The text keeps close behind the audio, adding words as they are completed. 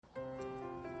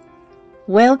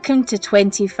Welcome to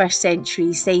 21st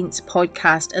Century Saints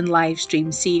podcast and live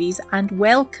stream series, and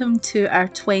welcome to our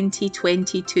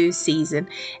 2022 season.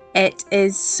 It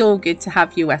is so good to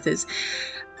have you with us.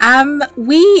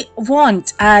 We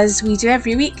want, as we do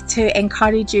every week, to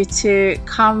encourage you to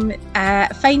come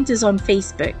find us on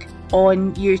Facebook,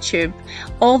 on YouTube,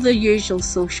 all the usual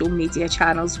social media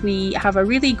channels. We have a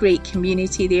really great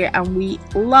community there and we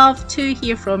love to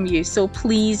hear from you. So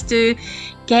please do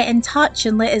get in touch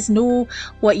and let us know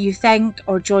what you think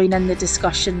or join in the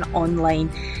discussion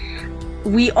online.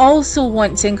 We also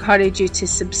want to encourage you to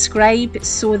subscribe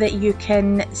so that you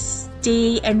can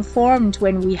stay informed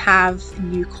when we have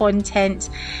new content,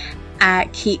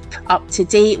 keep up to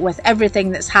date with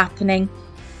everything that's happening.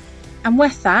 And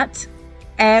with that,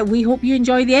 we hope you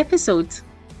enjoy the episode.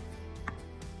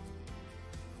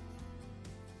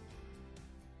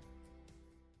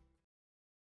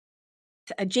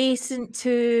 Adjacent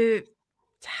to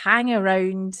hang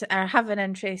around or have an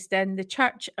interest in the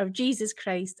Church of Jesus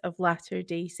Christ of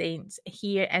Latter-day Saints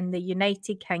here in the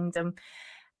United Kingdom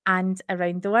and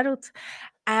around the world.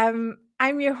 I'm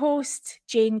your host,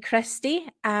 Jane Christie.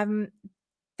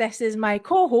 This is my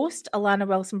co-host, Alana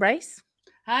Wilson-Bryce.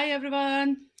 Hi,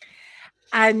 everyone.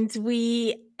 And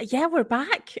we're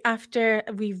back after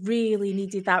we really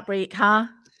needed that break, huh?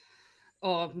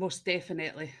 Oh, most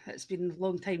definitely. It's been a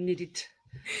long time needed.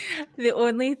 The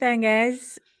only thing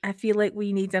is, I feel like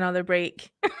we need another break.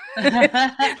 We're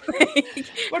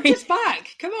just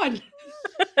back. Come on.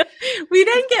 We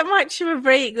didn't get much of a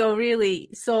break though, really.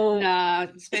 So nah,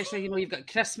 especially, you've got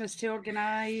Christmas to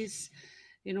organise,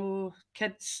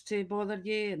 kids to bother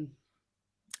you. And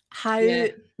how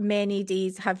many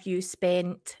days have you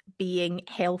spent being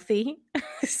healthy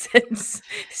since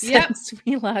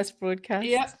we last broadcast?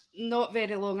 Yep, not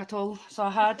very long at all. So I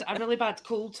had a really bad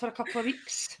cold for a couple of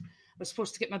weeks. I was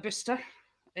supposed to get my booster.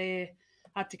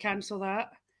 Had to cancel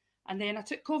that. And then I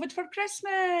took COVID for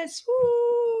Christmas.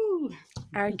 Woo!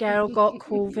 Our girl got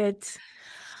COVID.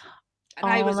 And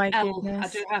I was ill. Goodness.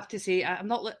 I do have to say, I'm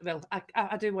not, well,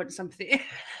 I do want sympathy.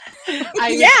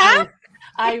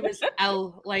 I was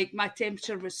ill. Like, my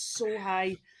temperature was so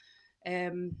high.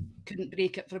 Couldn't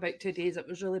break it for about 2 days. It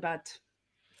was really bad.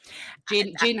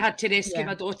 Jane had to rescue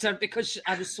my daughter because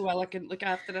I was so ill I couldn't look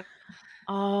after her.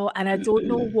 Oh, and I don't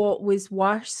know what was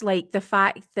worse, like the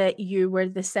fact that you were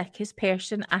the sickest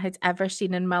person I had ever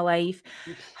seen in my life,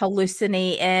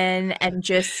 hallucinating and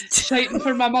just shouting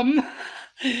for my mum.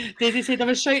 Daisy said I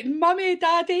was shouting, "Mummy,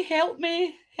 Daddy, help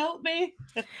me, help me."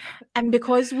 And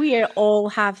because we are all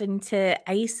having to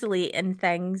isolate and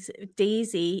things,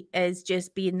 Daisy is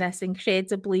just being this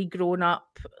incredibly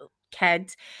grown-up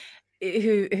kid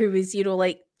who was,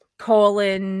 like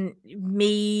calling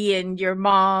me and your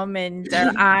mom and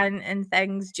our aunt and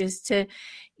things just to,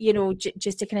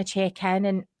 just to kind of check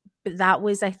in. But that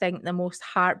was, I think, the most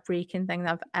heartbreaking thing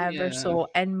that I've ever saw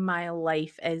in my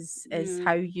life is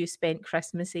how you spent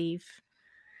Christmas Eve.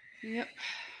 Yep,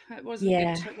 it wasn't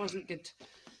good. It wasn't good.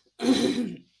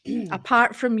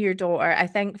 Apart from your daughter, I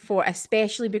think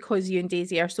especially because you and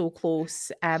Daisy are so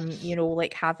close,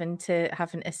 like having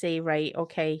to say, right,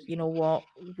 okay, you know what,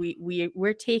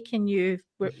 we're taking you,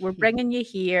 we're bringing you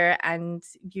here, and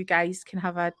you guys can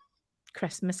have a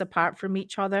Christmas apart from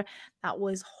each other. That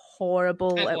was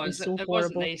horrible. It was so horrible.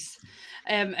 Wasn't nice.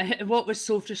 What was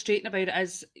so frustrating about it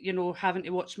is, having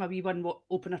to watch my wee one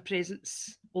open her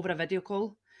presents over a video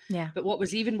call. Yeah. But what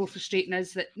was even more frustrating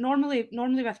is that normally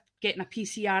with getting a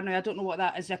PCR now, I don't know what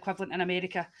that is the equivalent in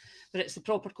America, but it's the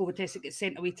proper COVID test that gets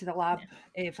sent away to the lab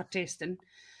for testing.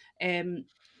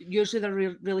 Usually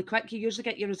they're really quick. You usually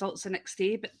get your results the next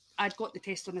day, but I'd got the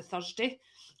test on a Thursday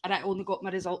and I only got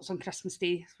my results on Christmas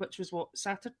Day, which was what,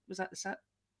 Saturday? Was that the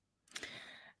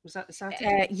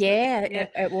Saturday?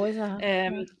 It was.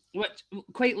 Which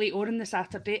quite late on the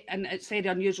Saturday, and it's very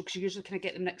unusual because you usually kind of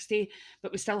get them next day,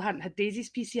 but we still hadn't had Daisy's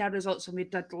PCR results, and we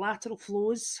did lateral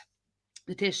flows,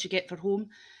 the test you get for home,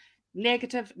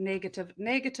 negative.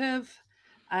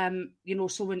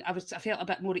 So when I felt a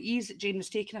bit more at ease that Jane was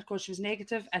taking her because she was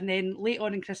negative, and then late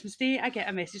on Christmas Day, I get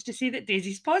a message to say that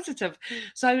Daisy's positive.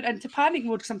 So I went into panic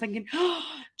mode because I'm thinking,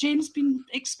 Jane's been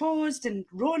exposed, and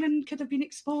Ronan could have been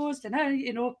exposed, and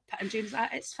and Jane's like,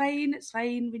 it's fine,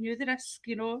 we knew the risk,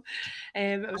 It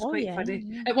was quite funny.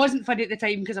 Yeah. It wasn't funny at the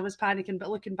time because I was panicking, but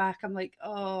looking back, I'm like,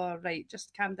 oh, right,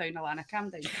 just calm down, Alana, calm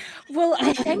down. Well,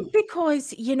 I think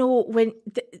because, when...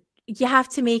 you have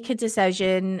to make a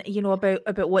decision,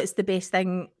 about what's the best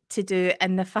thing to do,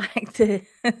 and the fact that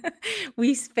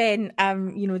we spent,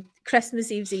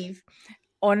 Christmas Eve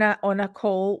on a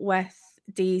call with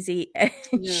Daisy, and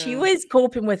she was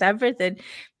coping with everything,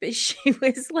 but she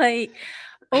was like,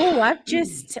 Oh, I've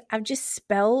just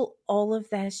spilled all of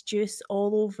this juice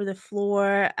all over the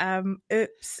floor.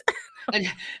 Oops.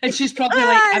 And she's probably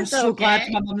like, I'm It's so glad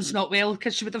okay. my mum's not well,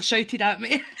 because she would have shouted at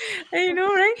me. I know,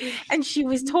 right? And she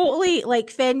was totally like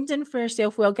fending for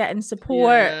herself while getting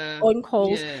support on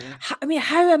calls. Yeah. I mean,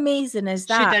 how amazing is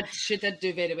that? She did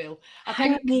do very well. I How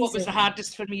think what was the amazing.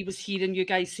 hardest for me was hearing you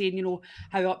guys saying, you know,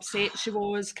 how upset she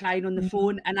was, crying on the Mhm.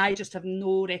 phone, and I just have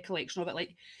no recollection of it.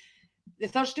 Like, the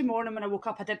Thursday morning when I woke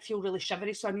up, I did feel really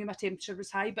shivery, so I knew my temperature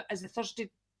was high. But as the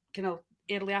Thursday kind of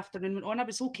early afternoon went on, I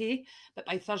was okay. But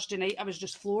by Thursday night, I was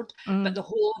just floored. But the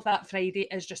whole of that Friday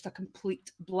is just a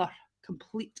complete blur.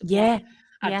 Complete blur. Yeah.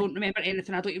 I Yeah. don't remember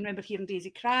anything. I don't even remember hearing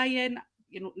Daisy crying.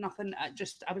 You know, nothing.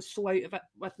 I was so out of it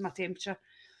with my temperature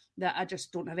that I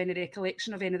just don't have any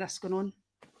recollection of any of this going on.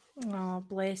 Oh,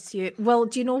 bless you. Well,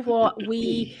 do you know what?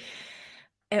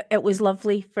 It was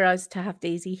lovely for us to have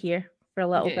Daisy here for a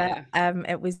little bit.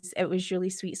 It was really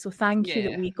sweet. So thank you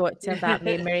that we got to have that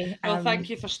memory. Well, thank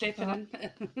you for stepping in.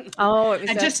 Oh, it was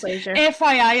and a just pleasure.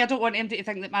 FYI, I don't want anybody to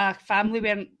think that my family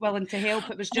weren't willing to help.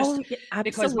 It was just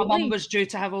because my mum absolutely. was due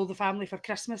to have all the family for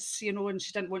Christmas, you know, and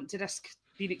she didn't want to risk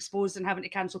being exposed and having to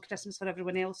cancel Christmas for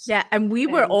everyone else. Yeah, and we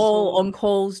were all on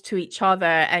calls to each other,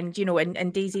 and you know,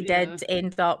 and Daisy did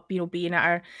end up, you know, being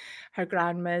at her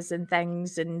grandma's and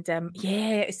things, and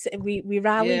we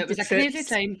rallied. Yeah, it was the a troops. crazy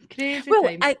time.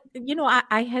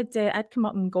 I had I'd come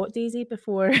up and got Daisy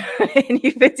before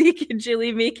anybody could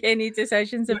really make any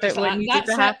decisions about what needed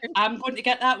to happen. I'm going to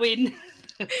get that win.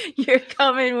 You're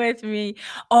coming with me.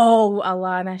 Oh,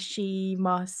 Alana, she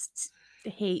must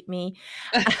hate me.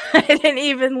 I didn't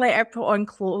even let her put on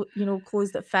clothes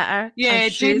that fit her. Yeah,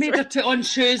 Jane made her put on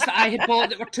shoes that I had bought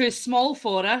that were too small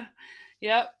for her.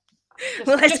 Yep.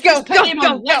 Let's go. Let's go. Get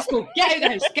out of the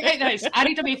house. Get out of the house. I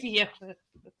need a way for you.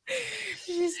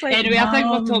 She's like, anyway, I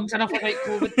think we've talked enough about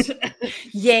COVID.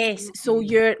 Yes. So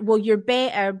you're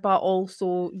better, but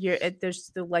also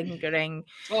there's the lingering.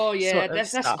 Oh yeah, this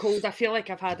stuff. Cold. I feel like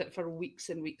I've had it for weeks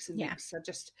and weeks and weeks.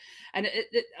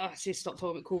 I say stop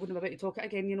talking about COVID. I'm about to talk it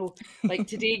again. You know, like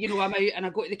today, you know, I'm out and I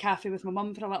go to the cafe with my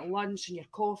mum for a little lunch, and you're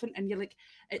coughing, and you're like,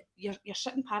 you're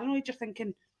sitting paranoid. You're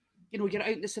thinking, you know, you're out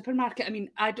in the supermarket. I mean,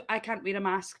 I can't wear a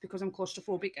mask because I'm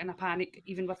claustrophobic and I panic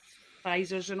even with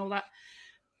visors and all that.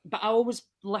 But I always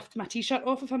lift my t-shirt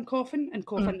off if I'm coughing and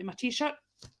cough into my t-shirt.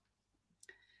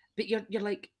 But you're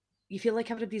like, you feel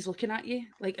like everybody's looking at you.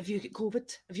 Like, have you got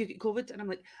COVID? Have you got COVID? And I'm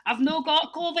like, I've no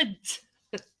got COVID.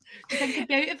 Do you think I'd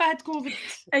be out if I had COVID?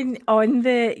 And on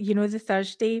the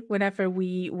Thursday, whenever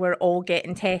we were all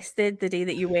getting tested, the day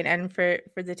that you went in for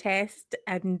the test,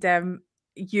 and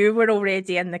you were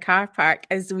already in the car park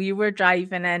as we were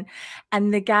driving in,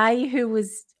 and the guy who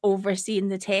was overseeing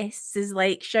the tests is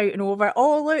like shouting over,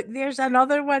 "Oh, look, there's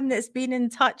another one that's been in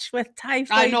touch with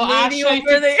Typhoid Mary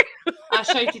over there." I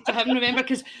shouted to him, remember,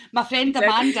 because my friend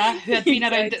Amanda, who had been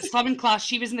around at swimming class,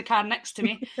 she was in the car next to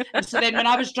me. And so then when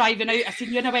I was driving out, I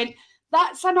seen you and I went,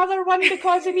 that's another one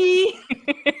because of me.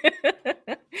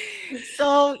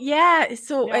 So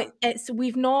it's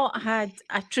we've not had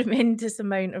a tremendous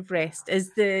amount of rest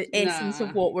is the essence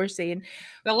of what we're saying.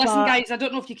 Well, listen, guys, I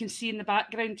don't know if you can see in the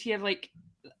background here, like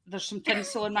there's some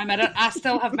tinsel in my mirror. I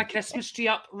still have my Christmas tree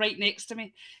up right next to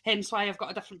me, hence why I've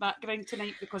got a different background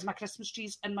tonight, because my Christmas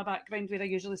tree's in my background where I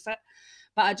usually sit.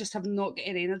 But I just have not got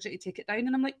any energy to take it down.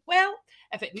 And I'm like, well,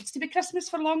 if it needs to be Christmas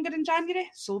for longer in January,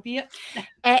 so be it.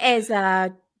 It is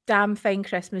a damn fine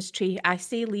Christmas tree. I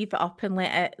say leave it up and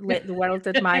let the world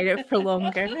admire it for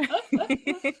longer.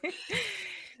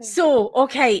 So,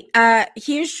 okay,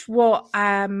 here's what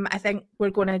I think we're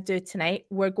going to do tonight.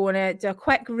 We're going to do a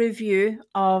quick review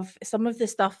of some of the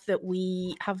stuff that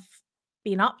we have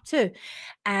been up to.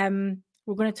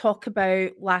 We're going to talk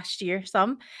about last year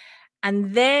some.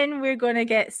 And then we're going to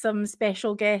get some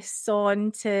special guests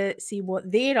on to see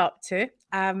what they're up to.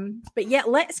 But yeah,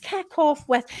 let's kick off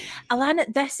with,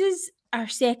 Alana, this is our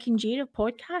second year of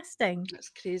podcasting. That's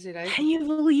crazy, right? Can you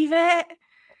believe it?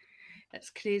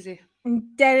 It's crazy.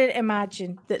 And didn't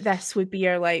imagine that this would be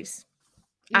our lives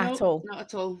at all. Not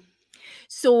at all.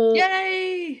 So,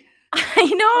 yay! I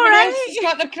know, right? She's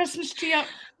got their Christmas tree up.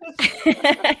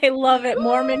 I love it.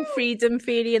 Mormon Freedom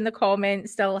Fairy in the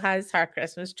comments still has her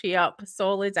Christmas tree up.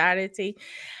 Solidarity.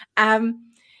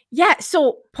 Yeah,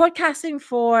 so podcasting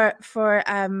for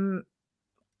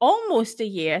almost a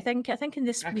year. I think in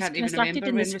this we started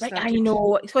in the spring. I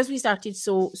know, because we started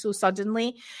so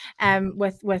suddenly,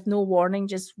 with no warning,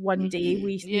 just one day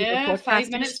we 5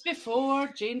 minutes before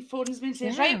Jane phones me and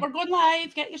says, right, we're going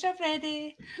live, get yourself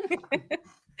ready.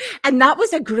 And that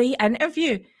was a great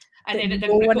interview. And then it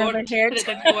didn't record, it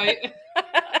didn't go out.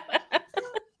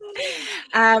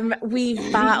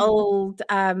 We've battled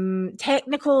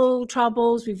technical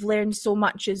troubles. We've learned so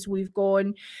much as we've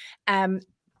gone.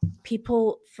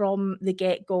 People from the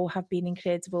get-go have been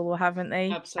incredible, haven't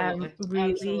they? Absolutely.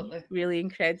 Really, Absolutely. really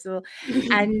incredible.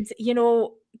 And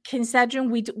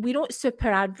considering we don't super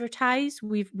advertise,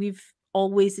 we've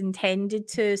always intended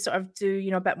to sort of do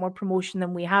a bit more promotion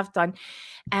than we have done.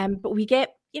 But we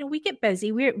get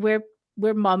busy.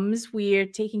 We're mums. We're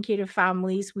taking care of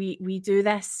families. We do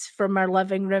this from our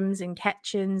living rooms and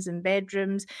kitchens and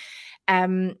bedrooms.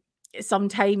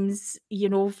 Sometimes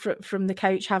from the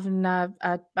couch having a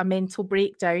mental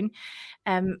breakdown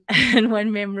in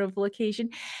one memorable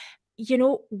occasion.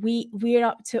 We're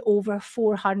up to over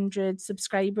 400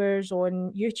 subscribers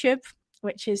on YouTube,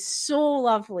 which is so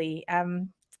lovely.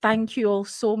 Thank you all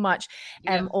so much.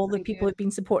 All the people who've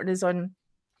been supporting us on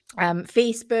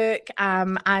Facebook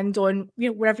and on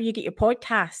wherever you get your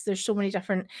podcasts. There's so many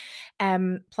different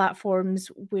platforms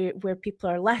where people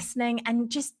are listening, and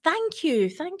just thank you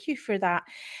for that.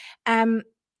 And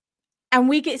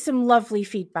we get some lovely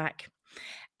feedback.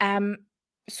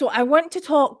 So I want to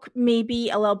talk maybe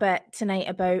a little bit tonight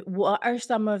about what are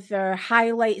some of the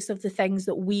highlights of the things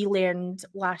that we learned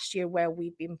last year while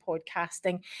we've been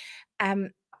podcasting.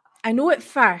 I know at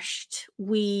first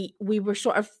we were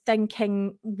sort of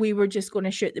thinking we were just going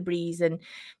to shoot the breeze, and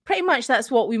pretty much that's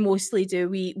what we mostly do.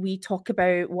 We talk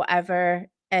about whatever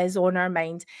is on our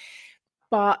mind.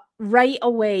 But right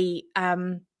away,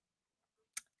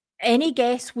 any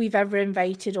guests we've ever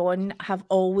invited on have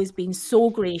always been so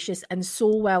gracious and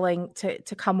so willing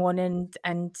to come on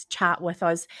and chat with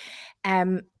us.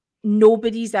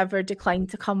 Nobody's ever declined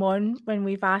to come on when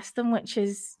we've asked them, which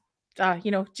is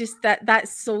just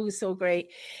that's so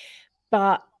great.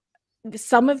 But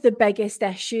some of the biggest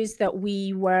issues that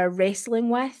we were wrestling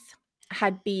with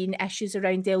had been issues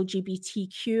around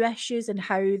LGBTQ issues and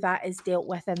how that is dealt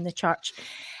with in the church.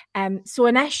 So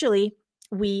initially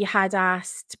we had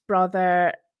asked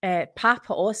Brother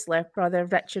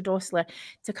Richard Osler,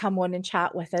 to come on and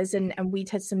chat with us, and we'd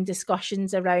had some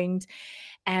discussions around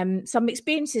some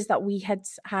experiences that we had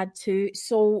too.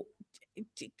 So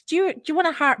do you want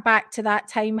to hark back to that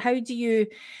time? How do you?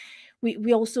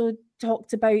 We also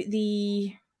talked about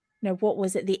what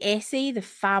was it? The essay, the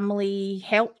family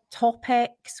help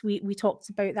topics. We talked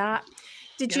about that.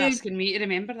 You're asking me to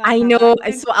remember that? I know.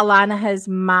 So Alana has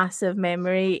massive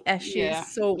memory issues. Yeah.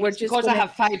 So we're just because I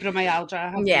have fibromyalgia. I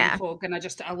have brain fog, and I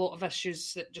just a lot of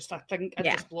issues that just I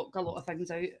just block a lot of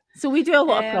things out. So we do a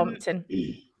lot of prompting.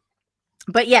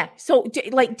 But yeah, so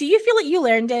do you feel like you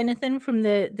learned anything from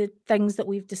the things that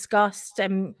we've discussed? I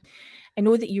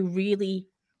know that you really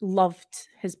loved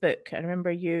his book. I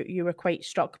remember you were quite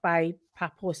struck by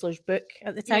Pap Osler's book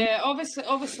at the time. Yeah,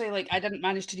 obviously, like I didn't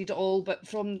manage to read it all, but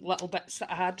from little bits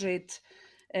that I had read,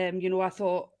 I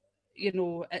thought,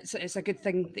 it's a good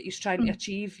thing that he's trying to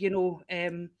achieve.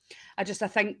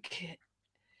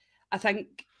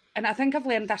 I think I've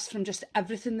learned this from just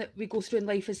everything that we go through in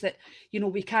life, is that,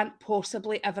 we can't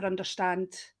possibly ever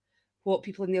understand what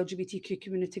people in the LGBTQ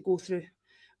community go through.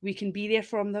 We can be there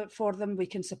for them, we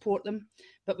can support them,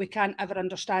 but we can't ever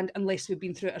understand unless we've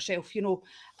been through it ourselves.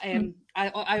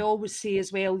 I always say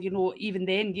as well, even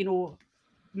then,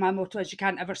 my motto is you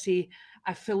can't ever say,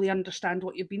 I fully understand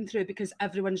what you've been through, because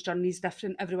everyone's journey is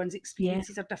different, everyone's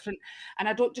experiences are different. And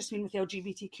I don't just mean with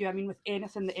LGBTQ, I mean with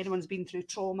anything that anyone's been through,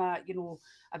 trauma,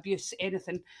 abuse,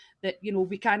 anything, that,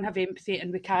 we can have empathy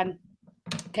and we can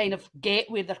kind of get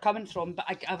where they're coming from. But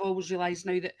I've always realised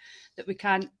now that we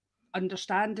can't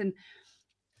understand. And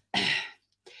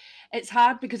it's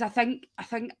hard, because I think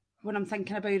when I'm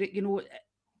thinking about it,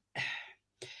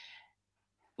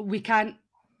 we can't,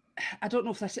 I don't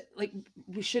know if this, like,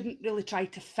 we shouldn't really try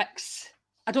to fix,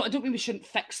 I don't mean we shouldn't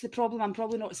fix the problem. I'm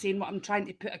probably not saying what I'm trying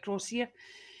to put across here,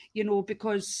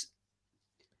 because,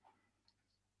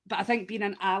 but I think being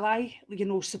an ally,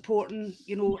 supporting,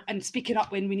 and speaking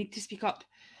up when we need to speak up.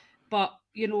 But,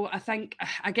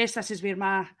 I guess this is where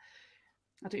I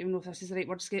don't even know if this is the right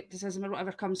word, skepticism or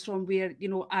whatever comes from, where,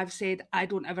 I've said I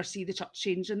don't ever see the church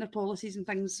changing their policies and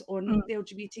things on the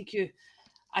LGBTQ.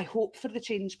 I hope for the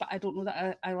change, but I don't know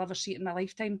that I'll ever see it in my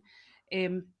lifetime.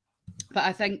 But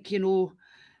I think,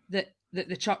 that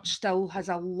the church still has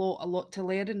a lot to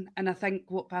learn. And I think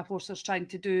what Pap Osler's trying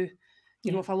to do,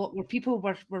 if a lot more people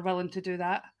were willing to do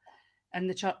that in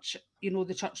the church,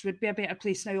 the church would be a better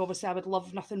place now. Obviously, I would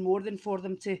love nothing more than for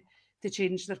them to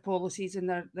change their policies and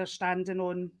their standing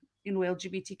on,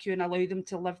 LGBTQ, and allow them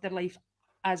to live their life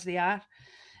as they are.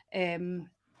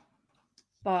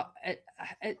 But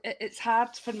it's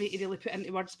hard for me to really put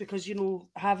into words, because,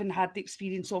 having had the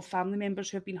experience of family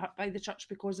members who have been hurt by the church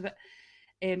because of it,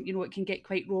 it can get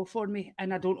quite raw for me,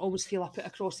 and I don't always feel I put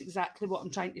across exactly what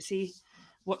I'm trying to say,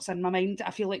 what's in my mind.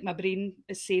 I feel like my brain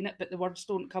is saying it, but the words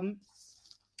don't come.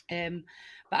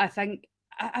 But I think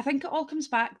it all comes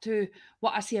back to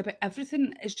what I say about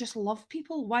everything is just love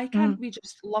people. Why can't we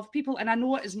just love people? And I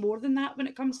know it is more than that when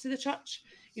it comes to the church.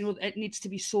 It needs to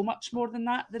be so much more than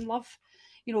that, than love.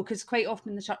 Because quite often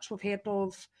in the church we've heard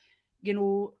of,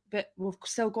 but we've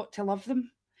still got to love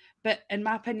them. But in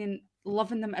my opinion,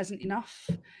 loving them isn't enough.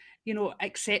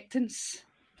 Acceptance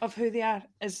of who they are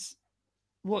is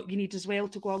what you need as well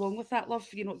to go along with that love.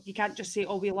 You can't just say,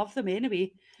 oh, we love them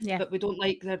anyway, but we don't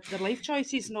like their life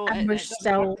choices. No, and it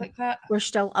doesn't work like that. We're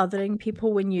still othering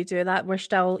people when you do that. We're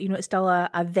still, it's still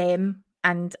a them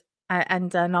and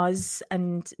an us,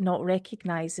 and not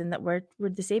recognising that we're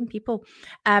the same people.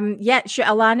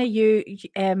 Alana,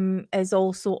 you is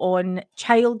also on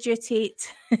child duty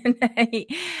tonight.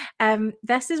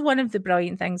 This is one of the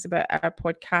brilliant things about our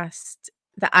podcast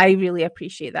that I really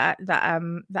appreciate, that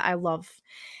I love,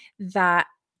 that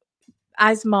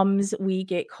as mums we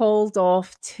get called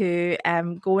off to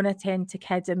go and attend to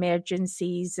kids'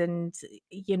 emergencies, and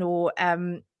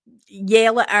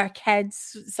yell at our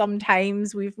kids.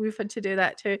 Sometimes we've had to do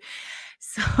that too.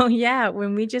 So yeah,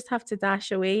 when we just have to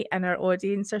dash away and our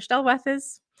audience are still with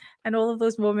us and all of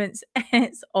those moments,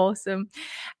 it's awesome.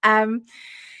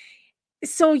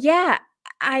 So yeah,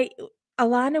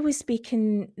 Alana was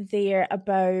speaking there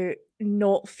about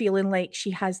not feeling like she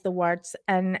has the words,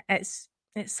 and it's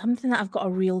something that I've got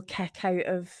a real kick out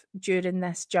of during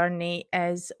this journey,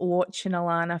 is watching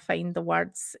Alana find the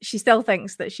words. She still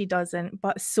thinks that she doesn't,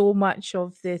 but so much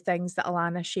of the things that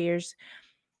Alana shares,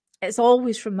 it's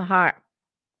always from the heart,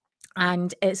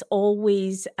 and it's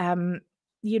always from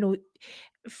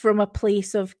a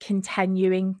place of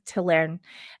continuing to learn,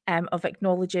 of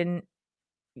acknowledging,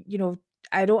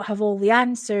 I don't have all the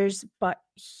answers, but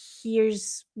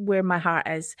here's where my heart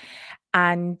is.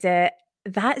 And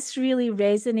that's really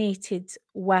resonated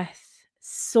with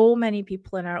so many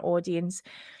people in our audience,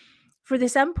 for the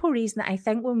simple reason that I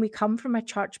think when we come from a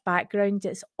church background,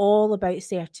 it's all about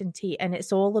certainty, and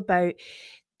it's all about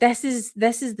this is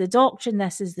the doctrine,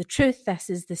 this is the truth, this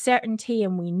is the certainty,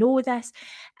 and we know this.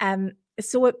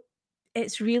 So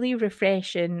it's really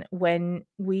refreshing when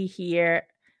we hear,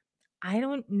 I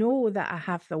don't know that I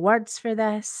have the words for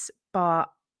this, but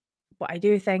what I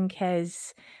do think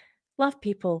is love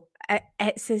people.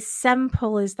 It's as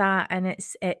simple as that, and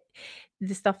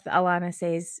the stuff that Alana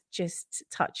says just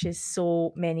touches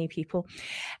so many people.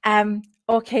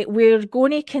 Okay, we're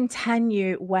going to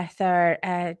continue with our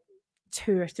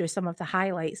tour through some of the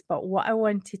highlights, but what I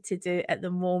wanted to do at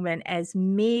the moment is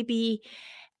maybe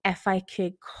if I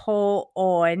could call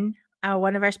on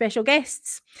one of our special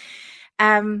guests.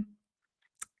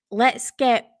 Let's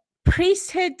get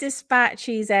Priesthood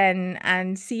Dispatches in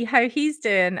and see how he's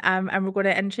doing. And we're going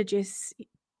to introduce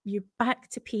you back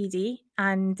to PD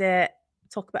and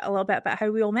talk a little bit about how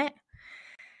we all met.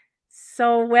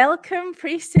 So welcome,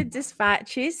 Priesthood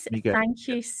Dispatches. Thank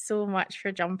you so much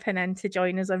for jumping in to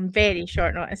join us on very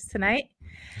short notice tonight.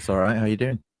 It's all right. How are you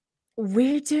doing?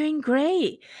 We're doing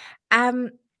great.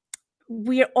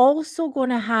 We're also going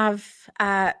to have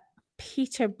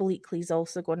Peter Bleakley's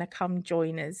also going to come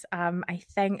join us. I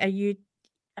think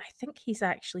he's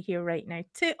actually here right now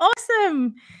too.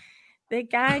 Awesome. The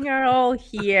gang are all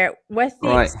here with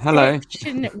the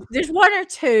exception. Hello. There's one or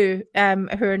two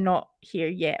who are not here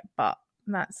yet, but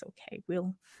that's okay.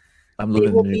 I'm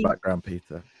loving the new background,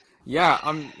 Peter. Yeah,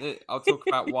 I'll talk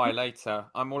about why later.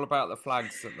 I'm all about the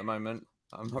flags at the moment.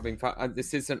 I'm having fun.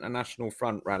 This isn't a National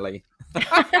Front rally.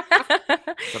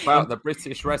 It's about the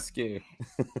British rescue.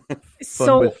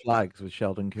 Fun with flags with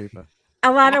Sheldon Cooper.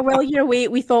 Alana, while you're away,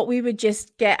 we thought we would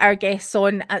just get our guests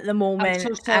on at the moment.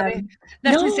 I'm so sorry.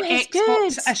 This is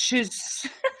Xbox issues,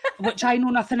 which I know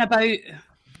nothing about.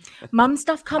 Mum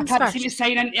stuff comes first. I can't see you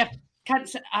signing.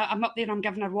 I'm up there and I'm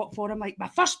giving her what for. I'm like, my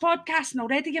first podcast and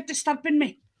already you're disturbing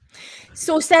me.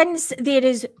 So since there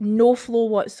is no flow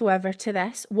whatsoever to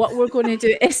this, what we're going to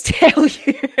do is tell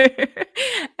you,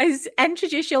 is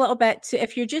introduce you a little bit to,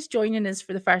 if you're just joining us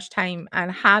for the first time and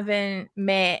haven't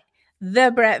met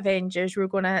the Brit Vengers, we're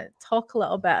going to talk a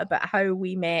little bit about how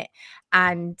we met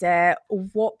and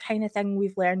what kind of thing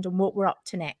we've learned and what we're up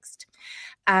to next.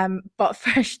 But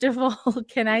first of all,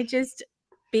 can I just,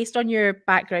 based on your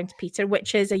background, Peter,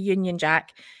 which is a Union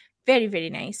Jack, very, very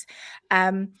nice.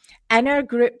 In our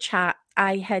group chat,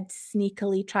 I had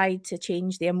sneakily tried to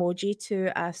change the emoji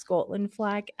to a Scotland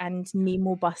flag, and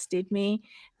Nemo busted me.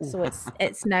 So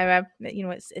it's now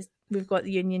it's we've got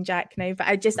the Union Jack now. But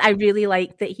I really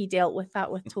like that he dealt with that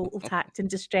with total tact and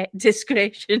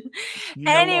discretion.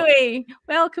 Anyway,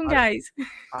 welcome, guys.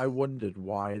 I wondered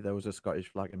why there was a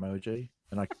Scottish flag emoji,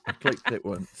 and I clicked it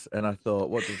once, and I thought,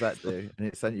 what does that do? And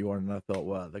it sent you one, and I thought,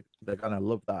 well, they're gonna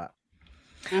love that.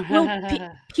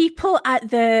 Well, people at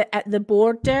the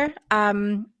border,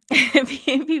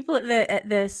 people at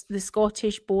the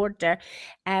Scottish border,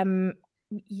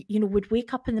 would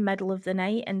wake up in the middle of the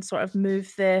night and sort of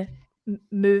move the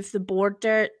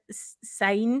border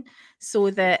sign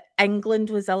so that England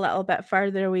was a little bit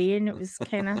further away and it was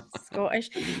kind of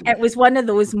Scottish. It was one of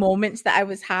those moments that I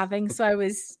was having, so I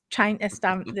was trying to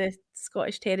stamp the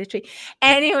Scottish territory.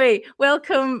 Anyway,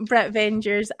 welcome, Brit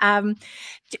Vengers.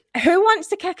 Who wants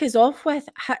to kick us off with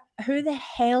who the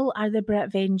hell are the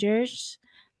Brit Vengers?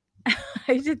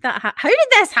 How did that How did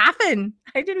this happen?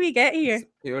 How did we get here? It's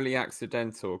purely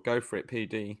accidental. Go for it,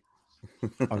 PD.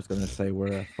 I was going to say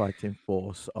we're a fighting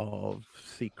force of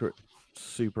secret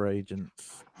super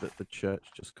agents that the church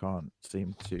just can't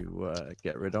seem to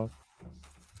get rid of.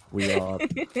 We are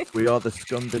the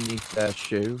scum beneath their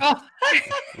shoe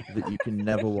that you can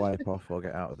never wipe off or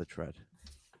get out of the tread.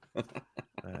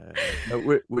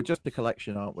 No, we're just a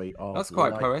collection, aren't we? Of That's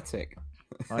quite poetic.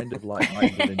 Kind of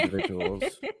like-minded individuals.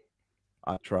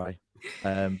 I try,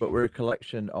 but we're a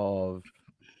collection of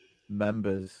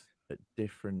members at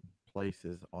different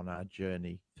places on our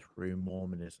journey through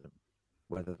Mormonism,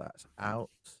 whether that's out,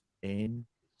 in,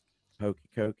 hokey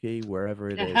cokey, wherever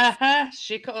it is.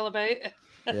 Shake it all about.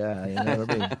 Yeah, you know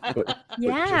what I mean? But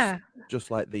just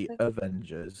like the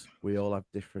Avengers, we all have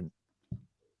different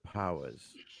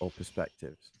powers or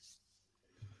perspectives.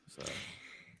 So,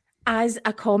 as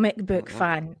a comic book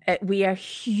fan, we are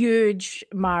huge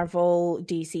Marvel,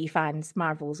 DC fans.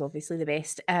 Marvel's obviously the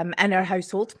best in our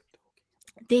household.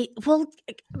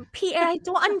 Peter, I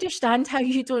don't understand how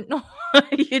you don't know.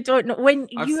 You don't know when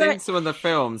I've seen some of the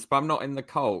films, but I'm not in the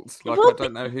cult. I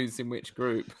don't know who's in which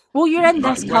group. Well, you're in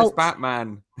this cult. Where's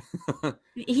Batman?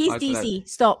 He's DC.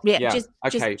 Stop. Yeah. Just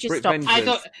stop.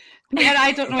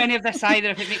 I don't know any of this either.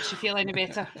 If it makes you feel any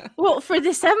better. Well, for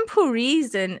the simple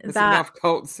reason There's that enough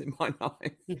cults in my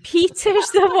life. Peter's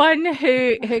the one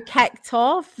who kicked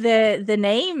off the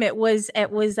name. It was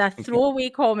a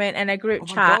throwaway comment in a group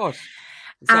chat. Gosh.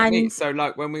 And so,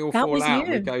 like, when we all fall out,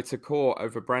 we go to court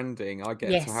over branding. I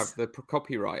get to have the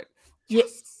copyright.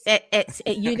 Yes,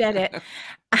 you did it.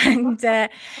 And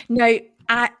now,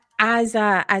 as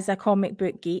a comic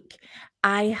book geek,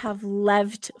 I have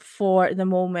lived for the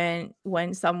moment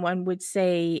when someone would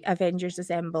say Avengers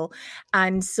Assemble.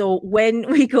 And so when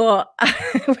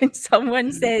when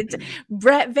someone said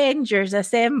Brit Vengers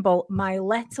Assemble, my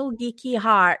little geeky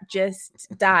heart just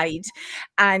died.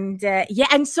 And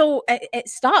and so it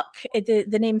stuck.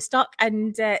 The name stuck.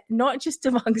 And not just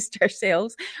amongst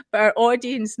ourselves, but our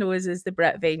audience knows as the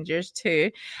Brit Vengers too.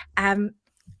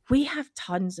 We have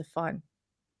tons of fun.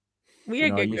 We are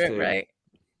good group, right?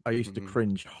 I used to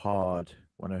cringe hard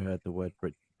when I heard the word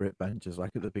Brit Vengers. Like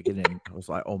at the beginning, I was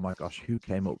like, "Oh my gosh, who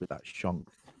came up with that shonk?"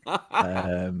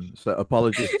 So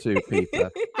apologies to Peter,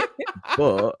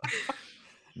 but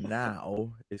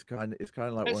now it's kind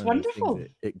of like one of those things.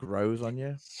 It grows on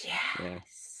you.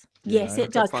 Yes,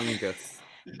 it does. Fungus.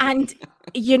 And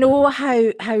you know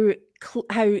how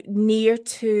near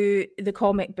to the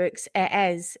comic books it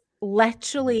is.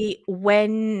 Literally,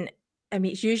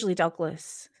 it's usually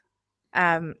Douglas.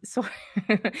 So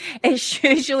it's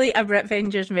usually a Brit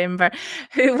Vengers member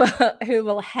who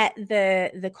will hit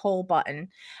the call button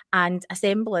and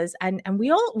assemble us, and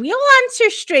we all answer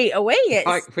straight away. It's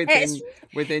like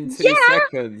within 2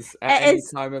 seconds at any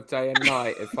time of day and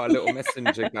night. If our little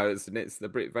messenger goes and it's the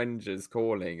Brit Vengers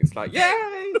calling, it's like,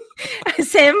 yay!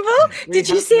 Assemble? Did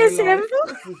you say assemble?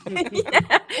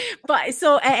 Yeah. But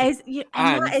so it is.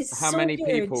 And that is how so many good.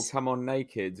 people come on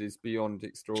naked is beyond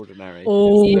extraordinary.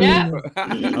 Oh, yeah.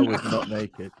 I was not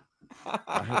naked.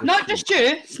 Not just you.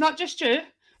 It's not just you.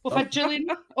 We've had Julian.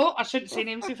 Oh, I shouldn't say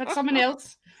names. We've had someone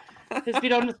else who's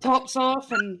been on with tops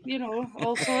off and,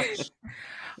 all sorts.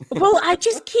 Well, I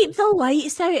just keep the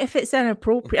lights out if it's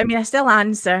inappropriate. I mean, I still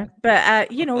answer, but,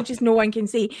 just no one can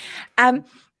see.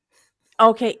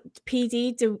 Okay,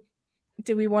 PD, do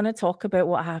we want to talk about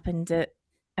what happened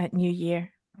at New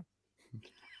Year?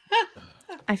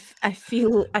 I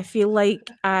feel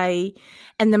like I,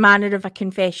 in the manner of a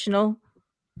confessional,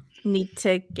 need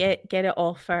to get it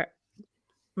off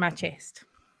my chest.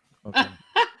 Okay.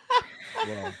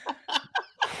 Well,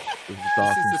 It was This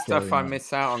dark is and the stuff scary I night.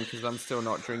 miss out on because I'm still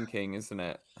not drinking, isn't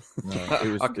it?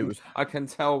 No, I can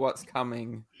tell what's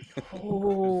coming.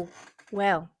 Oh,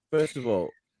 well, First of all,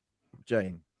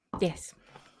 Jane, yes.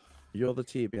 you're the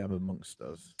TBM amongst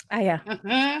us. Yeah.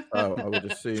 So I would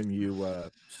assume you were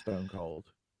stone cold.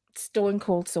 Stone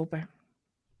cold sober.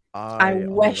 I I on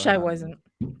the wish other I hand, wasn't.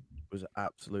 was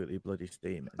absolutely bloody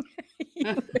steaming.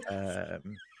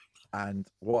 And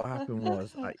what happened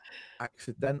was I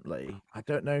accidentally, I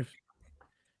don't know if,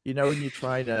 when you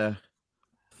try to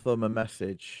thumb a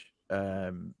message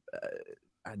and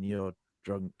you're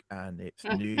drunk and it's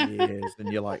New Year's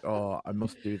and you're like, oh, I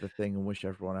must do the thing and wish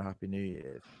everyone a Happy New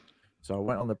Year's. So I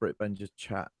went on the Britbengers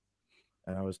chat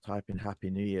and I was typing Happy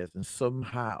New Year's and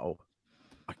somehow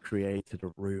I created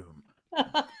a room.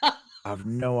 I have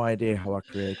no idea how I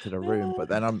created a room, but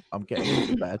then I'm getting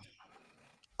into bed.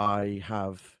 I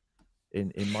have,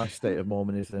 in my state of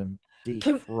Mormonism,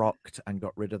 defrocked and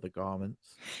got rid of the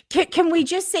garments. Can we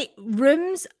just say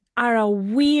rooms are a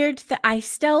weird thing? I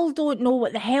still don't know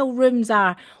what the hell rooms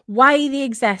are, why they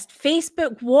exist.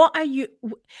 Facebook, what are you?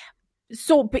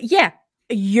 So, but yeah,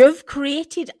 you've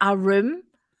created a room.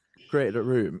 Created a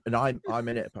room, and I'm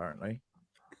in it apparently,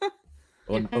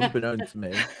 unbeknownst to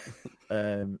me.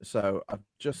 So I've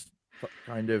just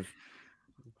kind of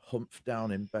humped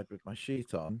down in bed with my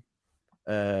sheet on,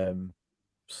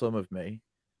 some of me,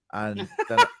 and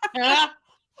then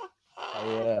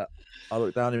I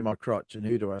look down in my crotch, and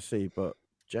who do I see but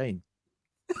Jane?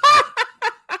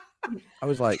 I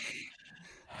was like,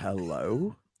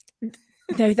 hello.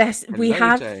 Now we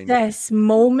have Jane. this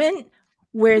moment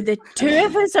where the two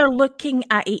of us are looking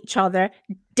at each other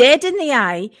dead in the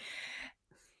eye,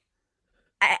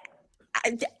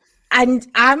 and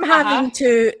I'm having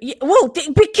to, well,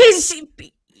 because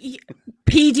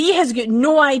PD has got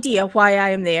no idea why I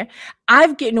am there.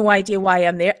 I've got no idea why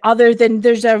I'm there, other than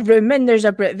there's a room and there's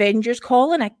a Britbengers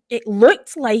call, and it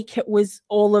looked like it was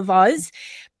all of us,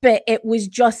 but it was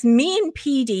just me and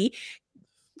PD,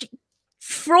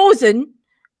 frozen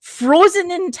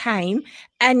in time.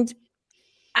 And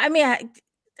I mean,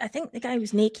 I think the guy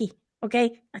was naked.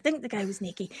 Okay, I think the guy was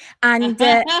naked, and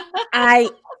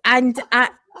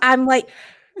I'm like,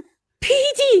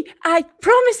 PD, I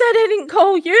promise I didn't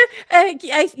call you.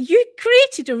 You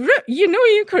created a room.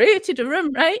 You created a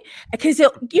room, right? Because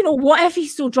what if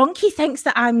he's so drunk he thinks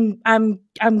that I'm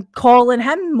calling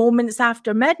him moments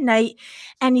after midnight,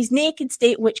 in his naked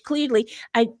state, which clearly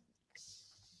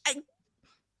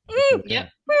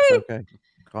Yep. It's okay.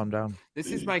 Calm down. This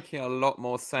is making a lot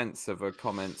more sense of a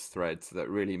comments thread that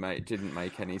really didn't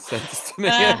make any sense to me.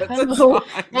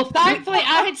 Well, thankfully,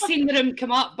 I had seen the room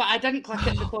come up, but I didn't click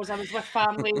it because I was with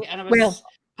family and I was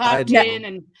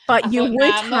partying. But you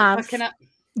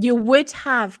would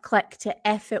have clicked it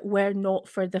if it were not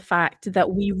for the fact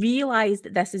that we realised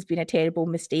that this has been a terrible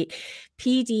mistake.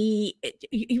 PD,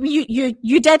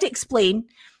 you did explain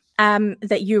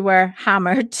that you were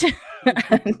hammered.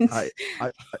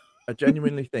 I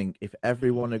genuinely think if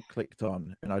everyone had clicked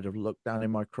on and I'd have looked down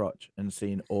in my crotch and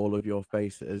seen all of your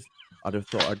faces, I'd have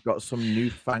thought I'd got some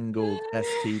newfangled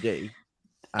STD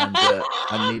and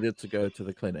I needed to go to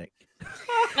the clinic.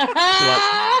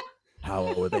 Like,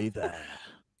 how were they there?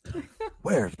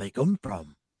 Where have they come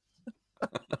from?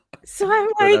 So I'm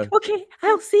like, okay,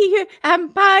 I'll see you.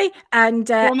 Bye. And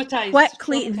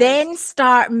quickly then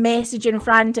start messaging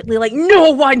frantically, like,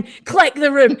 no one click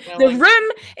the room. The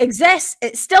room exists.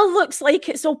 It still looks like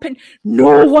it's open.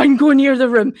 No one go near the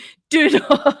room. Do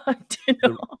not.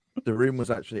 The room was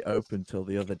actually open till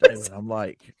the other day. And I'm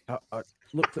like, I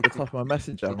looked at the top of my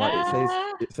messenger. I'm like,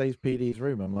 it says PD's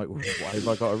room. I'm like, why have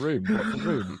I got a room? What's a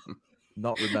room?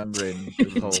 Not remembering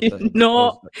the whole thing.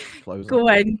 Not go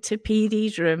into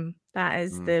PD's room. That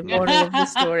is the moral of the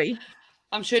story.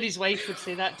 I'm sure his wife would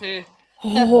say that too.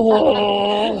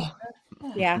 Oh,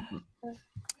 yeah.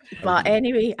 But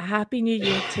anyway, a happy new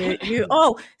year to you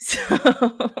all. So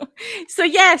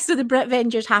the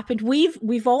Britbengers happened.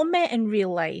 We've all met in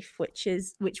real life, which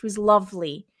was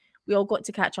lovely. We all got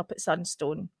to catch up at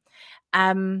Sunstone.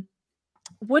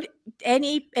 What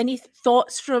any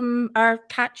thoughts from our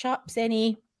catch-ups?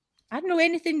 Anything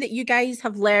that you guys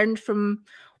have learned from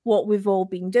what we've all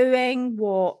been doing?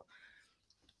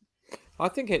 I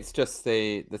think it's just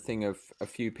the thing of a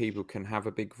few people can have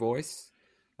a big voice,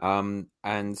 and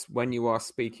when you are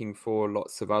speaking for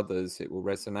lots of others, it will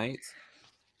resonate.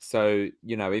 So,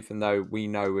 even though we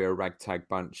know we're a ragtag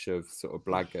bunch of sort of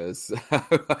blaggers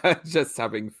just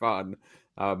having fun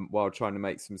while trying to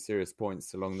make some serious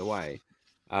points along the way,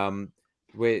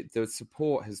 the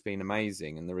support has been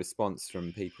amazing, and the response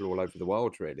from people all over the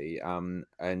world, really,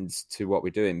 and to what we're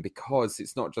doing, because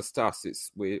it's not just us.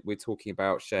 We're talking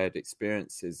about shared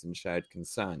experiences and shared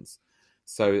concerns.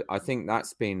 So I think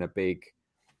that's been a big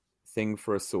thing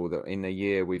for us all, that in a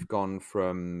year we've gone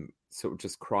from sort of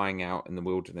just crying out in the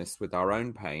wilderness with our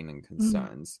own pain and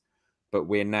concerns, but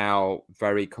we're now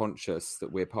very conscious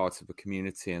that we're part of a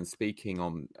community and speaking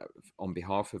on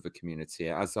behalf of a community,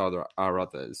 as are our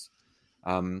others.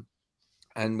 And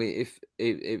if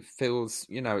it feels,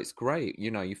 it's great.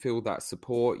 You feel that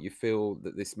support, you feel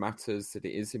that this matters, that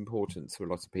it is important to a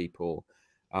lot of people.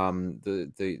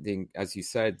 The as you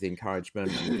said, the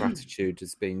encouragement and the gratitude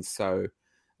has been so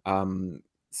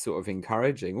sort of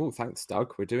encouraging. Oh, thanks,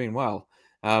 Doug. We're doing well.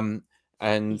 And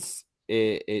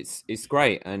it's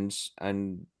great. And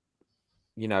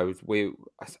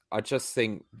I just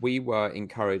think we were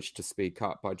encouraged to speak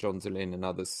up by John Dehlin and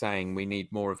others, saying we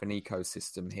need more of an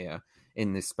ecosystem here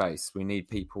in this space. We need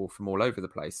people from all over the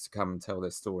place to come and tell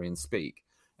their story and speak.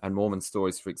 And Mormon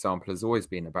Stories, for example, has always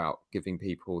been about giving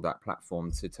people that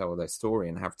platform to tell their story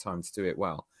and have time to do it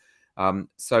well.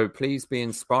 So please be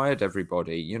inspired,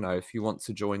 everybody. If you want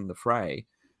to join the fray,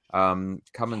 come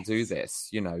and do this.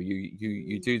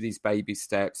 You do these baby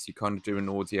steps. You kind of do an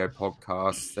audio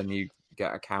podcast, then you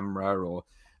get a camera, or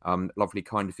lovely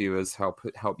kind viewers help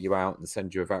you out and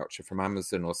send you a voucher from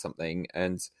Amazon or something,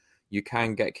 and you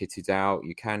can get kitted out.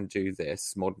 You can do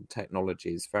this. Modern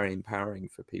technology is very empowering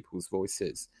for people's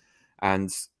voices,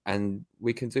 and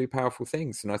we can do powerful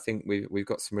things. And I think we've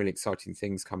got some really exciting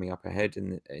things coming up ahead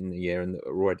in the year, and that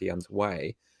are already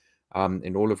underway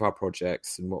in all of our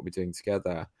projects and what we're doing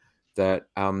together, that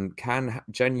can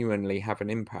genuinely have an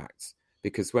impact.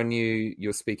 Because when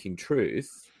you're speaking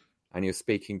truth and you're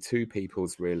speaking to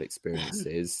people's real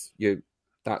experiences,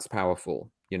 that's powerful.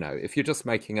 If you're just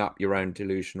making up your own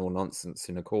delusional nonsense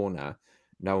in a corner,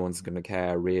 no one's going to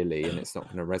care really, and it's not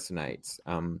going to resonate.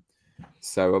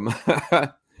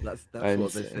 That's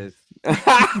what this is.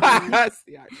 That's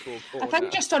the actual corner. I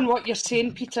think just on what you're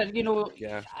saying, Peter,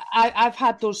 I've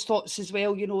had those thoughts as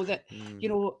well, that,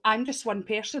 I'm just one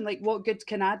person, like, what good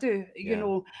can I do,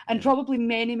 and probably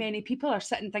many, many people are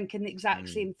sitting thinking the exact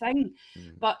same thing.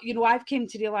 But, I've came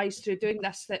to realise through doing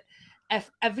this that if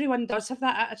everyone does have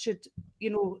that attitude,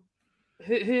 who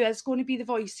is going to be the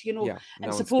voice,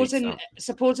 and supposing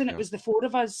it was the four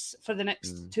of us for the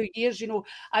next 2 years,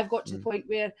 I've got to the point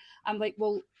where I'm like,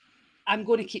 well, I'm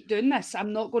going to keep doing this.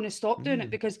 I'm not going to stop doing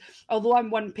it, because although I'm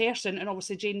one person, and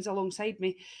obviously Jane's alongside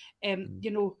me,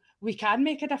 we can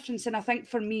make a difference. And I think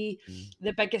for me,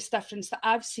 the biggest difference that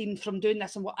I've seen from doing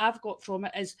this and what I've got from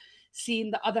it is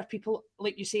seeing that other people,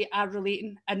 like you say, are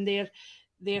relating, and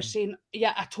they're saying,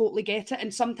 yeah, I totally get it.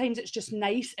 And sometimes it's just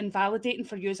nice and validating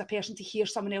for you as a person to hear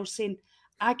someone else saying,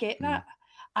 I get that.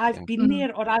 I've been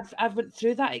there, or I've went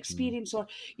through that experience, or,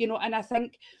 and I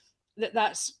think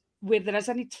that's where there is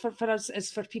a need for us,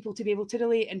 is for people to be able to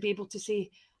relate and be able to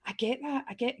say, I get that,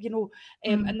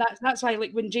 and that's why,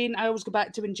 like, when Jane, I always go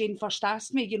back to when Jane first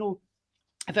asked me,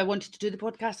 if I wanted to do the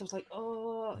podcast, I was like,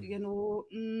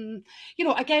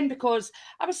 again, because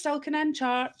I was still kind of in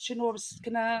church, I was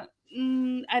kind of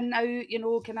in and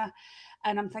out,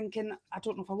 and I'm thinking, I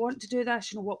don't know if I want to do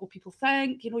this, what will people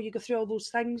think? You go through all those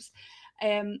things.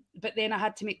 But then I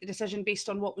had to make the decision based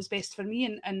on what was best for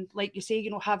me. And like you say,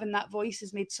 having that voice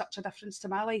has made such a difference to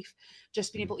my life.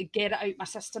 Just being able to get it out my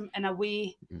system in a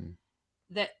way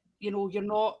that, you're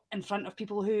not in front of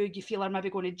people who you feel are maybe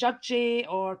going to judge you,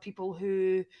 or people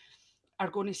who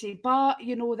are going to say, but,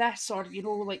 this, or,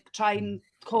 like, try and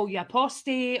call you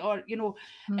apostate, or,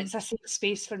 it's a safe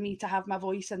space for me to have my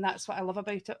voice. And that's what I love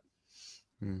about it.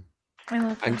 I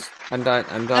love it. And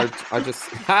I just,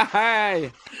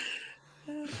 hey!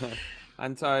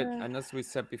 And as we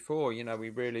said before, we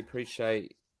really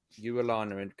appreciate you,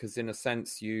 Alana, because in a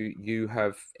sense you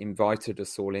have invited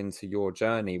us all into your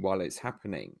journey while it's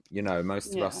happening.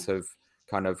 Most of us have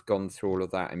kind of gone through all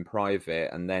of that in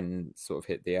private and then sort of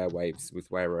hit the airwaves with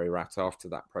where we're at after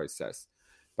that process.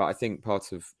 But I think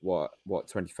part of what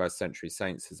 21st Century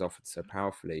Saints has offered so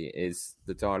powerfully is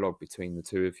the dialogue between the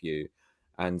two of you,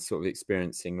 and sort of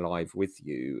experiencing live with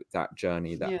you that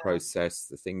journey, that process,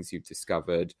 the things you've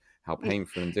discovered, how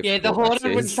painful and difficult. Yeah, the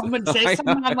horror when someone says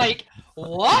something, I'm like,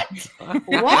 what?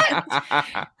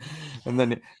 What? And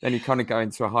then you kind of go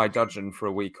into a high dudgeon for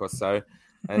a week or so,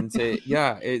 and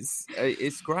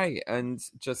it's great, and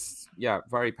just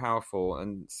very powerful.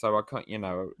 And so I can't,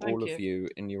 all of you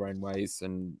in your own ways,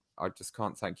 and I just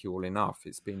can't thank you all enough.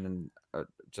 It's been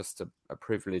just a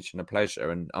privilege and a pleasure,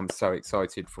 and I'm so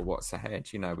excited for what's ahead.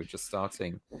 We're just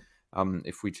starting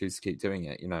if we choose to keep doing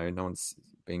it. No one's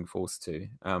being forced to.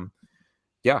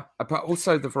 Yeah, but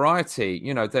also the variety.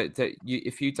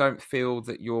 If you don't feel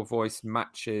that your voice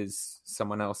matches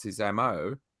someone else's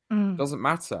MO, doesn't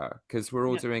matter, because we're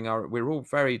all we're all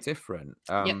very different.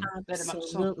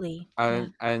 Absolutely.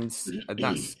 And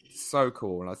that's so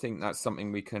cool. And I think that's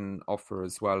something we can offer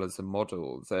as well as a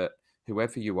model, that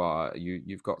whoever you are,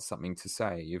 you've got something to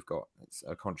say, you've got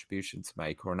a contribution to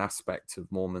make, or an aspect of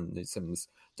Mormonism's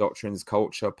doctrines,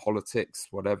 culture, politics,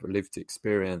 whatever, lived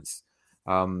experience,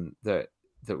 that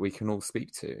we can all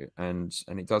speak to, and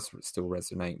it does still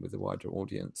resonate with the wider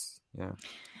audience. Yeah.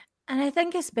 And I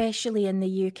think especially in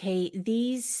the UK,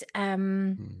 these,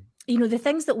 the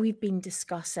things that we've been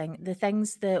discussing, the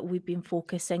things that we've been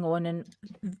focusing on and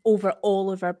over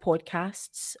all of our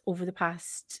podcasts over the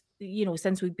past,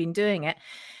 since we've been doing it,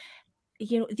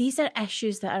 these are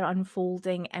issues that are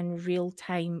unfolding in real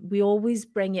time. We always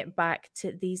bring it back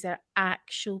to these are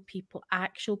actual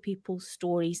people's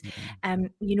stories.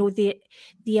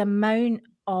 The amount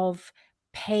of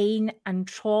pain and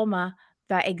trauma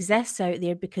that exists out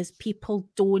there because people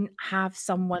don't have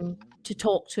someone to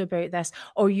talk to about this,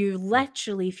 or you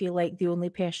literally feel like the only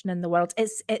person in the world.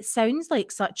 It sounds like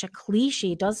such a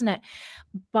cliche, doesn't it?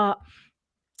 But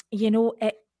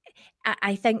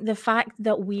I think the fact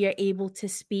that we are able to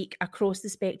speak across the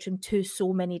spectrum to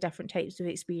so many different types of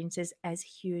experiences is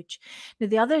huge. Now,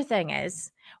 the other thing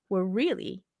is we're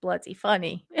really bloody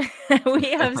funny.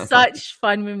 We have such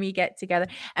fun when we get together.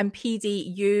 And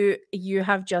PD, you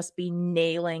have just been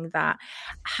nailing that.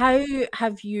 How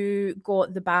have you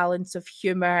got the balance of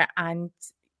humor and,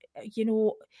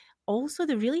 also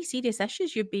the really serious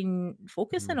issues you've been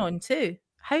focusing on too?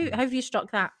 How have you struck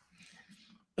that?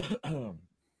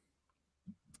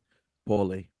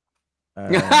 Poorly.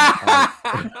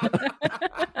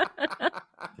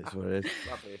 It's what it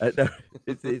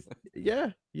is.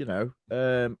 No,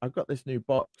 it's I've got this new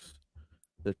box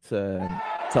that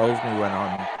tells me when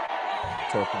I'm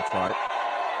talking tripe.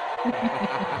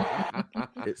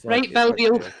 It's right,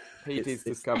 Belleville. PD's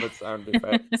discovered sound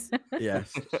effects.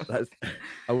 Yes,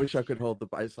 I wish I could hold the.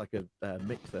 It's like a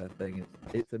mixer thing.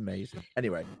 It's amazing.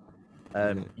 Anyway,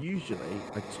 usually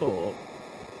I talk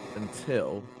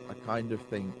until I kind of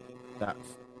think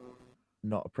that's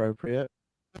not appropriate,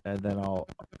 and then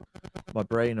my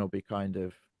brain will be kind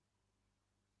of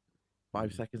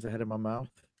 5 seconds ahead of my mouth,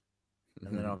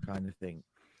 and then I'll kind of think,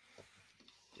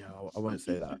 I won't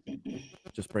say that,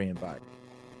 just bring it back,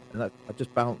 and I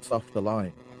just bounce off the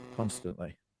line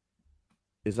constantly.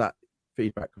 Is that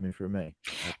feedback coming from me?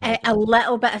 A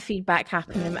little bit of feedback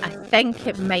happening. I think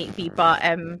it might be, but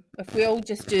if we all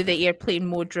just do the airplane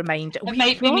mode reminder. It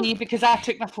might be me, because I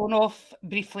took my phone off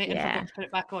briefly and forgot to put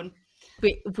it back on.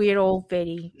 We're all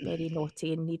very, very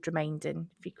naughty and need reminding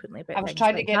frequently about. I was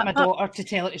trying to get my daughter to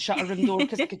tell her to shut her room door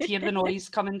because I could hear the noise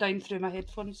coming down through my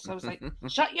headphones. So I was like,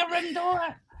 "Shut your room door."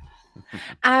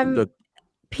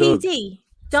 PD.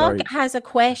 Doug has a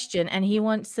question, and he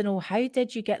wants to know, how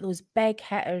did you get those big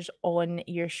hitters on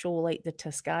your show like the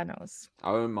Toscanos?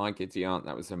 Oh my giddy aunt,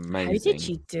 that was amazing. How did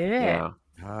you do it? Yeah.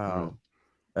 Wow.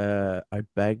 I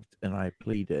begged and I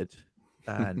pleaded,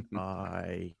 and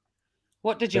I.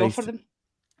 What did you offer them?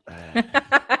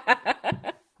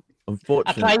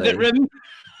 Unfortunately, a private room,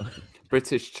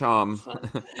 British charm,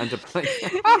 and a plane.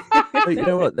 But you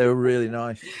know what? They were really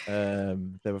nice. They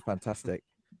were fantastic.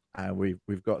 And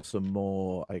we've got some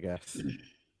more, I guess,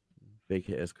 big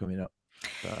hitters coming up.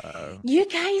 So. You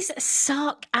guys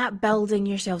suck at building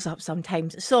yourselves up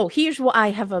sometimes. So here's what I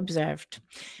have observed.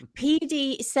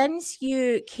 PD, since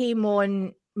you came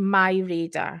on my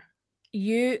radar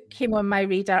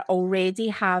already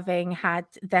having had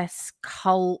this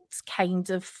cult kind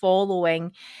of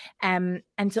following. And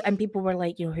people were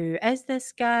like, who is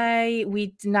this guy?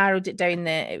 We narrowed it down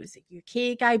that it was a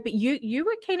UK guy, but you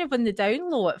were kind of on the down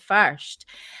low at first.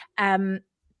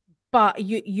 But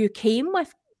you came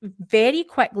with very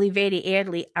quickly, very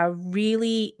early, a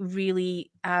really,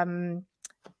 really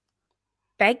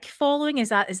big following. Is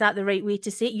that the right way to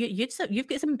say it? You've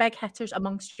got some big hitters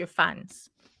amongst your fans.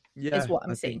 Yeah, is what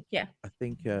I'm saying. I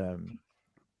think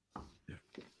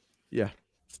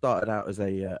started out as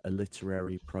a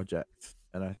literary project,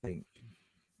 and I think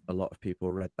a lot of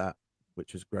people read that,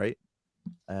 which was great.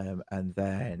 And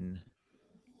then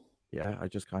I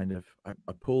just kind of I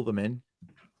pull them in,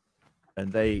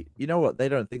 and they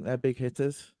don't think they're big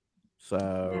hitters,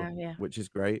 so which is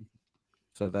great.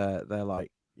 So they're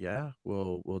like,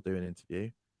 we'll do an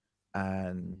interview,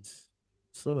 and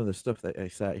some of the stuff that they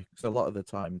say, because a lot of the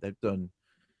time they've done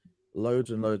loads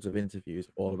and loads of interviews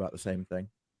all about the same thing.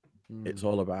 It's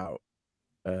all about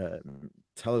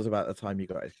tell us about the time you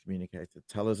got excommunicated.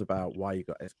 Tell us about why you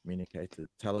got excommunicated.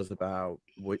 Tell us about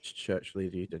which church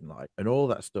leader you didn't like, and all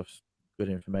that stuff's good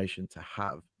information to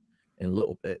have in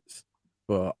little bits.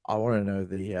 But I want to know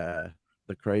the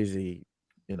crazy,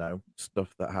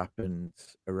 stuff that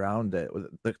happens around it.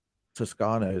 The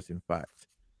Toscanos, in fact,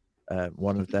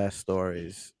 one of their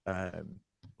stories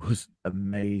was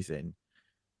amazing,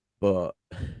 but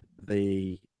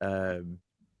it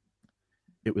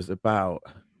was about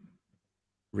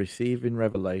receiving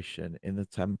revelation in the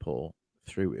temple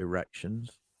through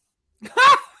erections,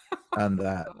 and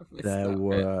that there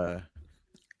were.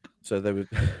 So there was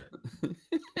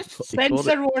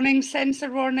Censor warning. He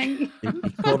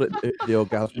called it the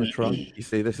orgasmatron. You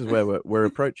see, this is where we're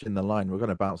approaching the line. We're going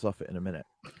to bounce off it in a minute.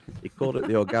 He called it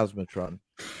the orgasmatron.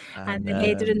 And the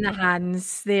header in the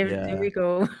hands. There we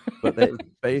go. But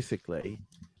basically,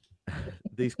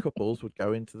 these couples would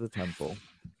go into the temple,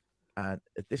 and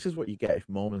this is what you get if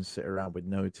Mormons sit around with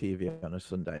no TV on a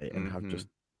Sunday and have just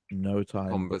no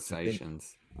time.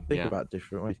 Conversations. Think about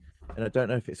different ways. And I don't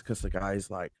know if it's because the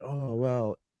guy's like, oh,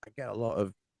 well, I get a lot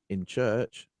of in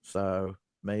church, so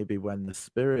maybe when the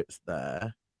Spirit's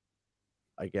there,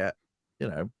 I get,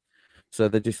 So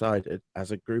they decided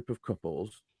as a group of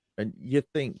couples, and you'd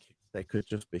think they could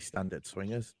just be standard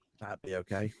swingers. That'd be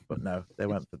okay. But no, they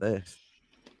went for this.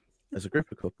 As a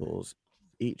group of couples,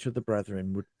 each of the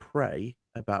brethren would pray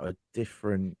about a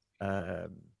different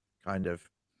kind of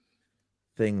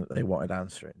thing that they wanted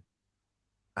answering.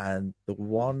 And the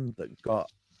one that got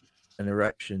an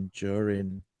erection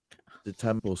during the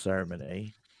temple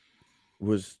ceremony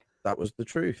was the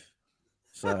truth.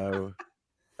 So,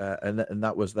 and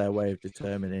that was their way of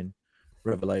determining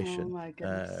revelation. Oh my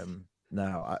goodness.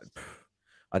 Now,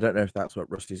 I don't know if that's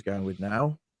what Rusty's going with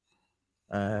now.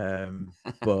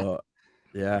 But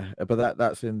yeah, but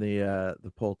that's in the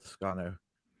Paul Toscano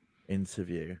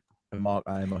interview. And Mark,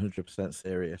 I am 100%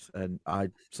 serious, and I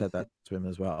said that to him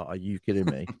as well. Are you kidding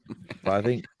me? But I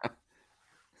think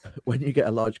when you get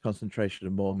a large concentration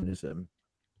of Mormonism,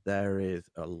 there is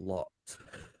a lot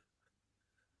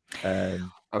of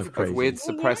weird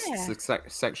suppressed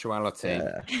sexuality.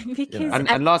 Yeah. Because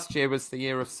and last year was the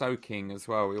year of soaking as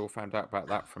well. We all found out about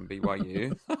that from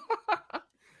BYU.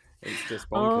 It's just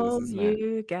bonkers, isn't it?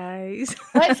 You guys.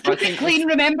 Let's keep it clean.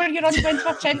 Remember, you're on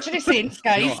 21st Century Saints,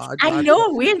 guys. No, I know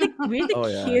we're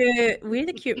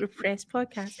the cute repressed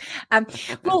podcast.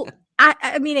 Well,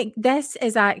 I mean, this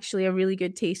is actually a really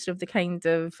good taster of the kind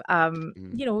of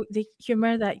the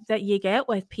humor that you get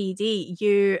with PD.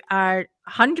 You are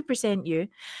 100% you.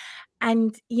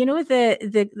 And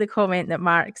the comment that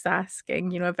Mark's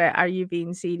asking, about are you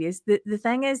being serious? The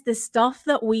thing is, the stuff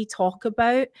that we talk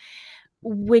about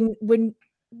when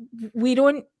we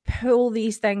don't pull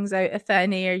these things out of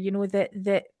thin air,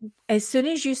 that as soon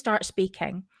as you start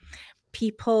speaking,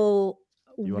 people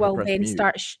will then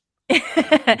start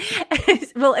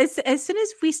well, as soon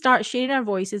as we start sharing our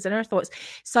voices and our thoughts,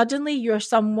 suddenly you're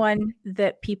someone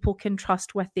that people can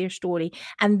trust with their story.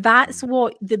 And that's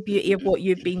what the beauty of what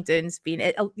you've been doing has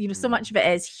been. So much of it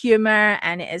is humor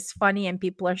and it is funny, and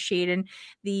people are sharing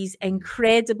these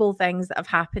incredible things that have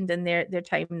happened in their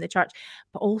time in the church.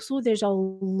 But also there's a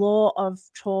lot of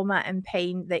trauma and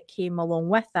pain that came along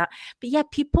with that. But yeah,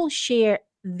 people share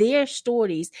their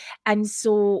stories. And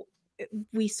so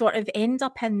we sort of end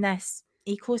up in this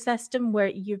ecosystem where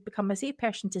you've become a safe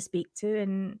person to speak to,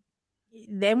 and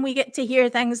then we get to hear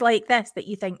things like this that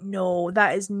you think, no,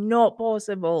 that is not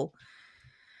possible.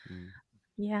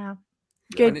 Yeah,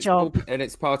 good job. And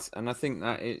it's part, and I think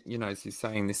that as you're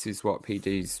saying, this is what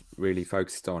PD's really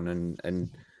focused on, and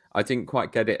I didn't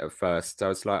quite get it at first. I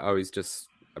was like, oh, it's just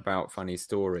about funny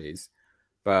stories,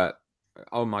 but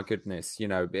oh my goodness,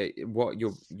 what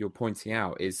you're pointing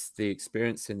out is the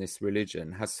experience in this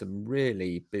religion has some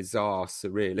really bizarre,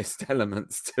 surrealist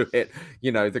elements to it.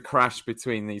 The crash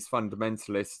between these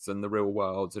fundamentalists and the real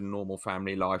world and normal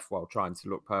family life while trying to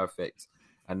look perfect.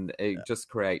 And it just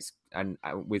creates, and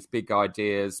with big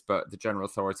ideas, but the general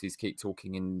authorities keep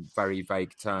talking in very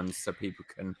vague terms so people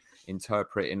can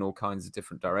interpret in all kinds of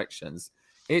different directions.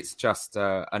 It's just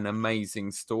an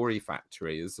amazing story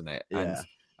factory, isn't it? Yeah.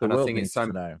 And I think it's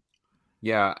so,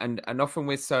 yeah, and often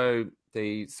we're so,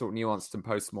 the sort of nuanced and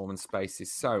post-Mormon space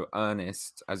is so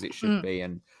earnest as it should be,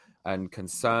 and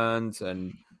concerned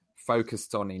and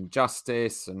focused on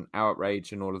injustice and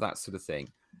outrage and all of that sort of thing.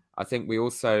 I think we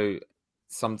also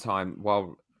sometimes,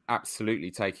 while absolutely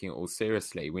taking it all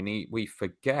seriously, we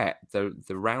forget the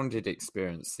rounded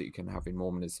experience that you can have in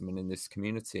Mormonism and in this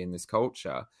community, in this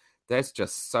culture, there's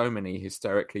just so many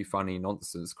hysterically funny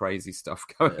nonsense, crazy stuff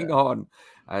going on,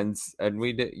 and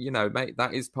we, mate,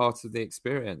 that is part of the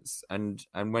experience. And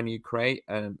when you create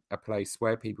a place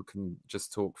where people can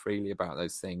just talk freely about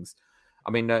those things,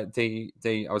 I mean, I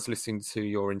was listening to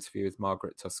your interview with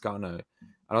Margaret Toscano, and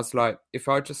I was like, if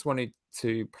I just wanted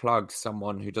to plug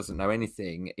someone who doesn't know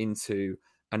anything into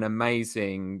an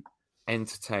amazing,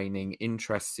 entertaining,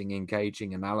 interesting,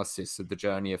 engaging analysis of the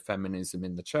journey of feminism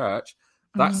in the church,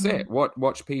 that's it.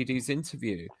 Watch PD's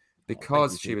interview,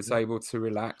 because she was able to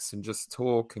relax and just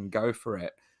talk and go for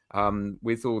it,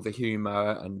 with all the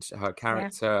humor and her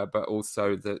character, but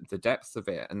also the depth of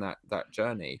it and that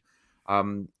journey.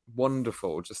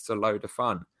 Wonderful, just a load of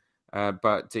fun,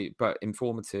 but deep, but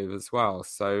informative as well.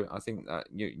 So I think that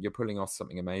you're pulling off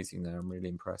something amazing there. I'm really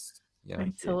impressed. Yeah,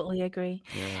 I totally agree.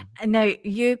 Yeah. And now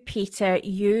you, Peter,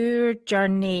 your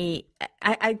journey,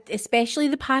 I especially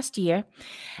the past year,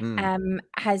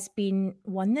 has been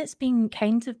one that's been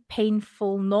kind of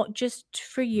painful, not just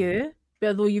for you,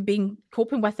 although you've been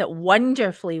coping with it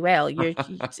wonderfully well. You're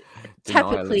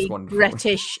typically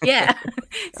British,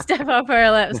 stiff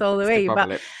upper lips all the way.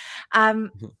 But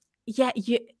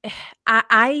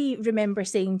I remember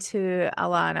saying to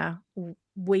Alana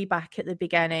way back at the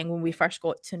beginning when we first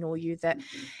got to know you that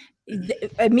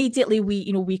immediately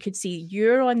we could see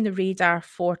you're on the radar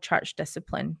for church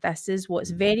discipline. This is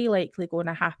what's very likely going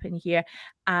to happen here,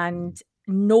 and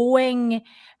knowing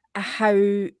how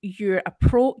your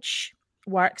approach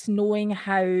works, knowing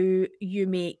how you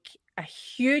make a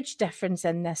huge difference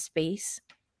in this space,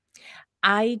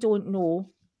 I don't know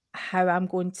how I'm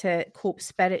going to cope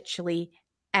spiritually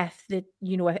if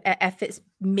it's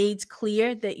made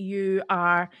clear that you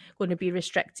are going to be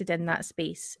restricted in that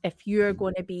space, if you're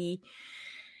going to be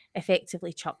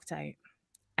effectively chucked out.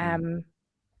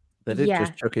 They did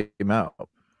just chuck him out.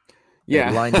 Yeah,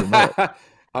 they lined him up.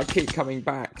 I keep coming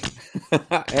back.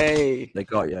 Hey, they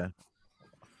got you.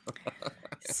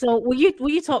 So will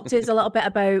you talk to us a little bit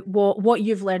about what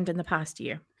you've learned in the past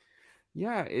year?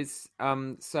 Yeah, it's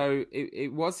so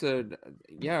it was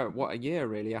what a year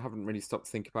really. I haven't really stopped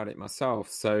to think about it myself.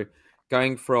 So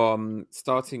going from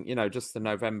starting, just the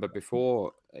November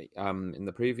before, in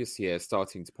the previous year,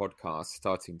 starting to podcast,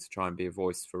 starting to try and be a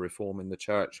voice for reform in the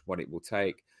church, what it will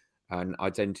take, and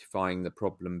identifying the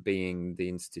problem being the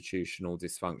institutional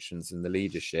dysfunctions and the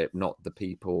leadership, not the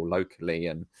people locally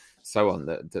and so on,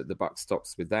 that the buck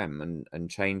stops with them, and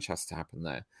change has to happen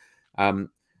there.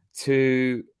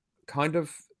 To kind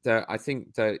of I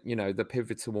think that, the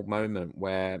pivotal moment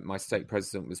where my stake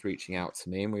president was reaching out to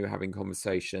me and we were having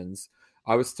conversations,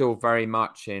 I was still very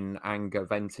much in anger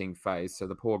venting phase. So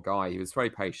the poor guy, he was very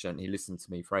patient. He listened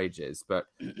to me for ages, but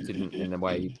didn't in a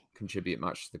way contribute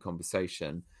much to the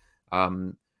conversation.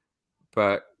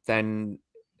 But then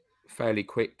fairly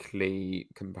quickly,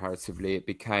 comparatively, it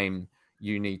became,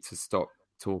 you need to stop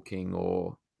talking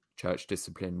or church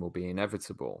discipline will be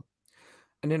inevitable.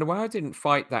 And in a way, I didn't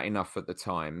fight that enough at the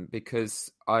time,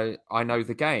 because I know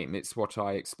the game. It's what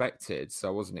I expected. So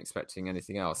I wasn't expecting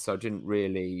anything else. So I didn't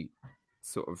really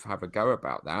sort of have a go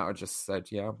about that. I just said,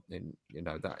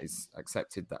 that is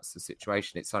accepted. That's the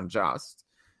situation. It's unjust,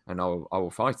 and I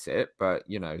will fight it. But,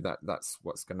 that's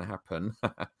what's going to happen.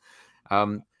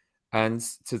 And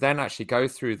to then actually go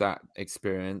through that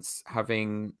experience,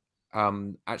 having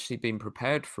actually been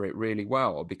prepared for it really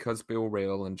well, because Bill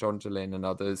Reel and John Dehlin and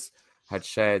others had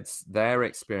shared their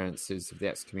experiences of the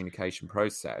excommunication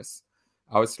process,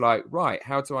 I was like, right,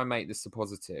 how do I make this a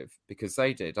positive? Because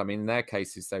they did. I mean, in their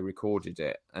cases, they recorded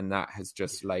it, and that has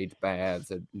just laid bare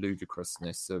the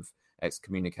ludicrousness of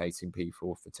excommunicating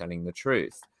people for telling the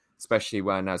truth, especially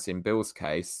when, as in Bill's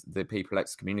case, the people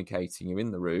excommunicating you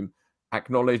in the room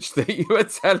acknowledged that you were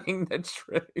telling the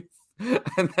truth,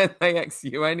 and then they ex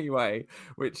you anyway,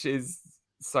 which is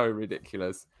so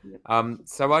ridiculous.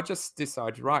 So I just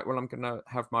decided, right, well, I'm going to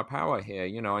have my power here.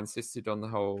 I insisted on the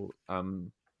whole,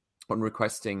 on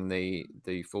requesting the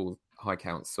full High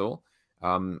Council,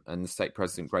 and the stake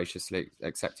president graciously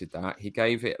accepted that. He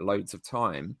gave it loads of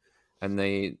time, and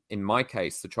in my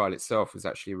case, the trial itself was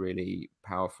actually a really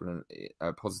powerful and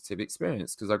a positive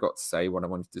experience, because I got to say what I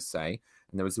wanted to say,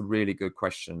 and there was a really good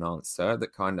question and answer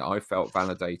that I felt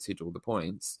validated all the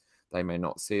points. They may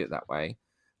not see it that way.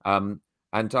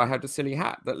 And I had a silly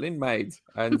hat that Lynn made.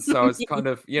 And so I was kind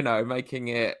of, making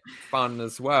it fun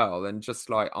as well. And just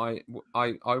like, I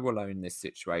will own this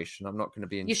situation. I'm not going to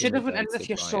be intimidated. You should have went in with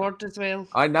your sword as well.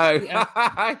 I know.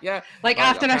 Yeah. Like,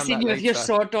 after I seen you with your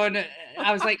sword on,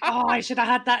 I was like, oh, I should have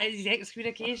had that as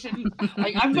excommunication.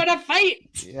 Like, I'm going to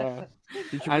fight. Yeah.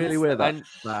 Did you really wear that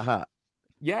hat?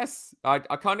 Yes, I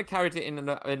kind of carried it in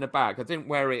a bag. I didn't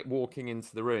wear it walking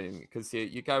into the room because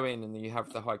you go in and you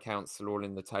have the High Council all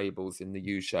in the tables in the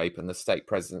U shape and the Stake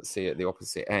Presidency at the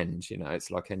opposite end. You know, it's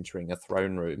like entering a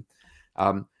throne room.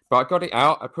 But I got it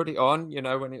out. I put it on, you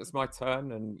know, when it was my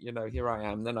turn, and you know, here I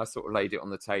am. Then I sort of laid it on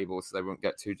the table so they wouldn't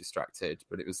get too distracted.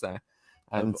 But it was there,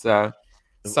 and so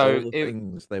all the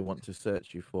things they want to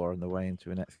search you for on the way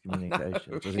into an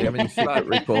excommunication. Does he have any secret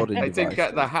recording I devices? didn't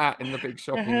get the hat in the big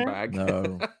shopping bag.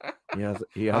 No,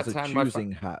 he has a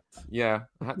choosing hat. Yeah,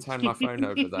 I had to hand my phone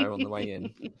over there on the way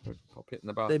in. Pop it in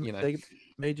the bar. They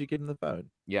made you give them the phone.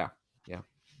 Yeah.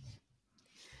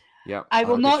 I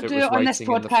will not do it on this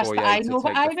podcast, but I know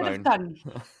what I would have done.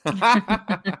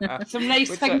 Some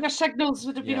nice finger signals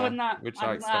would have been on that. Which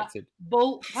I expected.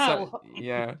 Bolt.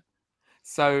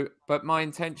 So, but my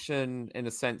intention, in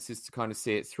a sense, is to kind of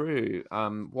see it through.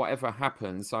 Whatever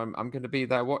happens, I'm going to be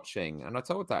there watching, and I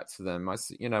told that to them.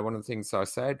 One of the things I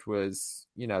said was,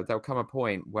 there'll come a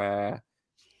point where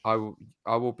I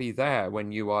will be there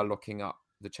when you are locking up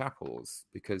the chapels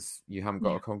because you haven't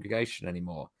got a congregation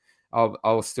anymore.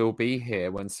 I'll still be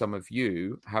here when some of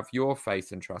you have your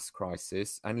faith and trust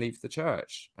crisis and leave the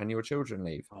church, and your children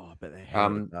leave. Oh, but they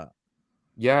hate that.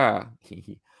 Yeah.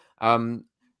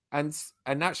 And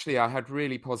actually, I had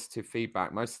really positive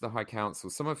feedback. Most of the High Council,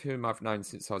 some of whom I've known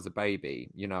since I was a baby,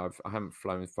 I haven't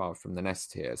flown far from the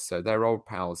nest here. So they're old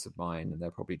pals of mine, and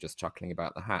they're probably just chuckling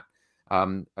about the hat.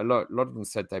 A lot of them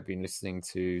said they've been listening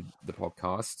to the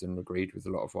podcast and agreed with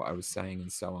a lot of what I was saying and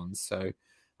so on. So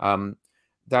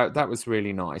that was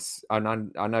really nice.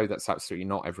 And I know that's absolutely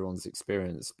not everyone's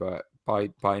experience, but by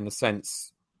in a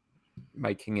sense,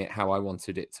 making it how I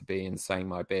wanted it to be and saying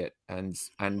my bit and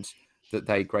that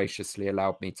they graciously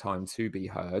allowed me time to be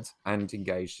heard and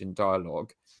engaged in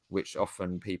dialogue, which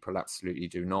often people absolutely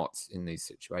do not in these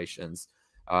situations.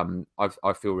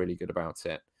 I feel really good about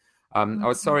it. I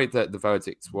was sorry that the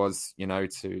verdict was,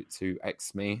 to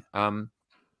X me. I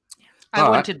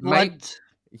wanted blood.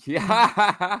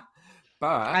 But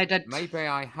I did. Maybe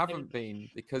I haven't been,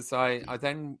 because I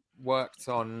then worked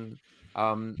on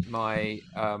my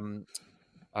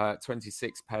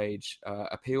 26-page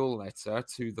appeal letter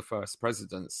to the First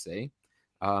Presidency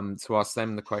to ask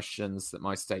them the questions that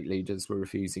my state leaders were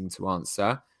refusing to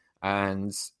answer,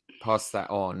 and pass that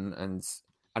on. And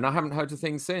I haven't heard a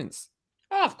thing since.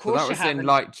 Oh, of course, so that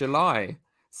was in July.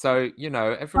 So,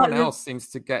 everyone else seems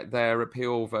to get their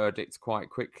appeal verdict quite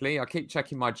quickly. I keep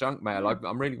checking my junk mail.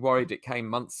 I'm really worried it came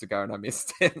months ago and I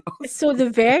missed it. So the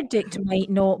verdict might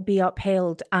not be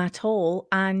upheld at all,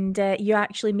 and you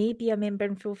actually may be a member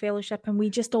in full fellowship, and we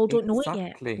just all don't know it yet.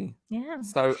 Exactly. Yeah.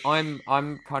 So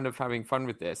I'm kind of having fun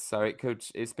with this. So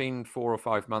it's been 4 or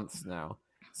 5 months now.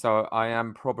 So I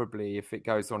am probably, if it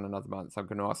goes on another month, I'm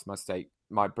going to ask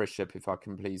my bishop if I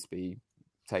can please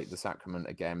take the sacrament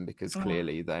again, because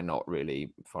clearly they're not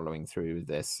really following through with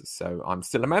this. So I'm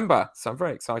still a member, so I'm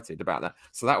very excited about that.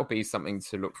 So that will be something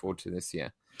to look forward to this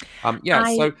year. But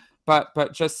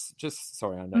just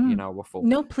sorry, I know, I waffle.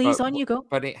 No, please, on you go.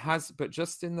 But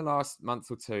just in the last month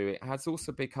or two, it has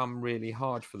also become really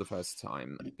hard for the first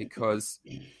time, because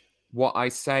what I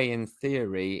say in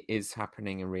theory is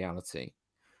happening in reality.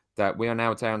 That we are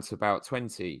now down to about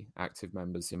 20 active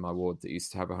members in my ward that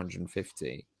used to have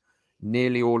 150.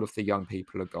 Nearly all of the young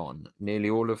people are gone.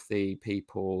 Nearly all of the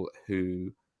people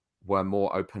who were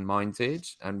more open-minded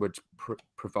and would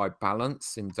provide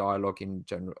balance in dialogue in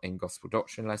gospel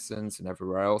doctrine lessons and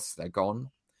everywhere else, they're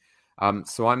gone.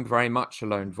 So I'm very much a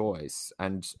lone voice,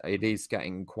 and it is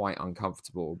getting quite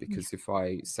uncomfortable, because if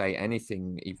I say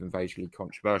anything even vaguely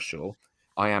controversial,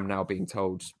 I am now being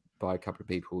told by a couple of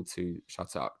people to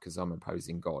shut up because I'm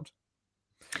opposing God.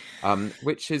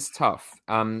 Which is tough.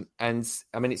 And I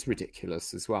mean, it's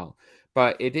ridiculous as well.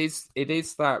 But it is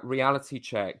that reality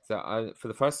check that for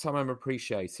the first time, I'm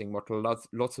appreciating what a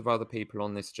lot of other people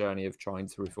on this journey of trying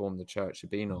to reform the church have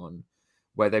been on,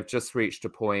 where they've just reached a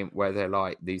point where they're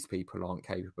like, these people aren't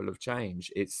capable of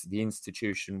change. It's the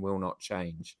institution will not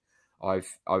change. I've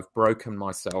broken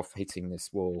myself hitting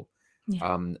this wall.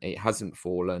 Yeah. It hasn't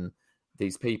fallen.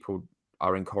 These people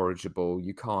are incorrigible.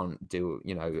 You can't do,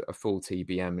 a full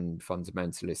TBM and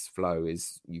fundamentalist flow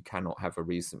you cannot have a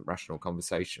recent rational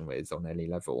conversation with on any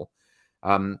level.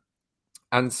 And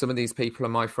some of these people are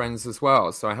my friends as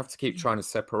well. So I have to keep trying to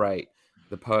separate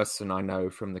the person I know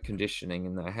from the conditioning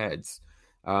in their heads.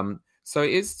 So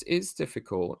it is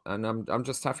difficult, and I'm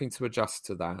just having to adjust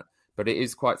to that. But it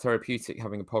is quite therapeutic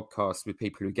having a podcast with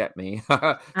people who get me,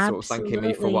 sort of thanking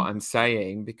me for what I'm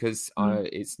saying, because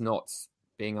it's not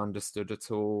being understood at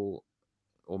all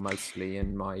or mostly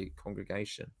in my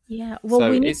congregation. Yeah, well,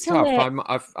 So we need it's to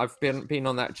tough. I've been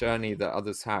on that journey that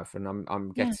others have, and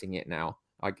I'm getting it now.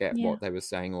 I get what they were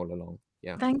saying all along.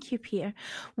 Yeah. Thank you, Peter.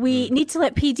 We need to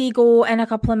let PD go in a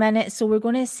couple of minutes, so we're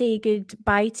going to say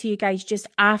goodbye to you guys just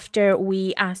after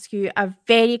we ask you a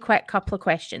very quick couple of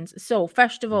questions. So,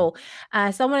 first of all,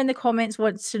 someone in the comments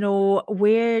wants to know,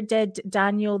 where did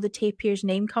Daniel the Tapir's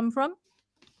name come from?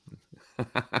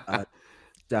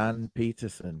 Dan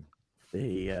Peterson,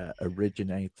 the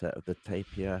originator of the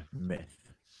tapir myth.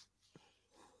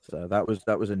 So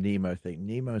that was a Nemo thing.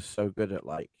 Nemo's so good at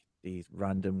like these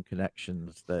random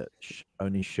connections that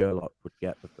only Sherlock would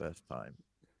get the first time.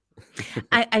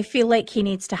 I feel like he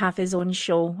needs to have his own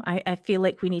show. I feel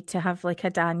like we need to have like a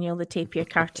Daniel the Tapir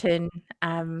cartoon.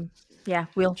 Yeah,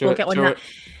 we'll get on that.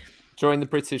 During the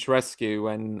British Rescue,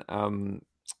 when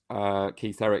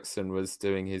Keith Erikson was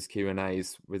doing his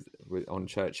Q&As with on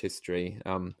church history,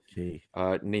 Nemo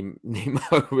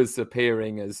was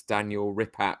appearing as Daniel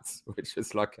Ripat, which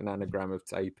was like an anagram of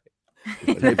taping.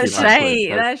 That's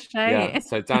right. Yeah.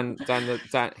 So Dan,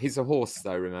 he's a horse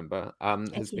though, remember,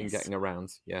 has been getting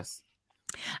around. Yes.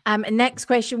 Next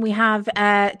question we have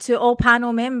to all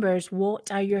panel members. What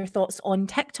are your thoughts on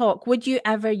TikTok? Would you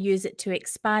ever use it to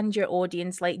expand your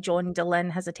audience like John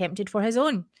Dillon has attempted for his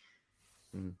own?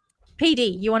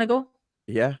 PD, you want to go?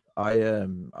 Yeah, I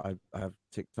have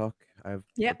TikTok. I have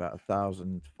about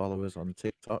 1,000 followers on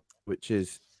TikTok, which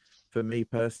is, for me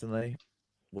personally,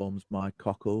 warms my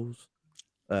cockles.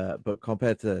 But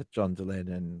compared to John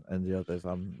Dillon and the others,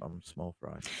 I'm small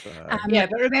fry. So, yeah,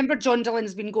 but remember, John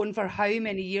Dillon's been going for how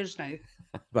many years now?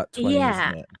 About 20,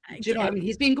 isn't it? Do you know what I mean?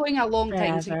 He's been going a long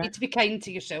time, so you need to be kind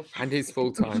to yourself. And he's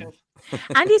full time.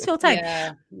 And he's full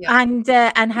time. And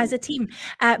has a team.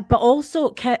 But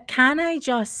also, can I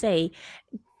just say,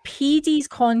 PD's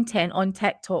content on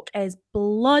TikTok is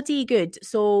bloody good.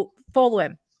 So follow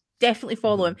him. Definitely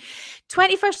follow him.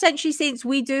 21st Century Saints,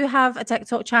 we do have a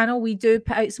TikTok channel. We do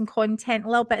put out some content, a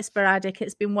little bit sporadic.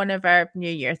 It's been one of our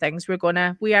New Year things. We are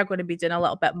going to be doing a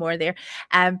little bit more there.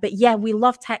 But yeah, we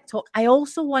love TikTok. I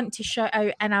also want to shout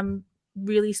out, and I'm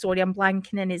really sorry, I'm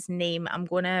blanking in his name. I'm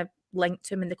going to link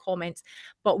to him in the comments.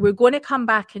 But we're going to come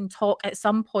back and talk at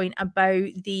some point about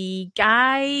the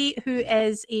guy who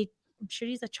is I'm sure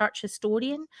he's a church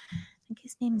historian. I think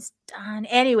his name's Dan.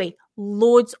 Anyway,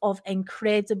 loads of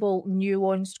incredible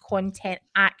nuanced content,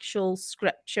 actual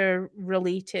scripture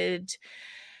related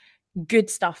good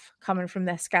stuff coming from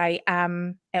this guy.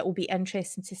 It will be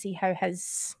interesting to see how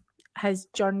his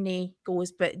journey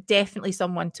goes, but definitely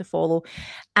someone to follow.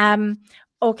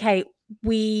 Okay,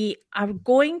 we are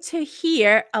going to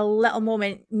hear a little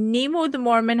moment. Nemo the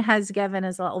Mormon has given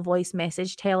us a little voice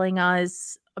message telling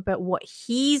us about what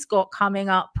he's got coming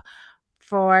up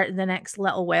for the next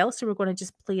little while. So we're going to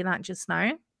just play that just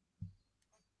now.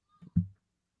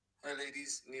 Hi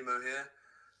ladies, Nemo here.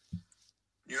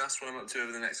 You asked what I'm up to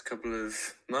over the next couple of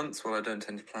months. Well, I don't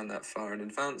tend to plan that far in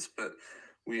advance, but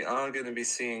we are going to be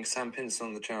seeing Sam Pinson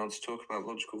on the channel to talk about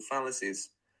logical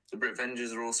fallacies. The Brit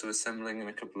Vengers are also assembling in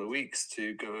a couple of weeks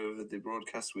to go over the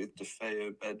broadcast with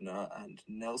DeFeo, Bednar and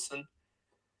Nelson.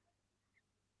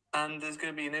 And there's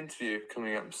going to be an interview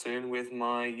coming up soon with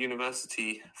my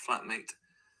university flatmate.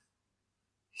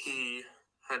 He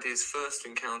had his first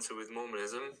encounter with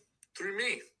Mormonism through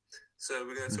me. So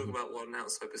we're going to talk about what an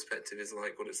outside perspective is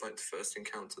like, what it's like to first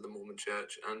encounter the Mormon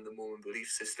church and the Mormon belief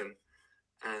system.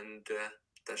 And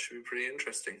that should be pretty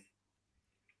interesting.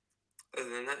 Other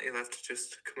than that, you'll have to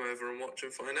just come over and watch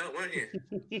and find out, won't you?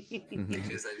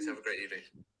 Cheers, ladies. Have a great evening.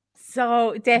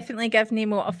 So definitely give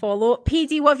Nemo a follow.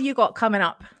 PD, what have you got coming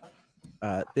up?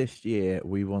 This year,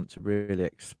 we want to really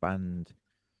expand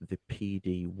the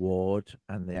PD ward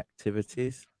and the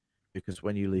activities, because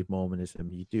when you leave Mormonism,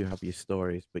 you do have your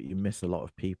stories, but you miss a lot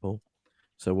of people.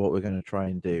 So what we're going to try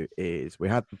and do is, we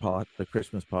had the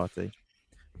Christmas party,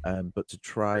 but to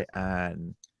try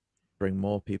and bring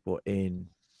more people in,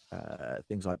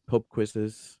 things like pub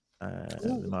quizzes,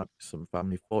 there might be some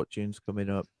family fortunes coming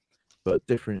up, but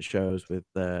different shows with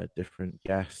different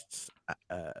guests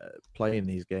playing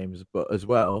these games. But as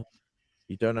well,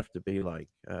 you don't have to be like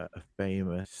a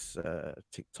famous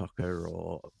TikToker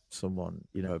or someone,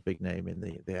 a big name in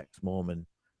the ex-Mormon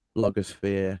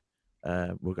blogosphere.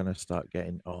 We're going to start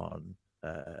getting on,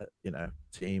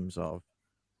 teams of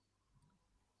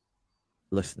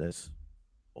listeners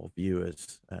or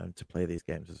viewers to play these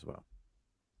games as well.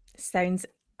 Sounds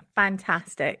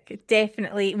fantastic.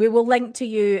 Definitely. We will link to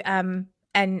you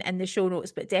in the show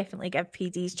notes, but definitely give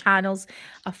PD's channels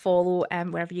a follow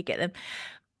wherever you get them.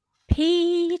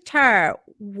 Peter,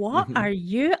 what are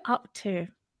you up to?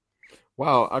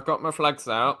 Well, I've got my flags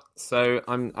out, so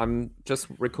I'm just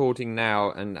recording now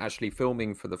and actually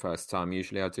filming for the first time.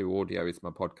 Usually I do audio with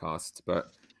my podcast, but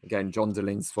again, John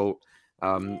Delin's fault.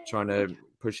 Trying to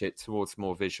push it towards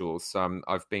more visuals.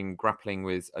 I've been grappling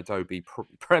with Adobe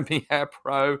Premiere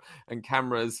Pro and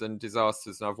cameras and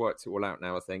disasters, and I've worked it all out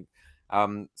now, I think.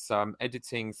 So I'm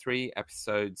editing 3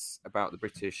 episodes about the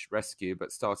British rescue,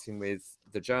 but starting with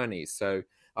the journey. So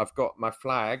I've got my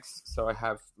flags. So I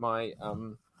have my...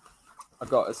 I've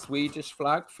got a Swedish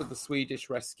flag for the Swedish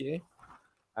rescue,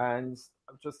 and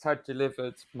I've just had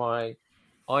delivered my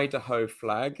Idaho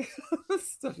flag.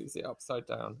 Is it upside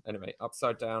down? Anyway,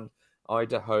 upside down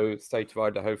Idaho, state of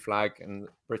Idaho flag, and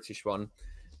British one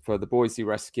for the Boise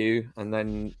rescue, and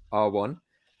then R1.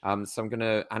 So I'm going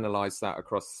to analyse that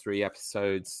across 3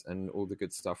 episodes and all the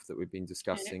good stuff that we've been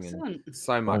discussing. Excellent. And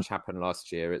so much happened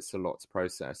last year. It's a lot to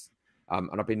process.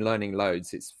 And I've been learning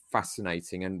loads. It's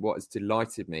fascinating. And what has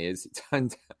delighted me is it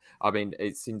turned out, I mean,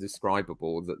 it's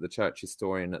indescribable that the church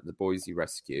historian at the Boise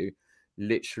rescue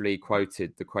literally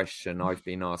quoted the question I've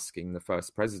been asking the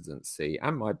first presidency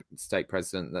and my state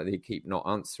president that they keep not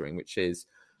answering, which is,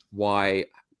 why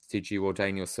did you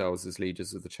ordain yourselves as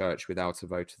leaders of the church without a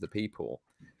vote of the people?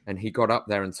 And he got up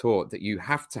there and taught that you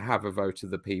have to have a vote of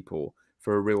the people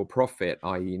for a real prophet,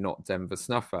 i.e. not Denver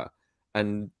Snuffer.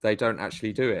 And they don't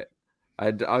actually do it.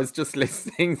 And I was just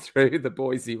listening through the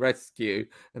Boise rescue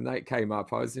and that came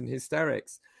up. I was in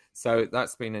hysterics. So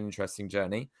that's been an interesting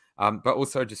journey, but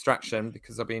also a distraction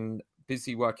because I've been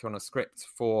busy working on a script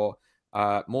for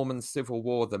Mormon Civil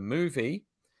War, the movie,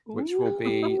 which will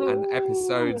be an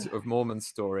episode of Mormon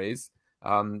Stories.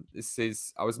 I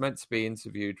was meant to be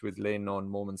interviewed with Lynn on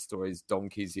Mormon Stories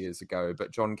donkeys years ago,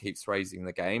 but John keeps raising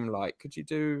the game. Like, could you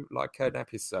do like an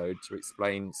episode to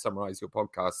summarize your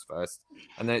podcast first?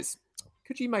 And then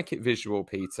could you make it visual,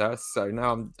 Peter? So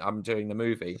now I'm doing the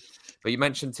movie. But you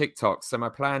mentioned TikTok. So my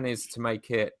plan is to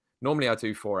make it, normally I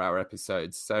do 4-hour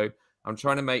episodes. So I'm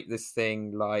trying to make this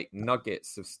thing like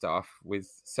nuggets of stuff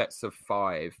with sets of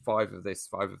 5 of this,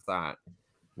 5 of that,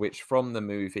 which from the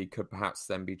movie could perhaps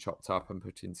then be chopped up and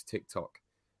put into TikTok.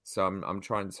 So I'm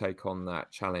trying to take on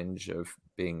that challenge of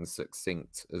being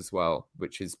succinct as well,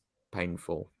 which is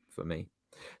painful for me.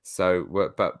 So,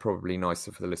 but probably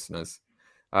nicer for the listeners.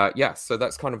 So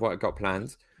that's kind of what I got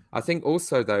planned. I think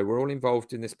also, though, we're all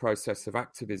involved in this process of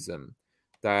activism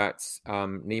that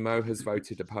Nemo has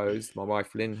voted opposed. My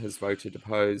wife, Lynn, has voted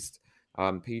opposed.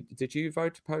 Did you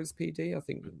vote opposed, PD? I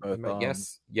think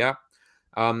yes. Yeah.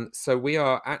 So we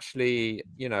are actually,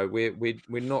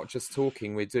 we're not just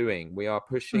talking, we're doing. We are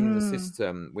pushing the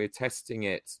system. We're testing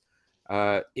it.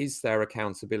 Is there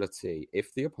accountability?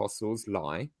 If the apostles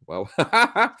lie,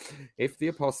 if the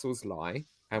apostles lie,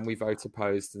 and we vote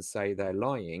opposed and say they're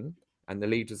lying, and the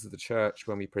leaders of the church,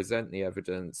 when we present the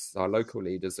evidence, our local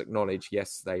leaders acknowledge,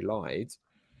 yes, they lied,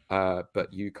 but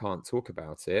you can't talk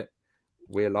about it.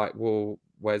 We're like, well,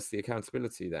 where's the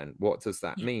accountability then? What does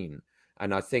that mean?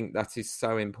 And I think that is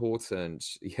so important.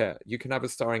 Yeah, you can have a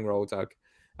starring role, Doug.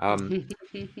 And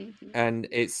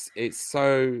it's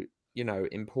so,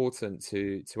 important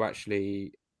to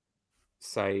actually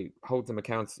say, hold them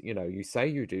accountable. You say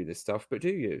you do this stuff, but do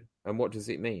you? And what does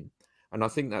it mean? And I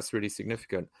think that's really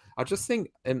significant. I just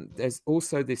think there's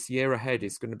also this year ahead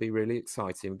is going to be really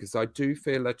exciting because I do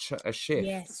feel a shift.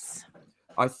 Yes.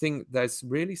 I think there's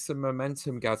really some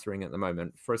momentum gathering at the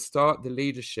moment. For a start, the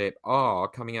leadership are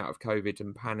coming out of COVID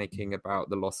and panicking about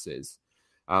the losses.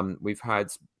 We've had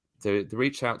the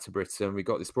reach out to Britain. We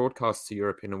got this broadcast to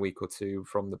Europe in a week or two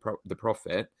from the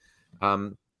Prophet.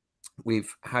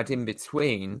 We've had in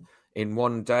between, in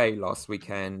one day last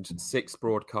weekend, 6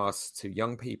 broadcasts to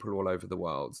young people all over the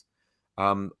world.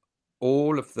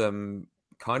 All of them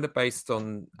kind of based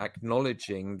on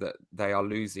acknowledging that they are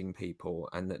losing people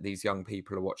and that these young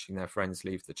people are watching their friends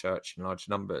leave the church in large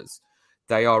numbers.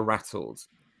 They are rattled.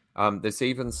 There's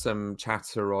even some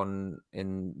chatter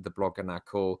in the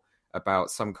Bloggernacle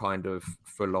about some kind of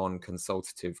full-on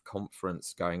consultative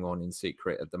conference going on in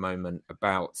secret at the moment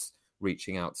about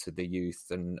reaching out to the youth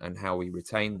and how we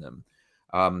retain them.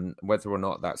 Whether or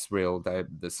not that's real,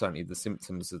 there's certainly the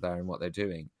symptoms are there in what they're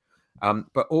doing.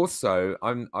 But also,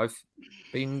 I've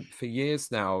been for years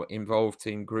now involved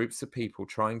in groups of people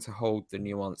trying to hold the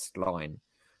nuanced line,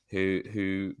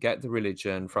 who get the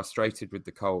religion, frustrated with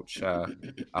the culture,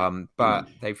 but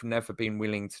they've never been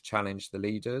willing to challenge the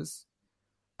leaders.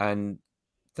 And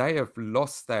they have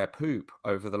lost their poop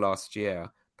over the last year.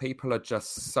 People are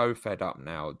just so fed up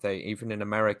now. Even in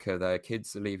America, their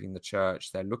kids are leaving the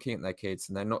church. They're looking at their kids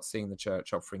and they're not seeing the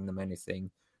church offering them anything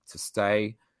to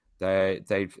stay.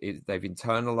 They've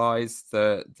internalized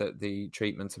the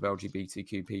treatment of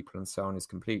LGBTQ people and so on is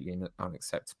completely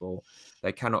unacceptable.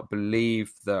 They cannot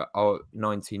believe that our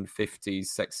 1950s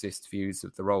sexist views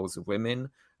of the roles of women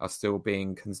are still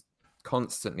being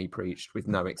constantly preached with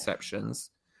no exceptions.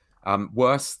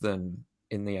 Worse than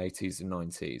in the 80s and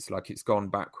 90s, like it's gone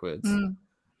backwards.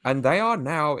 And they are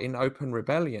now in open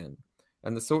rebellion.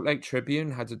 And the Salt Lake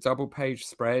Tribune had a double-page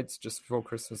spread just before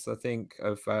Christmas, I think,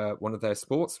 of one of their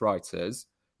sports writers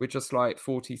with just like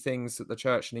 40 things that the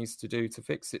church needs to do to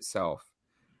fix itself.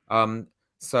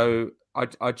 So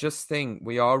I just think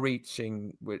we are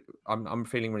reaching. I'm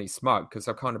feeling really smug because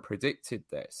I kind of predicted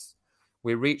this.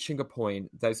 We're reaching a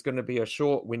point. There's going to be a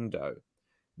short window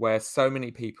where so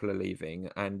many people are leaving,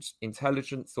 and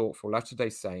intelligent, thoughtful Latter-day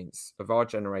Saints of our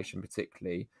generation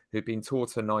particularly, who've been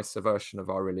taught a nicer version of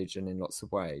our religion in lots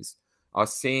of ways, are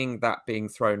seeing that being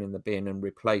thrown in the bin and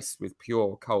replaced with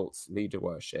pure cult leader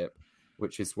worship,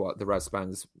 which is what the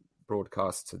Rasband's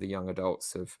broadcast to the young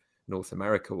adults of North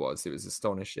America was. It was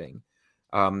astonishing.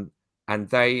 And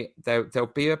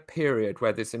there'll be a period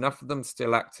where there's enough of them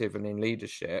still active and in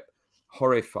leadership,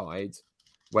 horrified,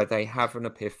 where they have an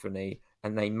epiphany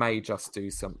and they may just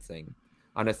do something.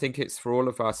 And I think it's for all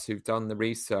of us who've done the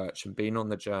research and been on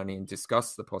the journey and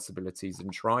discussed the possibilities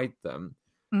and tried them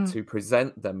to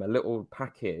present them a little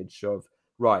package of,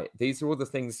 right, these are all the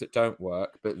things that don't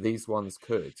work, but these ones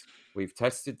could. We've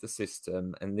tested the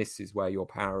system and this is where your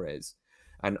power is.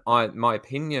 And my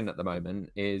opinion at the moment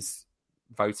is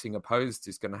voting opposed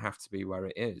is going to have to be where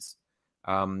it is.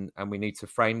 And we need to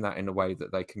frame that in a way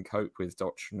that they can cope with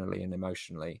doctrinally and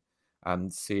emotionally,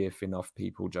 and see if enough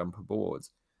people jump aboard.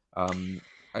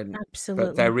 Absolutely.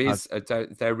 But there is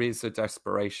a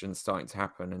desperation starting to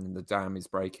happen, and the dam is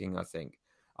breaking. I think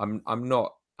I'm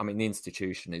not. I mean, the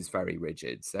institution is very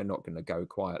rigid; so they're not going to go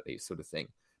quietly, sort of thing.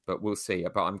 But we'll see.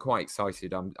 But I'm quite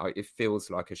excited. It feels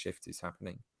like a shift is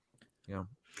happening. Yeah.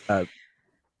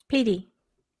 PD.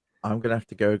 I'm going to have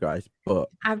to go, guys. But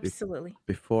absolutely,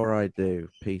 before I do,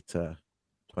 Peter,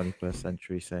 21st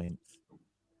Century Saints,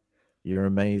 you're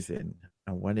amazing.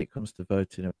 And when it comes to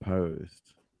voting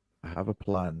opposed, I have a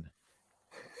plan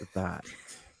that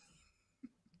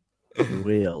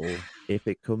will, if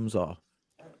it comes off,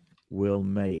 will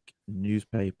make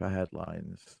newspaper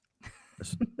headlines,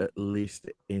 at least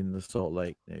in the Salt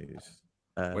Lake News.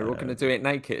 We're all going to do it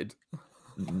naked.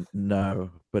 No,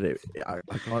 but I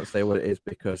can't say what it is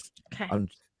because I'm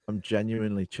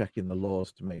genuinely checking the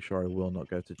laws to make sure I will not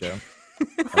go to jail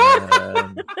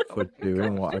for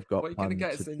doing what I've got planned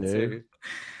to do.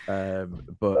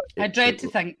 But I dread to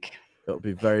think it'll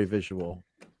be very visual,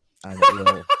 and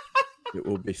it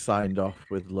will be signed off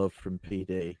with love from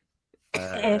PD.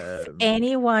 If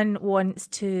anyone wants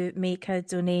to make a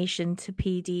donation to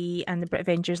PD and the Brit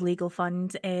Avengers Legal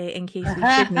Fund, in case we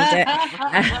should need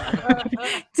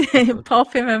it,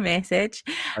 pop him a message.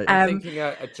 I'm thinking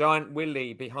a giant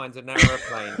willy behind an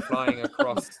aeroplane flying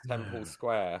across Temple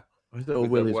Square with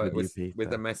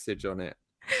a message on it.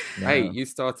 No. Hey, you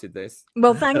started this.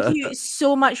 Well, thank you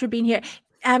so much for being here.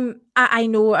 I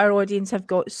know our audience have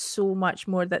got so much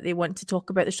more that they want to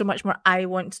talk about. There's so much more I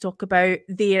want to talk about.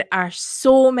 There are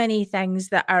so many things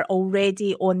that are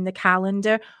already on the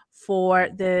calendar for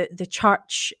the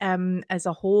church as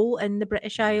a whole in the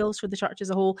British Isles, for the church as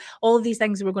a whole. All of these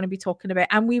things we're going to be talking about.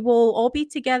 And we will all be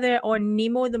together on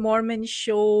Nemo the Mormon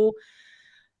show.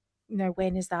 Now,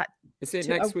 when is that? Is it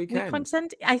next weekend?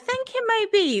 I think it might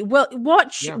be. Well,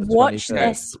 watch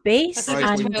this space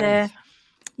and...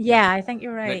 yeah, I think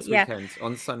you're right. Next weekend,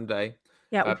 on Sunday.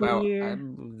 Yeah, about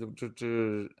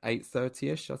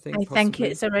 8:30ish, I think. I think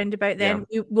it's around about then.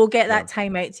 Yeah. We'll get that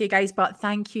time out to you guys. But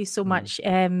thank you so much,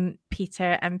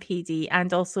 Peter and PD,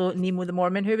 and also Nemo the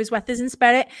Mormon, who was with us in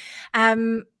spirit.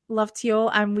 Love to you all,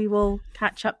 and we will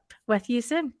catch up with you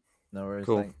soon. No worries.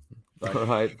 Cool. All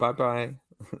right. Bye.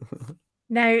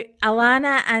 Now,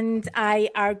 Alana and I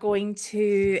are going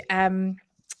to.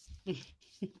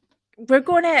 We're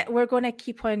gonna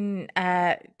keep on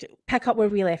pick up where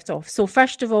we left off. So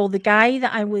first of all, the guy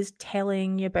that I was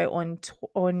telling you about on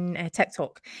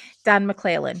TikTok, Dan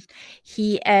McClellan,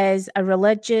 he is a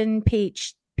religion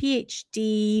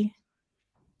PhD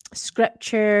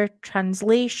scripture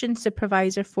translation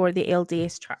supervisor for the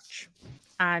LDS Church,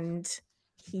 and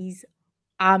he's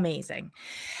amazing.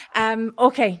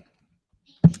 Okay,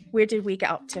 where did we get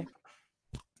up to?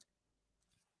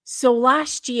 So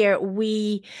last year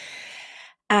we,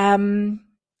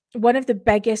 one of the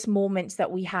biggest moments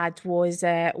that we had was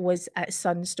at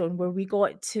Sunstone, where we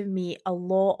got to meet a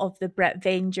lot of the Brit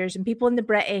Avengers and people in the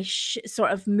British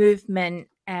sort of movement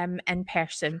in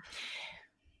person.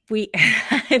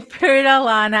 poor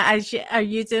Alana, are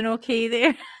you doing okay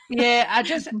there? Yeah,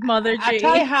 Mother I duty.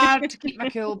 try hard to keep my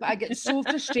cool, but I get so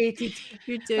frustrated.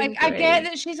 You're doing Like, I get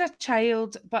great. that she's a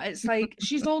child, but it's like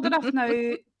she's old enough now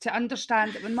to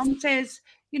understand that when Mum says,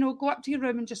 you know, go up to your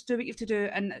room and just do what you have to do,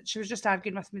 and she was just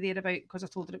arguing with me there about because I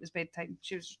told her it was bedtime.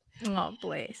 She was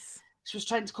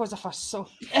trying to cause a fuss. So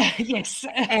yes,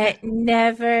 it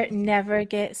never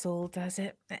gets old, does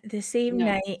it? The same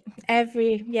night, and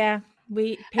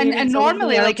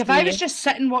normally, like if I was just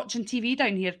sitting watching TV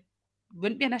down here,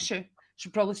 wouldn't be an issue.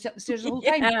 She'd probably stay up the stairs the whole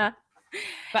time.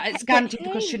 But it's guaranteed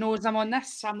because she knows I'm on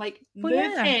this. So I'm like, move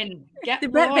in. Get the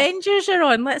Britavengers are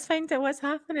on. Let's find out what's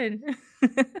happening.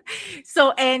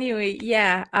 So anyway,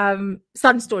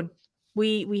 Sunstone.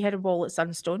 We had a ball at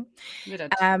Sunstone. We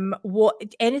did.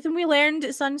 Anything we learned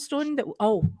at Sunstone that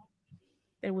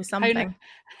there was something.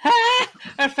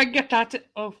 Her finger tattoo.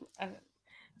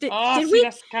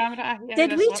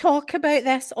 Did we talk about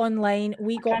this online?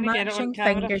 We got matching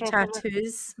finger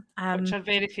tattoos, which are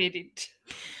very faded.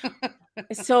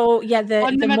 So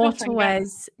the motto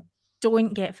is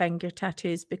don't get finger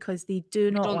tattoos because they do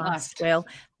not last well.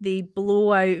 They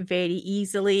blow out very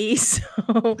easily.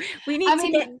 So we need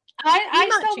to get. I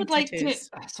still would like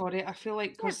tattoos. Sorry, I feel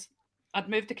like because I'd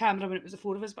moved the camera when it was the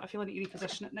four of us, but I feel like you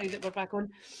reposition it now that we're back on.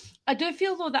 I do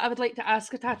feel though that I would like to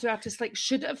ask a tattoo artist, like,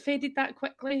 should it have faded that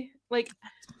quickly? Like,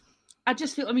 I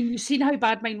just feel. I mean, you've seen how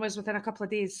bad mine was within a couple of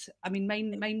days. I mean,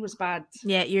 mine was bad.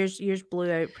 Yeah, yours blew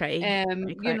out pretty.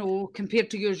 You know, compared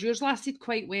to yours lasted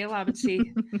quite well, I would say.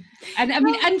 And I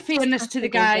mean, in fairness to the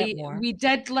guy, we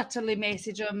did literally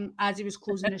message him as he was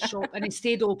closing his shop, and he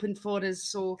stayed open for us.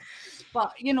 So,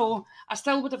 but you know, I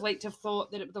still would have liked to have thought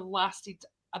that it would have lasted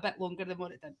a bit longer than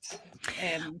what it did.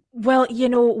 Well, you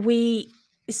know,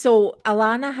 so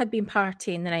Alana had been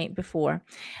partying the night before,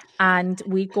 and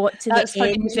we got to That's the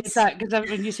funny end. You said that because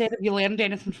when you said if you learned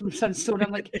anything from Sunstone,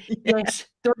 I'm like, yes,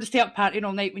 don't stay up partying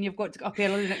all night when you've got to get up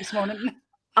early the next morning.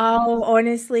 Oh,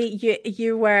 honestly,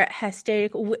 you were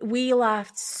hysterical. We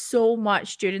laughed so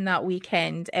much during that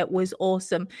weekend. It was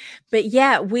awesome. But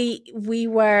yeah, we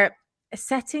were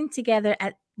sitting together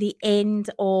at the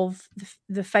end of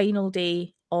the final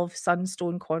day of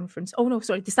Sunstone Conference. Oh no,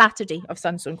 sorry, the Saturday of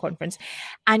Sunstone Conference.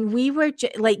 And we were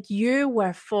like, you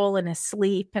were falling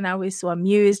asleep and I was so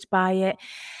amused by it.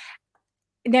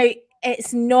 Now,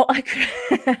 it's not,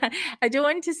 I don't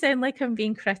want to sound like I'm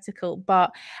being critical,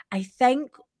 but I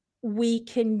think we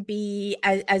can be,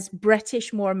 as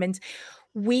British Mormons,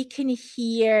 we can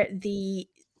hear the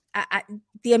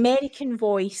American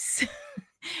voice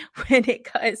when it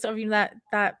cuts sort of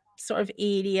that sort of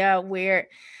area where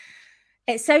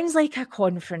it sounds like a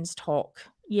conference talk.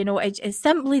 You know, it's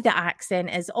simply the accent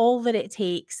is all that it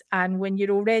takes. And when you're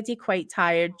already quite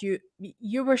tired,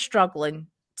 you were struggling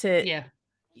to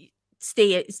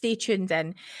stay tuned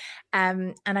in.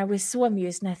 And I was so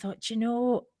amused, and I thought, you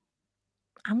know,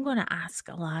 I'm going to ask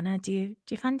Alana, do you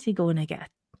fancy going to get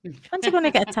a tattoo? Do we go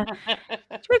get a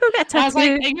tattoo? I was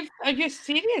like, are you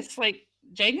serious? Like,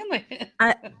 genuinely?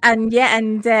 And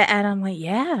I'm like,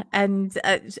 yeah. And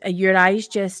your eyes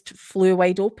just flew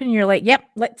wide open. You're like, yep,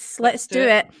 let's do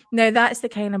it. Now that's the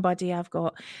kind of buddy I've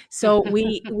got. So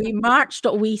we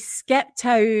skipped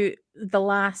out the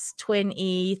last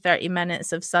 20-30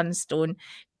 minutes of Sunstone,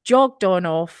 jogged on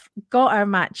off, got our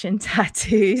matching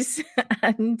tattoos,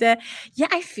 and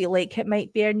I feel like it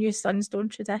might be our new Sunstone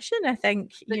tradition. I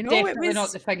think, you know, definitely it was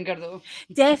not the finger though.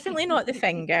 Definitely not the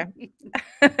finger.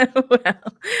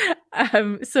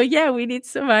 So yeah, we need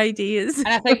some ideas. And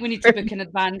I think we need to book in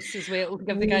advance as well to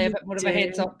give the guy a bit more of a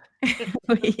heads up.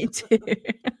 We do.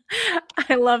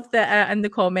 I love that in the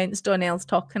comments Donnell's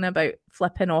talking about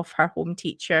flipping off her home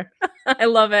teacher. I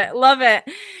love it.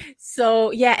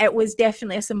 So yeah, it was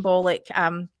definitely a symbolic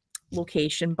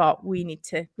location, but we need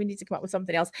to come up with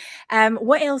something else.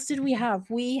 What else did we have?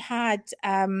 We had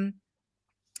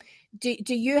do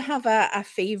you have a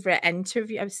favorite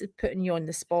interview? I was putting you on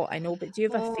the spot, I know, but do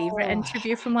you have a favorite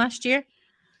interview from last year?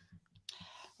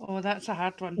 Oh, that's a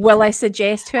hard one. Will I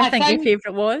suggest who I think your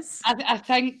favourite was? I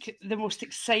think the most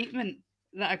excitement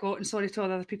that I got, and sorry to all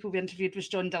the other people we interviewed, was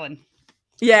John Dillon.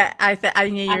 Yeah, I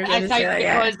knew you were going to say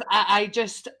that. Because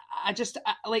I just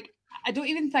like, I don't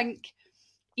even think,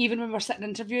 even when we're sitting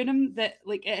interviewing him, that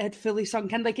like it had fully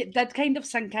sunk in. Like, it did kind of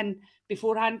sink in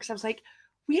beforehand, because I was like,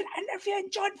 we're interviewing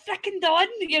John frickin' Dillon,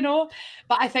 you know.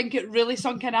 But I think it really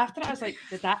sunk in after it. I was like,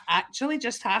 did that actually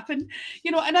just happen?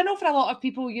 You know, and I know for a lot of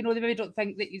people, you know, they maybe don't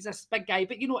think that he's this big guy,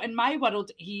 but, you know, in my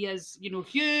world, he is, you know,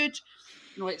 huge.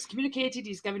 you know, it's communicated.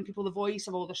 He's giving people the voice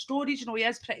of all their stories. You know, he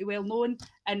is pretty well known,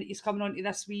 and he's coming on to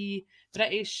this wee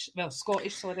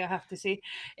Scottish, sorry, I have to say,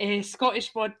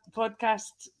 Scottish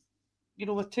podcast, you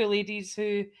know, with two ladies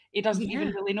who he doesn't even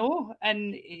really know.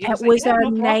 And it was our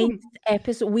 9th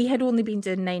episode. We had only been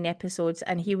doing 9 episodes,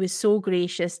 and he was so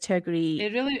gracious to agree.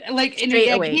 It really, like, and he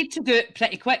agreed to do it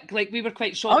pretty quick. Like, we were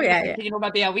quite shocked. Oh, yeah. You know,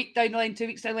 maybe a week down the line, 2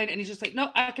 weeks down the line, and he's just like, no,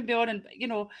 I can be on. And, you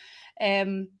know,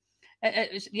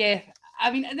 it was, yeah. I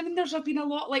mean, there's been a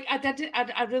lot. Like,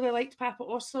 I really liked Papa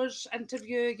Ostler's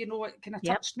interview. You know, it kind of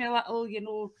touched me a little. You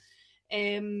know,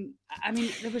 I mean,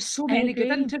 there was so many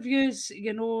good interviews.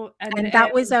 You know, and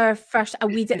that was our first.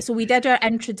 We did our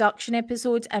introduction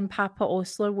episode, and Papa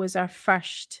Ostler was our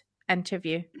first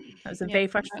interview. That was the very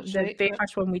first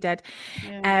one we did.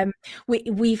 Yeah.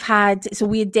 We had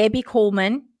Debbie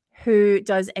Coleman, who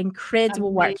does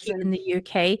incredible work here in the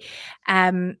UK.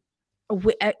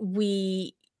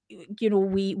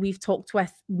 We've talked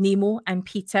with Nemo and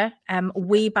Peter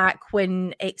way back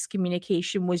when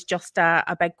excommunication was just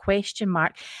a big question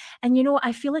mark. And, you know,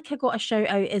 I feel like I got a shout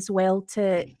out as well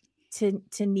to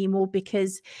Nemo,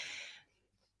 because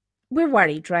we're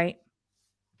worried, right?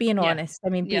 Being honest. I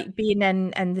mean, being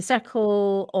in the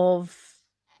circle of,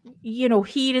 you know,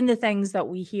 hearing the things that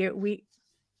we hear,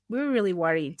 we're really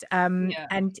worried.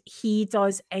 And he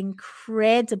does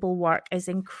incredible work, is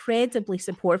incredibly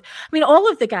supportive. I mean, all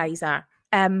of the guys are.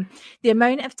 The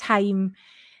amount of time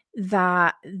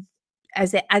that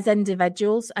as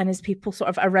individuals and as people sort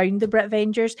of around the Brit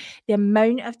Avengers, the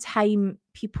amount of time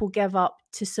people give up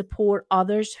to support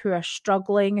others who are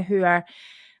struggling, who are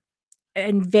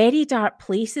in very dark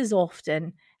places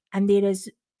often. And there is,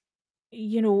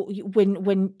 you know,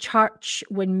 when church,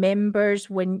 when members,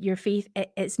 when your faith,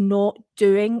 it's not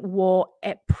doing what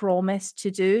it promised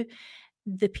to do,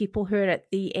 the people who are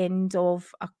at the end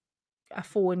of a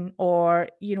phone, or,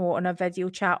 you know, on a video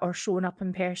chat, or showing up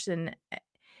in person,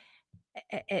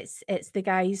 it's the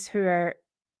guys who are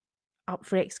up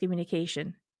for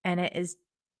excommunication. And it is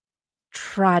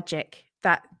tragic.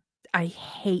 That I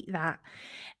hate that.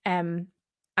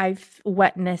 I've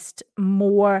witnessed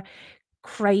more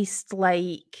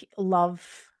Christ-like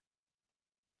love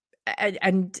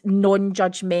and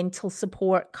non-judgmental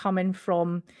support coming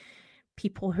from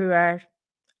people who are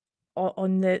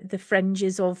on the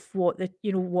fringes of what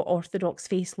Orthodox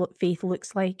faith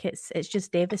looks like. It's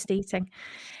just devastating.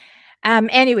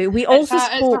 Anyway, we also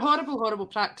spoke. It's a horrible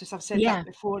practice. I've said that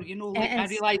before. You know, like, I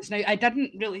realise now, I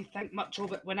didn't really think much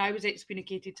of it when I was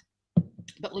excommunicated,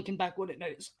 but looking back on it now,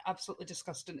 it's absolutely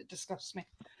disgusting. It disgusts me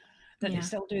that they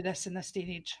still do this in this day and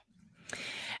age.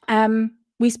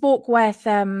 We spoke with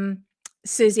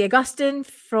Susie Augustinson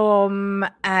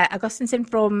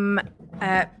from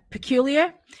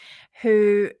Peculiar,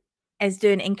 who is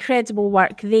doing incredible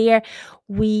work there.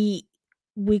 We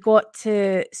got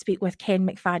to speak with Ken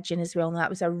McFadden as well, and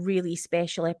that was a really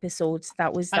special episode.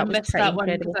 That was pretty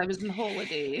incredible. Because I was on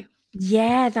holiday.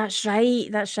 Yeah, that's right.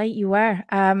 You were.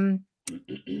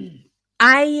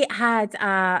 I had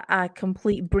a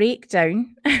complete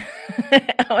breakdown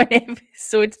on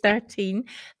episode 13.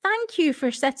 Thank you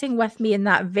for sitting with me in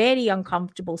that very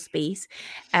uncomfortable space.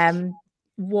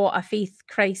 What a faith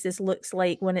crisis looks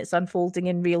like when it's unfolding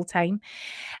in real time.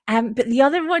 But the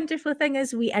other wonderful thing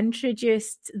is we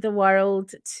introduced the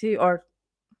world to,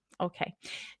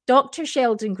 Dr.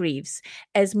 Sheldon Greaves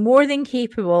is more than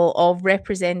capable of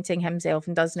representing himself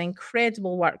and does an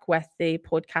incredible work with the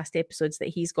podcast episodes that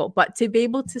he's got. But to be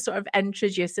able to sort of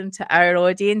introduce him to our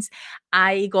audience,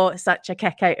 I got such a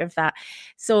kick out of that.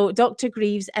 So Dr.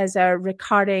 Greaves is a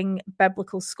recurring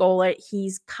biblical scholar.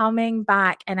 He's coming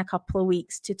back in a couple of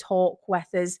weeks to talk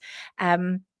with us,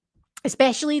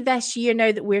 especially this year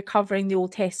now that we're covering the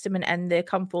Old Testament and the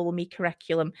Come Follow Me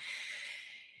curriculum.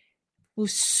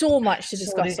 There's so much to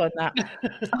discuss on that.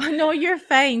 Oh no, you're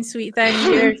fine, sweet thing.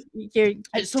 You're.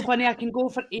 It's so funny. I can go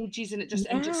for ages, and it just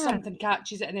something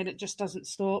catches it, and then it just doesn't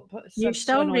stop. You're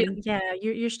still,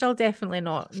 you're still definitely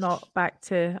not back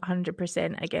to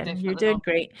 100% again. Definitely you're doing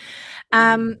great.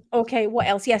 Okay, what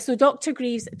else? Yeah, so Dr.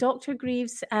 Greaves,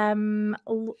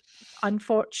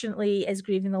 unfortunately, is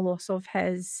grieving the loss of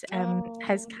his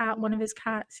cat, one of his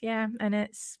cats. Yeah, and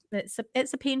it's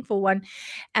a painful one.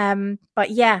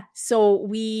 But yeah, so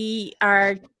we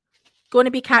are going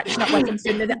to be catching up with him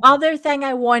soon. Now, the other thing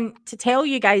I want to tell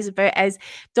you guys about is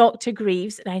Dr.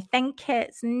 Greaves, and I think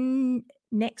it's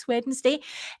next Wednesday,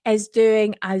 is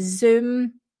doing a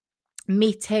Zoom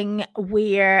meeting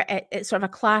where it's sort of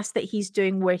a class that he's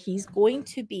doing where he's going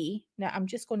to be. Now, I'm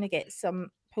just going to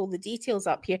pull the details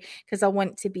up here because I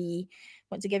want to be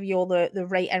want to give you all the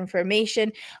right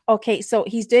information. Okay, so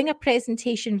he's doing a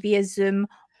presentation via Zoom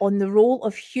on the role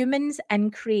of humans in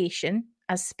creation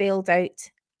as spelled out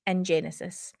in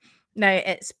Genesis. Now,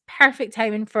 it's perfect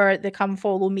timing for the Come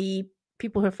Follow Me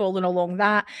people who are following along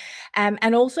that.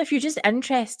 And also, if you're just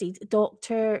interested,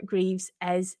 Dr. Greaves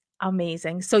is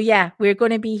amazing. So yeah, we're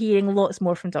going to be hearing lots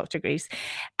more from Dr. Greaves.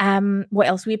 What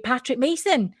else? We had Patrick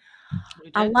Mason.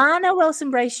 Alana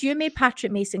Wilson-Bryce, you made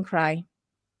Patrick Mason cry.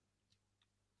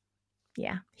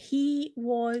 Yeah, he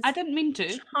was. I didn't mean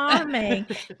to. Charming.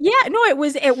 Yeah, no, it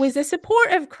was a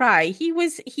supportive cry. He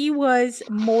was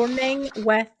mourning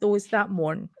with those that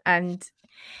mourn, and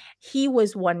he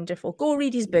was wonderful. Go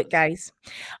read his book, guys.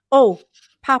 Oh,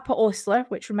 Papa Osler,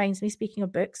 which reminds me, speaking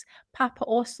of books, Papa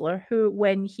Osler, who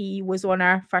when he was on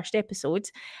our first episode,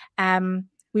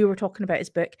 we were talking about his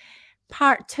book.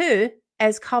 Part 2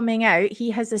 is coming out.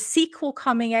 He has a sequel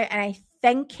coming out, and I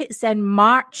think it's in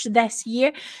March this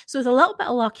year. So with a little bit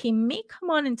of luck, he may come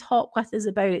on and talk with us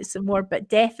about it some more, but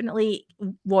definitely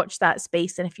watch that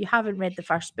space. And if you haven't read the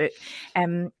first book,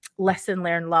 Listen,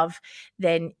 Learn, Love,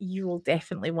 then you will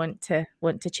definitely want to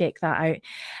check that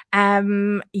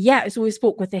out. Yeah, so we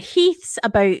spoke with the Heaths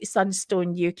about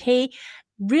Sunstone UK.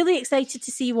 Really excited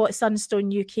to see what Sunstone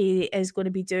UK is going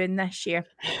to be doing this year.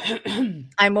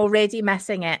 I'm already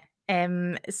missing it.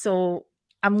 So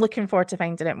I'm looking forward to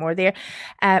finding out more there.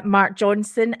 Mark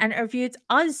Johnson interviewed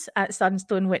us at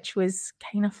Sunstone, which was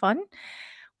kind of fun.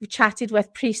 We chatted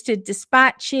with Priesthood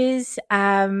Dispatches.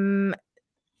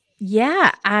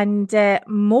 Yeah, and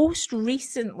most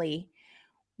recently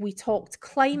we talked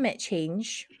climate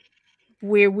change,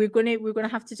 where we're gonna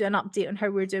have to do an update on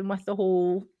how we're doing with the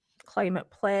whole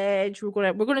climate pledge. We're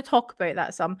gonna talk about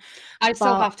that some. I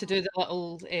still have to do the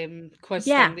little quiz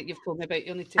thing that you've told me about.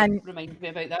 You'll need to remind me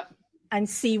about that and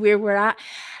see where we're at.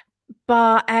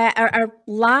 But our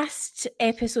last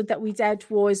episode that we did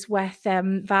was with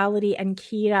Valerie and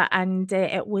Kira, and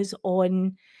it was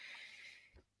on.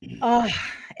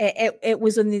 It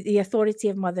was on the authority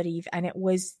of Mother Eve, and it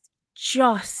was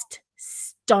just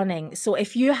stunning. So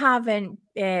if you haven't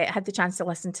had the chance to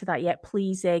listen to that yet,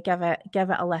 please give it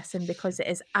a listen, because it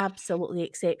is absolutely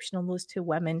exceptional. Those two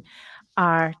women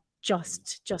are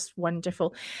just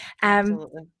wonderful.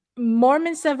 Absolutely.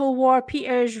 Mormon Civil War,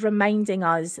 Peter's reminding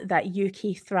us that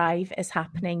UK Thrive is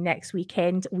happening next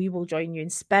weekend. We will join you in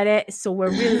spirit, so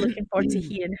we're really looking forward to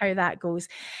hearing how that goes.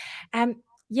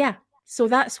 Yeah, so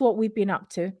that's what we've been up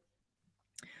to.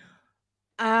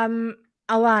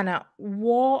 Alana,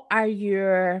 what are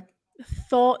your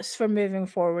thoughts for moving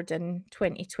forward in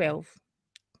 2012?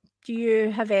 Do you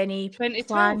have any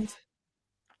plans?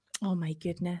 Oh my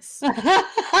goodness.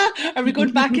 Are we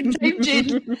going back in time,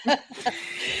 Jane?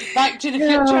 Back to the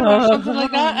future or something like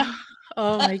that?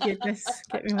 Oh my goodness.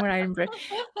 Get me more Iron Brew.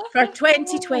 For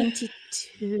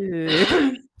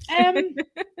 2022.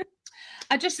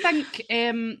 I just think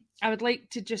I would like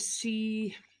to just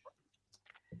see...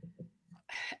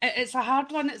 It's a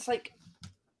hard one. It's like,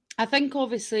 I think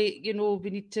obviously, we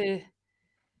need to...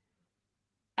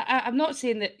 I'm not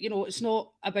saying that, it's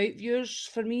not about viewers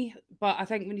for me, but I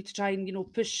think we need to try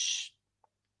and, push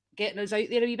getting us out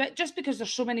there a wee bit, just because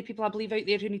there's so many people, I believe, out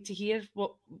there who need to hear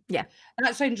what... Yeah. And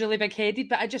that sounds really big-headed,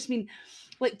 but I just mean,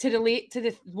 like, to relate to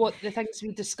the things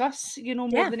we discuss, more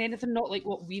than anything, not like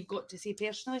what we've got to say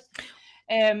personally.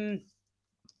 I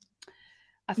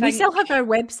think we still have our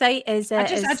website. I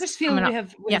just feel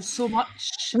we have so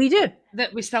much we do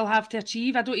that we still have to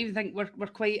achieve. I don't even think we're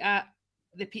quite at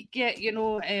the peak yet,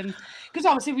 because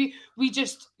obviously we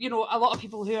just, a lot of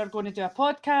people who are going to do a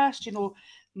podcast,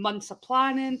 months of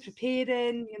planning,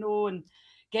 preparing, and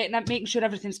getting it, making sure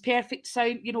everything's perfect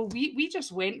sound, we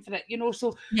just went for it,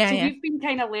 so we've been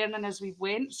kind of learning as we've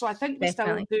went. So I think we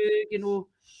still do,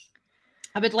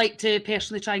 I would like to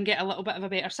personally try and get a little bit of a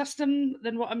better system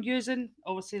than what I'm using.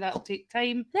 Obviously that'll take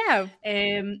time. Yeah.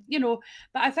 But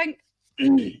I think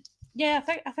I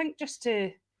think just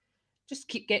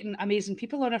keep getting amazing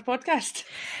people on our podcast.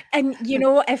 And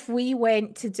if we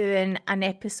went to doing an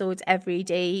episode every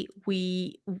day,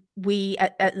 we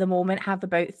at the moment have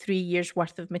about 3 years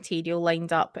worth of material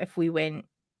lined up. If we went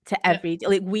to every day,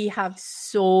 like, we have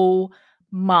so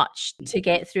much to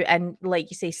get through, and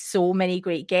like you say, so many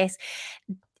great guests.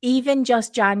 Even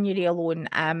just January alone,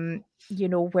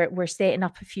 we're setting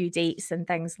up a few dates and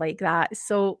things like that.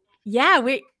 So yeah,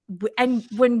 and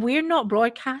when we're not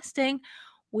broadcasting,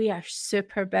 we are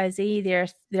super busy. There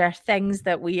are things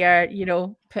that we are,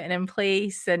 putting in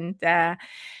place and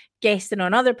guesting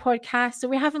on other podcasts. So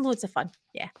we're having loads of fun.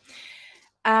 Yeah.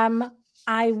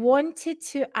 I wanted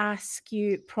to ask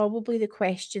you probably the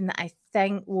question that I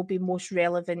think will be most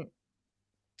relevant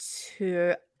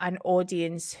to an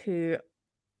audience who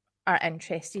are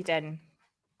interested in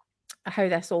how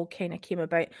this all kind of came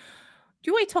about. Do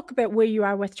you want to talk about where you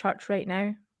are with church right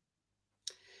now?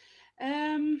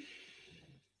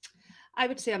 I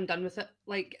would say I'm done with it.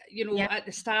 Like, you know, at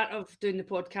the start of doing the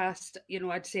podcast, you know,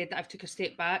 I'd said that I've took a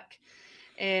step back.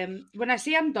 When I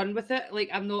say I'm done with it, like,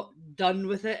 I'm not done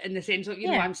with it in the sense of, you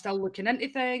know, I'm still looking into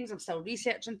things, I'm still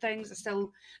researching things, I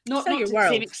still not to the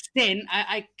same extent.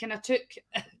 I kind of took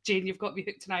Jane, you've got me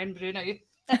hooked on Iron Brew now.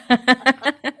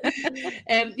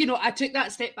 You know, I took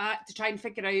that step back to try and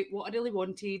figure out what I really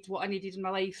wanted, what I needed in my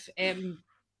life. You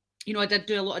know, I did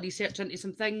do a lot of research into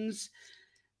some things.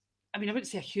 I mean, I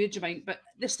wouldn't say a huge amount, but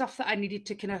the stuff that I needed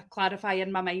to kind of clarify in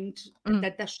my mind,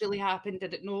 did this really happen?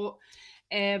 Did it not?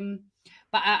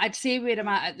 But I'd say where I'm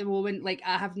at the moment, like,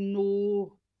 I have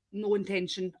no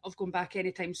intention of going back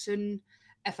anytime soon,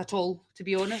 if at all, to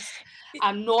be honest.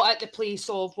 I'm not at the place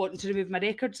of wanting to remove my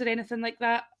records or anything like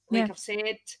that. Like I've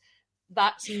said,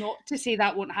 that's not to say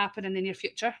that won't happen in the near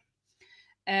future.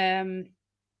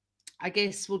 I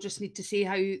guess we'll just need to see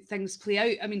how things play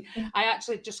out. I mean, I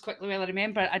actually just quickly, well, I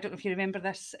remember, I don't know if you remember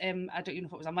this, I don't even know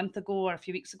if it was a month ago or a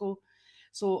few weeks ago.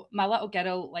 So my little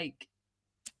girl, like,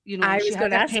 you know, I was going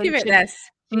to ask you about this.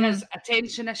 She has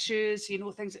attention issues, you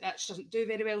know, things like that. She doesn't do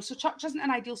very well. So church isn't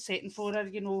an ideal setting for her,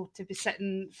 you know, to be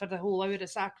sitting for the whole hour of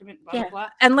sacrament, blah, blah, blah.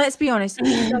 And let's be honest,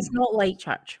 she does not like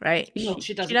church, right? No,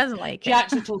 she doesn't. She doesn't like it. She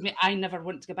actually told me, I never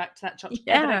want to go back to that church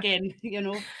ever again, you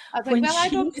know. I was like, well, I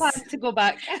don't plan to go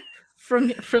back. From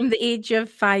the age of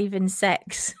 5 and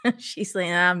 6, she's like,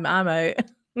 I'm out.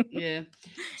 Yeah.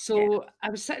 So I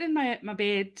was sitting in my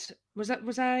bed. Was I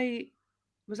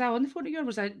on the phone to you,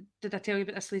 or did I tell you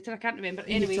about this later? I can't remember.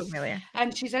 Anyway,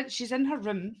 and she's in her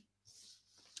room,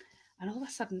 and all of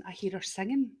a sudden I hear her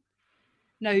singing.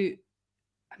 Now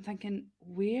I'm thinking,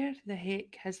 where the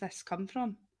heck has this come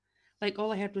from? Like,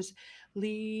 all I heard was,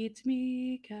 lead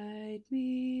me, guide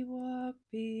me, walk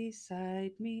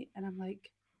beside me, and I'm like,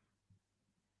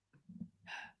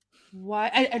 why?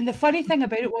 And the funny thing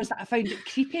about it was that I found it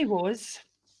creepy was,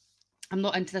 I'm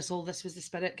not into this whole this was the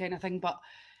spirit kind of thing, but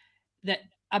that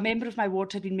a member of my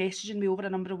ward had been messaging me over a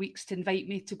number of weeks to invite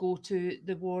me to go to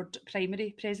the ward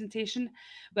primary presentation.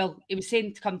 Well, it was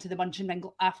saying to come to the munch and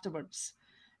mingle afterwards.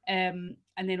 And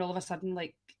then all of a sudden,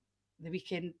 like, the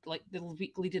weekend, like the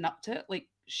week leading up to it, like,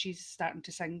 she's starting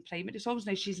to sing primary songs.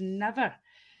 Now, she's never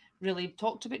really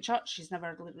talked about church. She's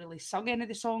never really sung any of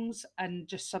the songs, and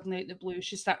just suddenly out of the blue,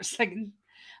 she starts singing.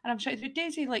 And I'm shouting,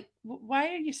 Daisy, like, why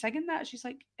are you singing that? She's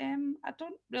like, I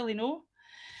don't really know.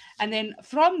 And then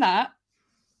from that,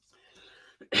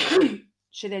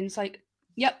 she then's like,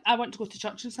 yep, I want to go to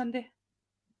church on Sunday.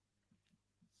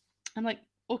 I'm like,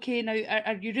 okay, now,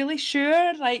 are you really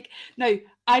sure? Like, now,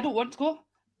 I don't want to go,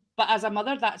 but as a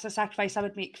mother, that's a sacrifice I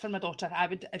would make for my daughter. I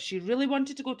would, if she really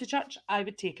wanted to go to church, I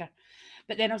would take her.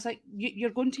 But then I was like, you're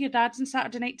going to your dad's on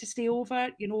Saturday night to stay over,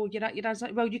 you know, you're at your dad's,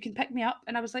 like, well, you can pick me up.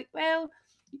 And I was like, well,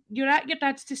 you're at your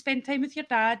dad's to spend time with your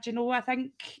dad, you know, I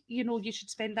think, you know, you should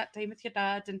spend that time with your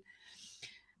dad.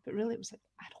 But really, it was like,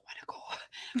 I don't want to go.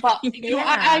 But, you know,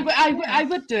 I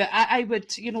would do it. I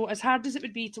would, you know, as hard as it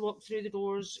would be to walk through the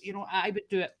doors, you know, I would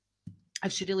do it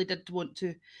if she really did want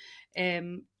to.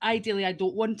 Ideally, I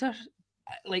don't want her.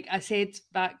 Like I said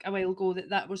back a while ago,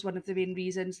 that was one of the main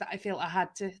reasons that I felt I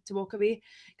had to walk away,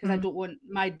 because I don't want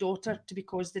my daughter to be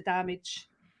caused the damage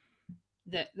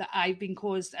that I've been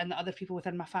caused, and the other people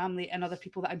within my family and other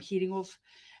people that I'm hearing of.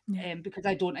 Because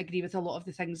I don't agree with a lot of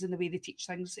the things in the way they teach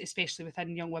things, especially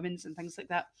within young women's and things like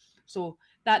that. So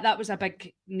that was a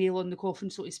big nail on the coffin,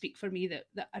 so to speak, for me, that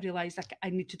I realised I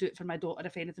need to do it for my daughter,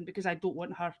 if anything, because I don't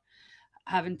want her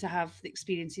having to have the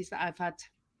experiences that I've had.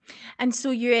 And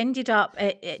so you ended up,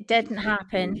 it didn't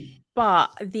happen, but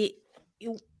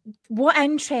what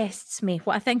interests me,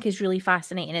 what I think is really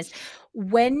fascinating, is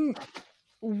when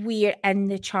we're in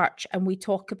the church and we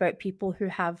talk about people who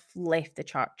have left the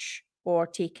church or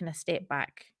taken a step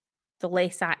back, the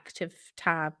less active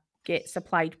tab gets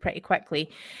applied pretty quickly.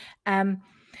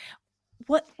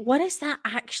 What does that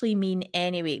actually mean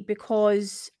anyway?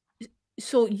 Because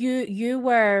so you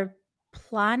were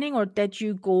planning, or did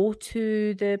you go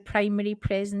to the primary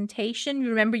presentation? You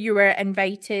remember you were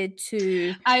invited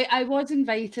to? I was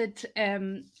invited.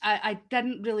 I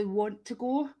didn't really want to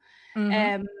go,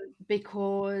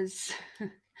 because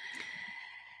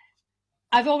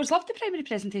I've always loved the primary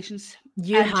presentations.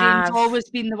 Jane's always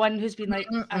been the one who's been like,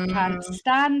 I can't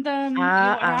stand them. You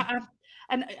know,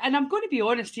 And I'm going to be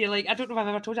honest here, like, I don't know if I've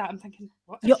ever told you that. I'm thinking,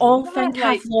 what You is all wrong with her? think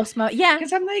Like, I've lost my... Yeah.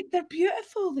 because I'm like, they're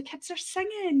beautiful. The kids are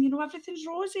singing, you know, everything's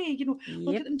rosy. You know,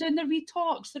 look Yep. at them doing their wee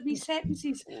talks, their wee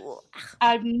sentences.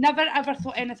 I've never ever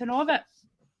thought anything of it.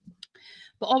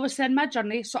 But obviously in my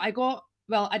journey, so I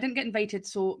didn't get invited.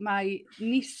 So my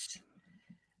niece,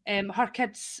 her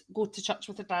kids go to church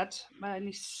with their dad. My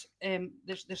niece,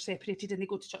 they're separated and they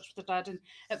go to church with their dad. And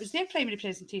it was their primary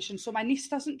presentation. So my niece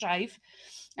doesn't drive.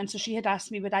 And so she had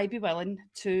asked me, would I be willing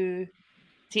to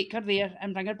take her there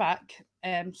and bring her back?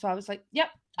 So I was like, yep,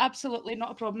 absolutely,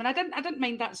 not a problem. And I didn't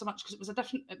mind that so much because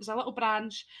it was a little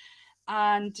branch.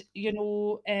 And, you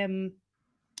know,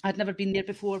 I'd never been there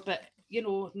before, but, you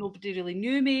know, nobody really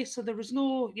knew me. So there was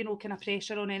no, you know, kind of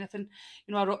pressure on anything.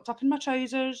 You know, I rocked up in my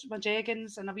trousers, my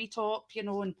jeggings and a wee top, you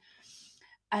know,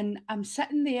 and I'm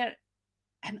sitting there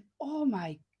and oh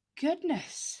my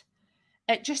goodness,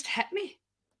 it just hit me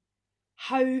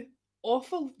how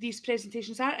awful these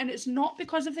presentations are. And it's not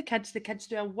because of the kids. The kids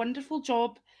do a wonderful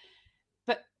job,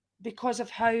 but because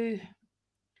of how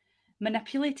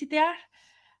manipulated they are,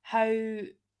 how,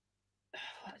 you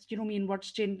know me in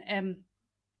words, Jane,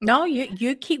 No,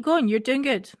 you keep going. You're doing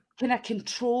good. kind of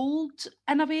controlled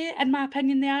in a way, in my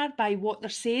opinion, they are by what they're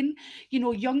saying. You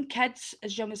know, young kids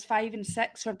as young as 5 and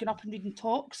 6 who are going up and reading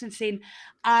talks and saying,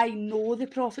 I know the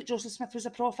prophet Joseph Smith was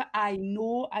a prophet. I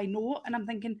know. And I'm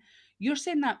thinking, you're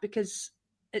saying that because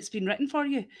it's been written for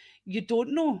you. You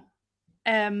don't know.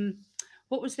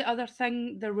 What was the other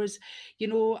thing? There was, you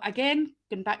know, again,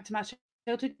 going back to my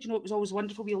childhood, you know, it was always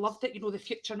wonderful. We loved it. You know, the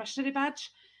future missionary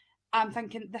badge. I'm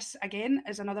thinking this, again,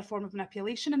 is another form of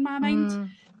manipulation in my mind.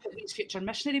 Put these future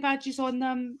missionary badges on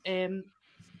them. There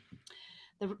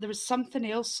was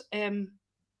something else.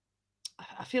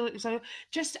 I feel like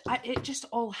it just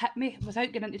all hit me,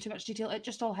 without getting into too much detail, it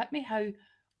just all hit me how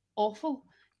awful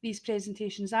these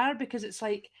presentations are, because it's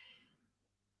like,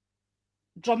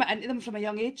 drum it into them from a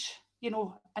young age, you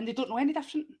know, and they don't know any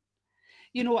different.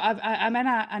 You know, I'm in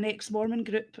an ex-Mormon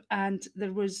group, and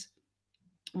there was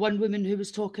one woman who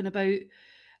was talking about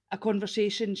a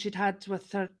conversation she'd had with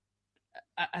her,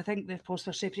 I think they're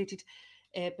possibly separated,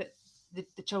 but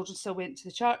the children still went to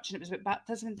the church, and it was about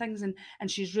baptism and things, and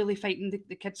she's really fighting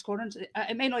the kids' corners.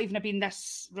 It may not even have been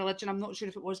this religion, I'm not sure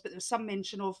if it was, but there was some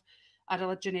mention of a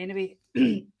religion anyway,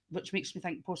 which makes me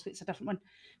think possibly it's a different one.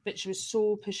 But she was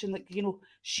so pushing, like, you know,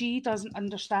 she doesn't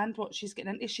understand what she's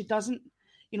getting into. She doesn't,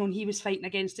 you know, and he was fighting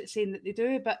against it, saying that they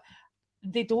do, but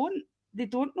they don't. They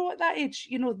don't know at that age,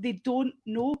 you know, they don't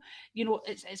know, you know,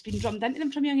 it's been drummed into them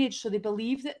from a young age, so they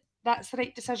believe that that's the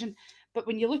right decision. But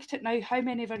when you look at it now, how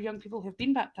many of our young people who've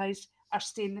been baptised are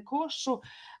staying the course? So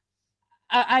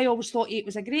I always thought 8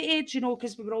 was a great age, you know,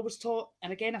 because we were always taught,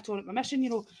 and again, I taught at my mission, you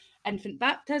know, infant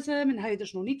baptism and how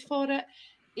there's no need for it.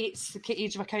 8's the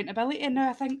age of accountability. And now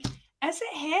I think, is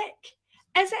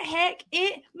it heck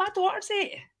 8? My daughter's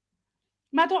 8.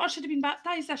 My daughter should have been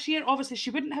baptised this year. Obviously, she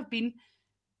wouldn't have been.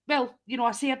 Well, you know,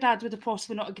 I say her dad would have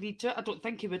possibly not agreed to it. I don't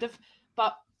think he would have.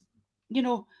 But, you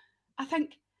know, I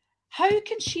think, how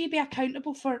can she be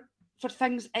accountable for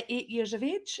things at 8 years of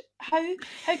age? How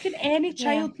can any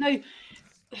child now,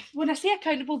 when I say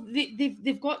accountable,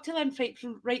 they've got to learn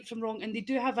right from wrong, and they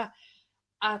do have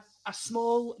a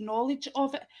small knowledge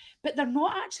of it, but they're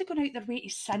not actually going out their way to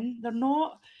sin. They're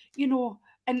not, you know,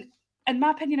 and in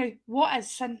my opinion now, what is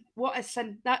sin? What is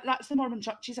sin? That's the Mormon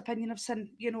Church's opinion of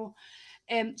sin, you know.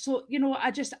 So, you know,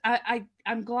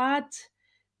 I'm glad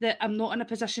that I'm not in a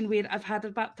position where I've had her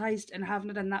baptised and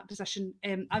having her in that position.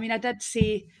 I mean, I did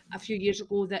say a few years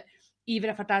ago that even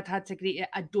if her dad had to agree to it,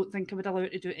 I don't think I would allow her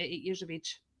to do it at 8 years of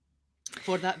age,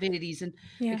 for that very reason,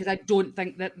 because I don't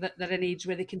think that they're an age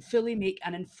where they can fully make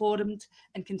an informed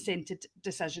and consented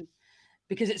decision,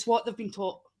 because it's what they've been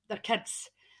taught. They're kids.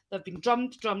 They've been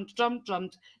drummed.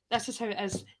 This is how it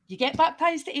is. You get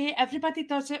baptised at 8, everybody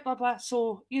does it, blah, blah.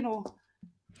 So, you know,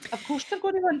 of course they're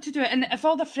going to want to do it. And if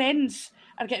all their friends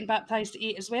are getting baptised at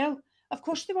 8 as well, of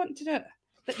course they want to do it.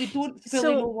 But they don't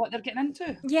fully know what they're getting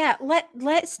into. Yeah,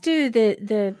 let's do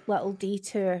the little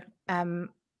detour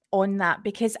on that,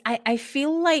 because I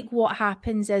feel like what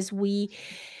happens is what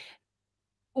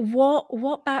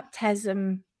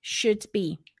baptism should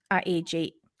be at age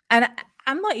 8. And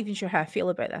I'm not even sure how I feel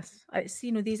about this. It's,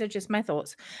 you know, these are just my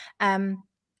thoughts.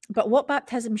 But what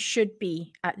baptism should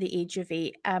be at the age of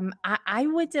 8, I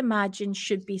would imagine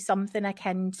should be something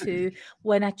akin to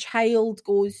when a child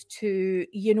goes to,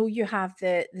 you have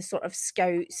the sort of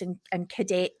scouts and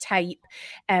cadet type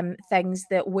things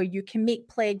that where you can make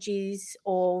pledges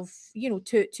of,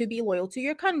 to be loyal to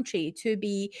your country, to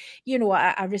be,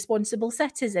 a responsible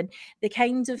citizen, the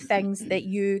kinds of things that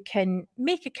you can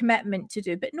make a commitment to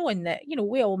do, but knowing that,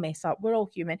 we all mess up, we're all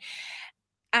human.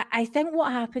 I think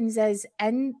what happens is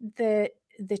in the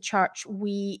church,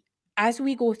 as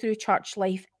we go through church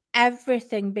life,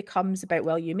 everything becomes about,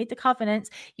 well, you made the covenants,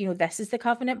 this is the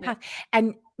covenant path,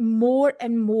 and more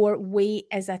weight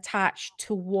is attached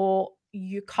to what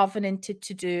you covenanted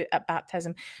to do at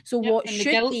baptism. So what and should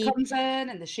the guilt be comes in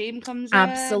and the shame comes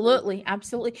absolutely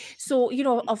so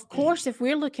of course, if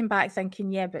we're looking back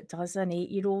thinking, yeah, but does an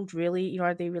 8-year-old really,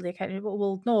 are they really accountable?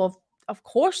 Well, no, of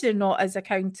course they're not as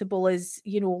accountable as,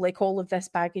 like all of this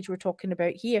baggage we're talking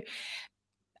about here.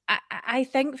 I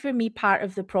think for me, part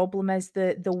of the problem is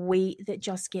the weight that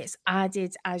just gets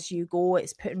added as you go.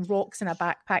 It's putting rocks in a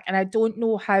backpack, and I don't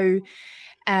know how.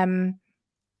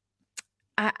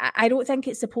 I don't think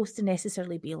it's supposed to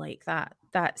necessarily be like that.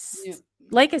 That's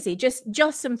like I say, just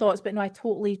some thoughts, but no, I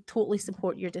totally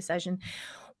support your decision.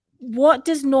 What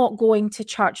does not going to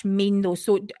church mean, though?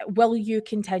 So will you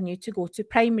continue to go to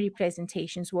primary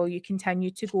presentations? Will you continue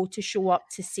to go to show up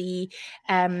to see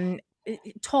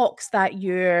talks that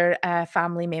your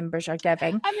family members are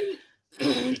giving? I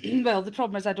mean, well, the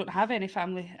problem is I don't have any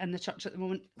family in the church at the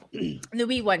moment. The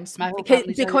wee ones, My whole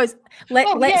because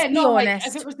let's be honest. Like,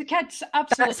 if it was the kids,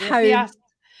 absolutely. That's how if they asked,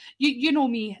 you know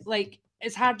me, like,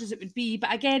 as hard as it would be,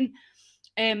 but again.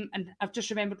 And I've just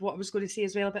remembered what I was going to say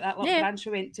as well about that little branch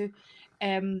we went to.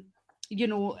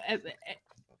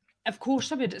 Of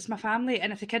course I would. It's my family,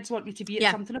 and if the kids want me to be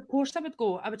at something, of course I would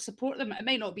go. I would support them. It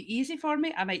might not be easy for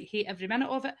me. I might hate every minute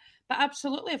of it, but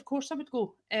absolutely, of course I would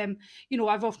go.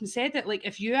 I've often said that, like,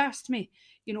 if you asked me,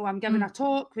 I'm giving a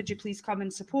talk, would you please come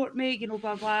and support me?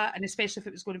 Blah blah, and especially if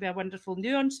it was going to be a wonderful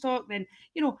nuance talk, then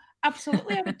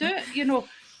absolutely I would do it.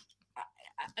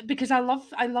 Because I love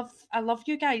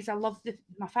you guys. I love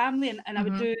my family, and I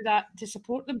would do that to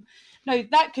support them. Now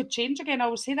that could change again. I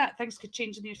always say that things could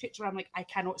change in the future. I'm like, I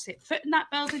cannot set foot in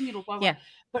that building, blah, blah. Yeah.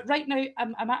 But right now,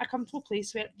 I'm at a comfortable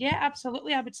place where,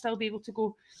 absolutely, I would still be able to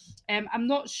go. I'm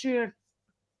not sure,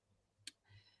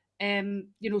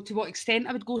 to what extent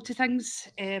I would go to things.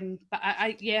 But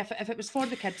if it was for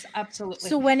the kids, absolutely.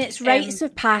 So when it's rites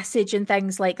of passage and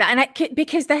things like that, and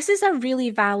because this is a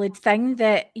really valid thing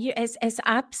that it's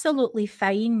absolutely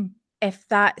fine if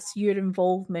that's your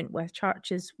involvement with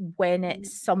churches when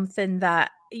it's something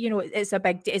that, it's a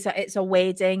big, it's a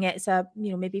wedding, it's a,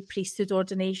 maybe priesthood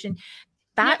ordination.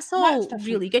 That's all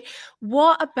really good.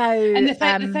 What about... And the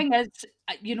thing is,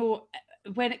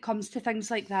 when it comes to things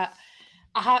like that,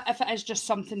 if it is just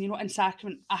something, in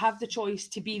sacrament, I have the choice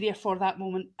to be there for that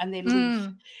moment and then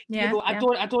leave.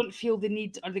 I don't feel the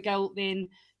need or the guilt then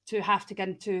to have to get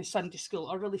into Sunday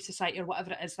school or Relief Society or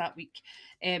whatever it is that week.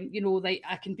 Like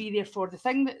I can be there for the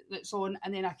thing that's on,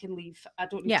 and then I can leave. I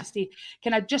don't need to stay.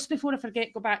 Can I, just before I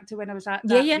forget, go back to when I was at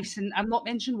that recent... I'm not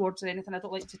mentioning wards or anything. I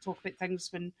don't like to talk about things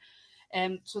when...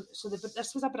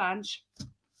 this was a branch.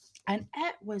 And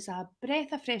it was a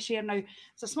breath of fresh air. Now,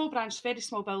 it's a small branch, very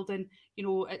small building.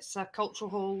 It's a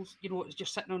cultural hall. It's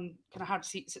just sitting on kind of hard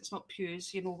seats. It's not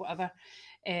pews, whatever.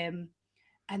 And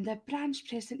the branch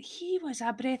president, he was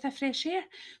a breath of fresh air.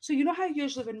 So you know how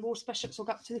usually when most bishops will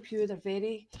go up to the pew, they're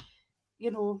very,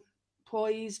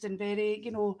 poised and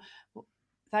very,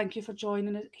 thank you for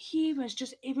joining us. He was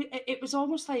just, it was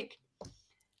almost like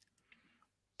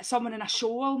someone in a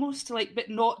show almost, like, but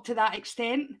not to that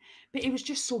extent. But it was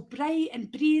just so bright and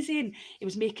breezy, and he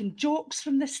was making jokes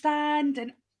from the stand,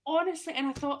 and honestly, and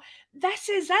I thought, this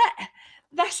is it.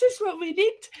 This is what we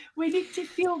need. We need to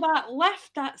feel that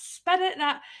lift, that spirit,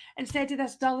 that instead of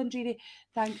this dull and dreary,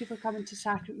 thank you for coming to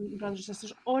Sacrament Meeting, brothers and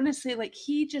sisters. Honestly, like,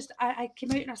 he just, I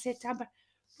came out and I said to Amber,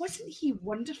 wasn't he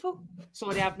wonderful?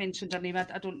 Sorry, I've mentioned her name.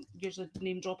 I don't usually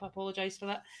name drop. I apologise for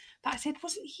that. But I said,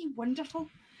 wasn't he wonderful?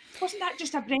 Wasn't that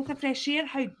just a breath of fresh air,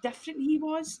 how different he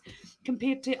was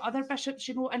compared to other bishops,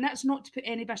 and that's not to put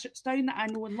any bishops down that I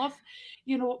know and love,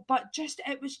 but just,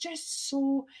 it was just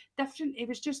so different. It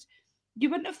was just, you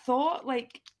wouldn't have thought,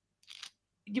 like,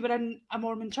 you were in a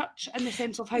Mormon church in the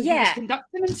sense of how he was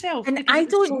conducting himself. And I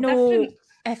don't know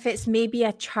if it's maybe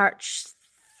a church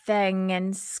thing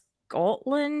in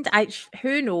Scotland.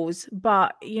 Who knows?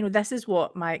 But, this is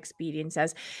what my experience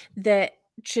is, that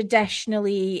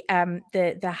traditionally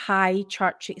the high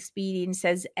church experience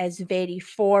is very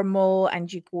formal,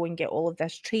 and you go and get all of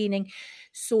this training,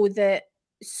 so that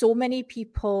so many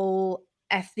people,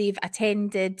 if they've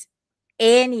attended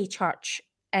any church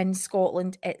in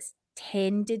Scotland, it's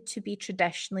tended to be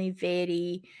traditionally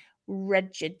very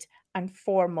rigid and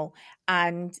formal,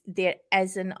 and there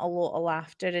isn't a lot of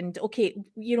laughter. And okay,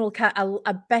 you know,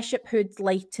 a bishop who'd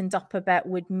lightened up a bit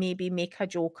would maybe make a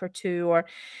joke or two, or,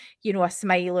 you know, a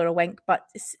smile or a wink, but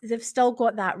they've still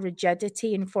got that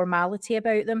rigidity and formality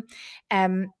about them,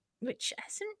 which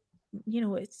isn't, you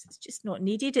know, it's just not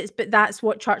needed. But that's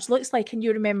what church looks like. And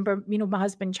you remember, you know, my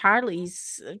husband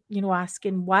Charlie's, you know,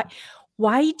 asking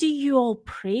why do you all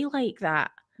pray like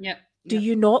that? Yep. Do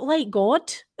you not like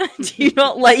God? Do you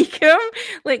not like him?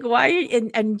 Like, why?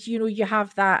 And you know, you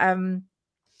have that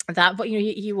but you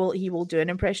know, he will do an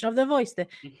impression of the voice, the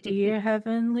dear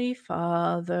Heavenly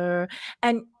Father,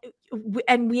 and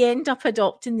we end up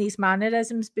adopting these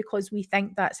mannerisms because we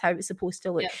think that's how it's supposed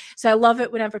to look. Yep. So I love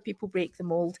it whenever people break the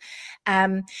mold.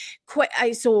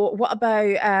 So what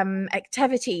about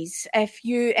activities? If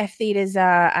there is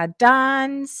a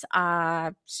dance,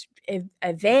 a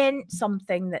event,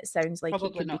 something that sounds like it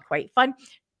could be quite fun.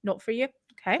 Not for you.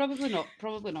 Okay.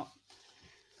 Probably not.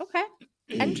 Okay.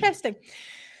 Interesting.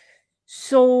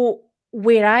 So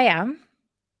where I am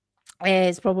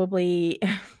is probably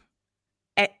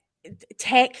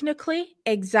technically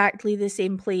exactly the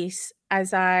same place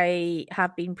as I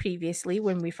have been previously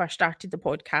when we first started the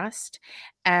podcast.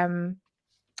 I'm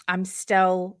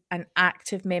still an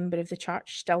active member of the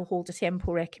church, still hold a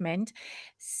temple recommend,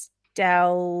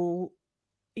 still,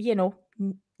 you know,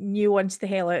 nuance the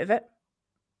hell out of it.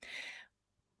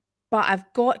 But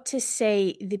I've got to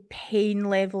say the pain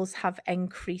levels have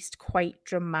increased quite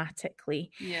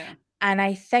dramatically. Yeah. And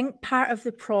I think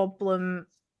partly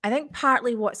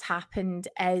what's happened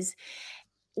is,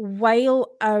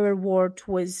 while our ward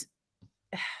was,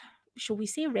 shall we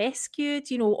say,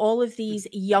 rescued, you know, all of these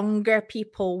younger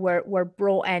people were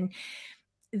brought in.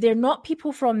 They're not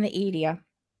people from the area,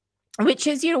 which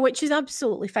is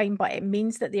absolutely fine, but it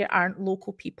means that there aren't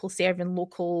local people serving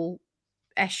local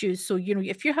issues. So, you know,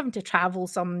 if you're having to travel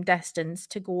some distance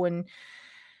to go and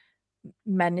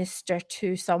minister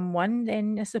to someone,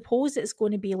 then I suppose it's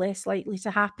going to be less likely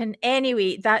to happen.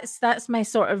 Anyway, that's my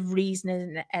sort of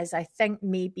reasoning, is I think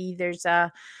maybe there's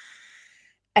a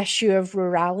issue of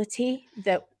rurality,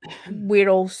 that we're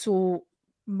also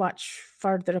much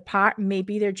further apart.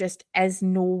 Maybe there just is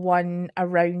no one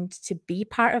around to be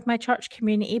part of my church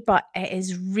community, but it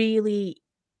is really,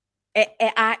 it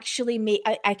actually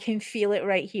I can feel it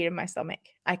right here in my stomach.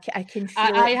 I can feel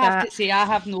it. I have to say, I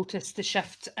have noticed the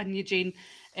shift in you, Jane.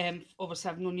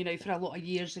 Obviously I've known you now for a lot of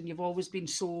years, and you've always been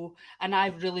so, and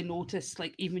I've really noticed,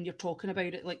 like, even when you're talking about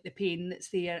it, like the pain that's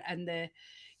there, and the,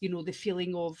 you know, the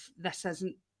feeling of, this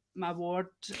isn't my ward.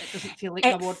 It doesn't feel like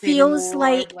my ward. It feels anymore.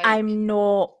 like I'm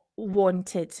not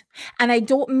wanted, and I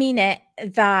don't mean it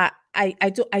that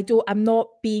I'm not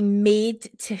being made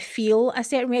to feel a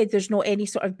certain way. There's not any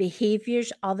sort of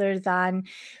behaviours other than,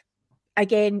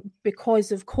 again,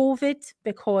 because of COVID,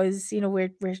 because, you know,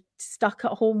 we're stuck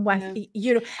at home with,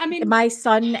 you know, I mean, my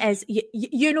son is,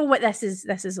 you know what this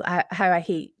is how I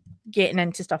hate getting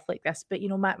into stuff like this, but, you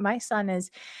know, my son is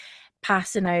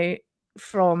passing out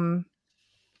from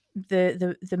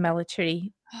the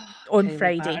military on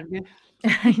Friday.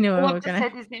 I know. Oh, I've just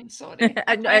said his name, sorry.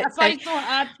 I find so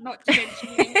hard not to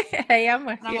mention names. I am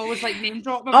with you. I'm always like name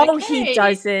dropping. Oh, like, hey. He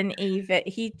doesn't even.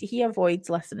 He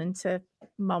avoids listening to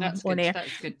mum on air.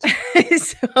 That's good.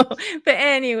 So, but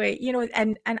anyway, you know,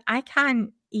 and I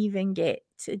can't even get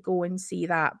to go and see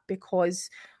that because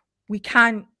we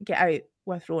can't get out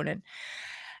with Ronan.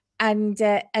 And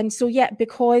so, yeah,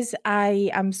 because I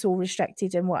am so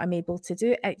restricted in what I'm able to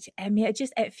do,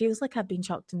 it feels like I've been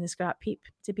chucked in the scrap heap,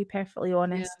 to be perfectly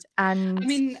honest. Yeah. And I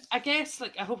mean, I guess,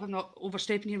 like, I hope I'm not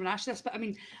overstepping here when I ask this, but I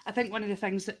mean, I think one of the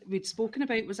things that we'd spoken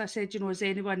about was, I said, you know, has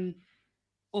anyone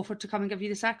offered to come and give you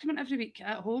the sacrament every week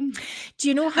at home? Do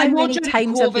you know how many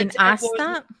times I've been asked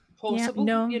that? Possible,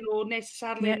 yeah, no. You know,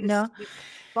 necessarily. Yeah, no.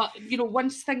 But, you know,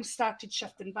 once things started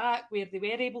shifting back where they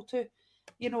were able to,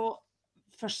 you know,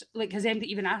 has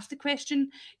anybody even asked the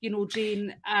question, you know,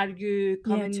 Jane, are you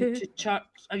coming to church?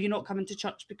 Are you not coming to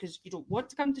church because you don't want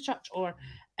to come to church, or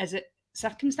is it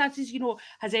circumstances? You know,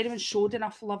 has anyone showed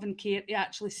enough love and care to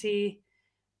actually say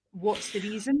what's the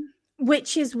reason?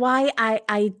 Which is why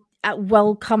I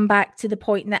will come back to the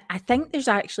point that I think there's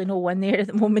actually no one there at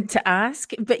the moment to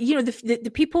ask. But, you know,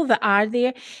 the people that are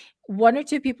there, one or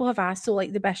two people have asked, so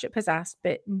like the bishop has asked,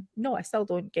 but no, I still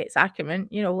don't get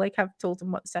sacrament. You know, like I've told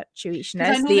them what the situation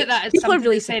is. I know that is people are something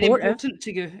really that's very supportive. important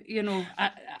to you, you know,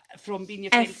 from being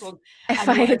your friend. If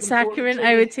I had sacrament,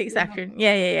 I would take sacrament.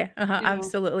 Yeah.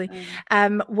 Absolutely.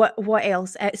 What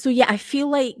else? So yeah, I feel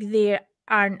like there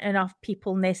aren't enough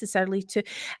people necessarily to.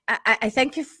 I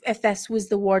think if this was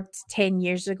the ward 10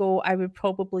 years ago, I would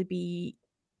probably be,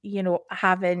 you know,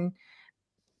 having.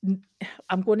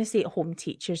 I'm going to say home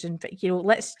teachers, and you know,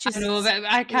 let's just. I know, but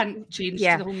I can't change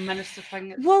to the home minister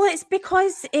thing. Well, it's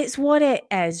because it's what it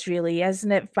is, really,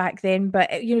 isn't it? Back then,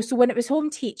 but you know, so when it was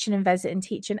home teaching and visiting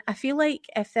teaching, I feel like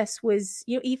if this was,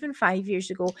 you know, even 5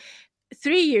 years ago,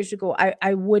 3 years ago,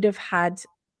 I would have had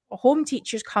home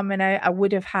teachers coming out. I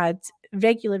would have had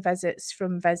regular visits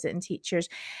from visiting teachers.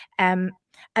 At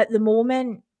the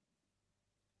moment.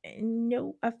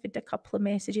 No, I've had a couple of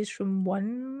messages from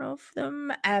one of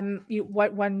them,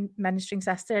 one ministering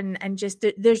sister, and just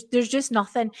there's just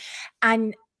nothing,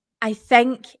 and I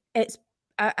think it's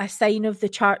a sign of the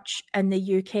church in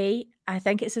the UK. I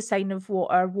think it's a sign of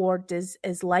what our ward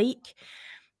is like.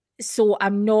 So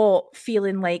I'm not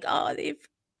feeling like, oh,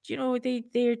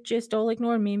 they're just all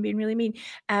ignoring me and being really mean.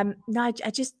 No, I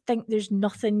just think there's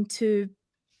nothing to.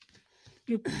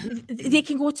 They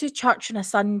can go to church on a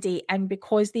Sunday, and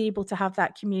because they're able to have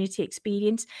that community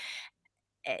experience,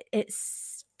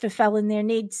 it's fulfilling their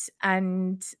needs,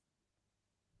 and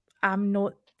I'm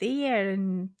not there,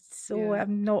 and so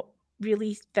I'm not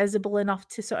really visible enough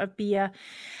to sort of be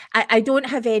I don't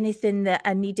have anything that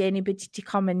I need anybody to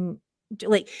come and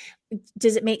like.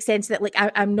 Does it make sense that like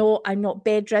I'm not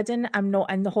bedridden, I'm not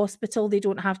in the hospital, they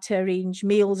don't have to arrange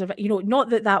meals, or you know, not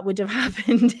that would have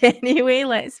happened anyway,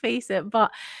 let's face it,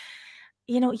 but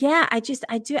you know, yeah, I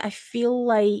feel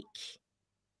like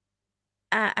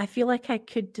I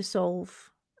could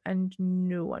dissolve and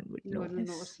no one would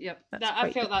notice. Yep,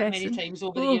 I've felt that many times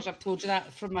over the years. I've told you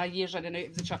that from my years in and out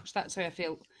of the church. That's how I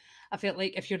felt. I felt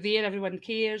like if you're there, everyone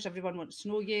cares, everyone wants to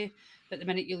know you, but the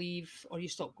minute you leave or you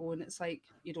stop going, it's like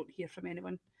you don't hear from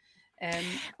anyone.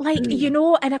 You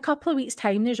know, in a couple of weeks'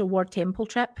 time, there's a ward temple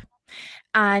trip,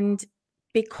 and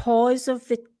because of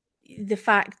the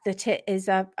fact that it is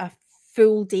a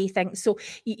full day thing, so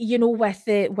you know, with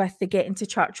the getting to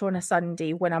church on a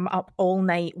Sunday when I'm up all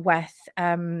night with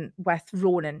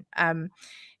Ronan,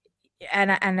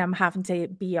 and I'm having to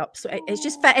be up, so it's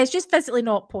just physically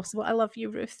not possible. I love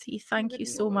you, Ruthie. Thank you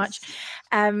so much.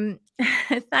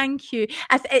 Thank you.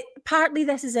 Partly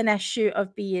this is an issue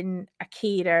of being a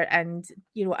carer, and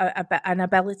you know, an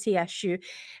ability issue.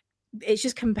 It's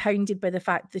just compounded by the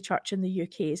fact the church in the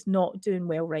UK is not doing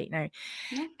well right now.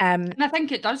 And I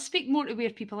think it does speak more to where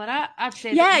people are at. I've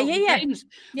said times.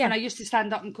 When I used to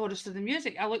stand up and chorus to the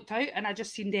music, I looked out and I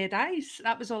just seen dead eyes.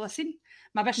 That was all I seen.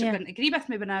 My bishop didn't agree with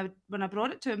me when I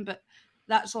brought it to him, but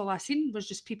that's all I seen was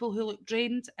just people who looked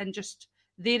drained and just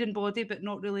there in body but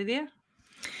not really there.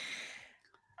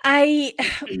 I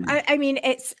mean,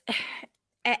 it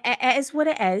is what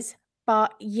it is.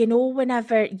 But you know,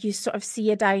 whenever you sort of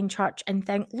see a dying church and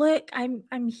think, look, I'm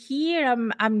here,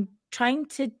 I'm trying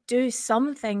to do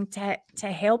something to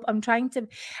help.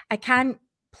 I can't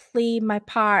play my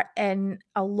part in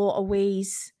a lot of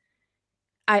ways.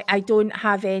 I don't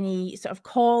have any sort of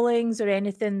callings or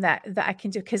anything that I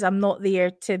can do because I'm not there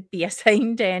to be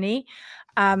assigned any.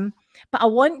 But I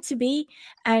want to be,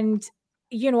 and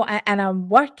you know, and I'm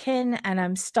working and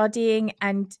I'm studying,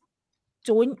 and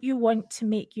don't you want to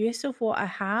make use of what I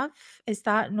have? Is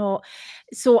that not?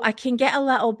 So I can get a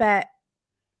little bit,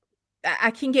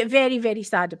 I can get very, very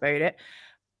sad about it.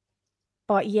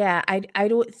 But yeah, I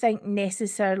don't think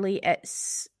necessarily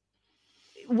it's,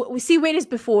 we see, whereas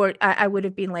before I would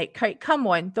have been like, come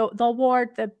on, the ward,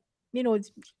 you know,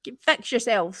 fix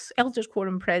yourselves, elders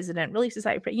quorum president, relief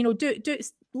society, you know, do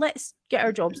let's get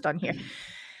our jobs done here.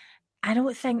 I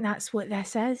don't think that's what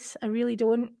this is. I really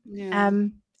don't. Yeah.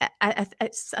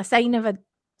 It's a sign of a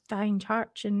dying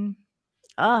church, and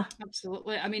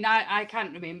absolutely. I mean, I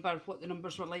can't remember what the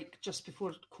numbers were like just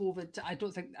before COVID. I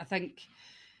think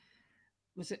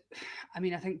was it, I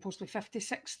mean, I think possibly 50,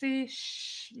 60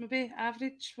 maybe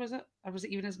average, was it? Or was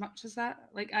it even as much as that?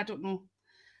 Like, I don't know.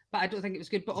 But I don't think it was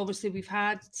good. But obviously we've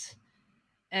had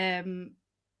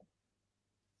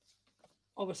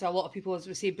obviously a lot of people, as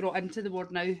we say, brought into the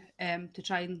ward now to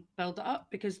try and build it up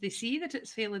because they see that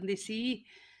it's failing. They see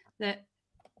that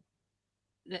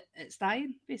it's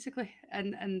dying, basically,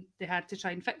 and they had to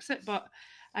try and fix it. But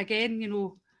again, you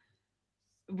know,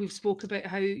 we've spoke about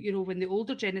how, you know, when the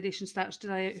older generation starts to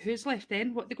die out, who's left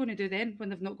then? What are they going to do then when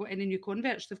they've not got any new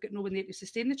converts? They've got no one there to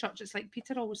sustain the church. It's like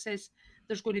Peter always says,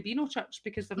 there's going to be no church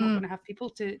because they're not going to have people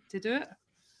to do it.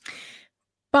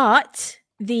 But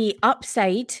the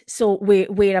upside, so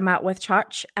where I'm at with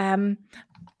church,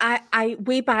 I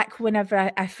way back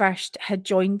whenever I first had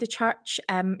joined the church,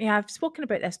 I've spoken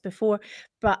about this before,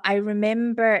 but I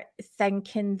remember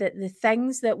thinking that the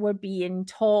things that were being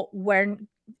taught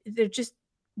they're just.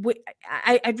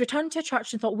 I'd returned to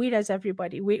church and thought, where is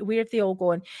everybody? Where have they all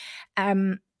gone?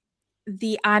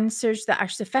 The answers that are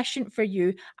sufficient for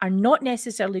you are not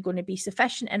necessarily going to be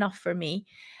sufficient enough for me.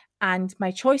 And my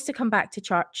choice to come back to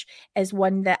church is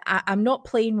one that I'm not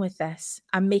playing with this.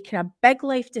 I'm making a big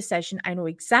life decision. I know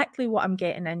exactly what I'm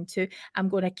getting into. I'm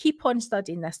going to keep on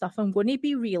studying this stuff. I'm going to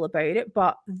be real about it.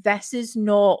 But this is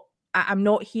not, I'm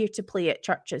not here to play at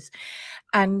churches.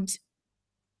 And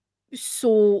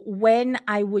so when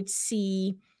I would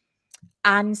see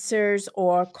answers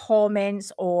or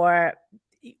comments or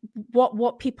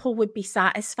what people would be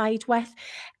satisfied with.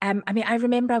 I mean, I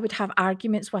remember I would have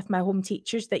arguments with my home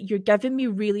teachers that you're giving me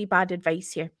really bad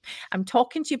advice here. I'm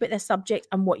talking to you about this subject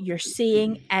and what you're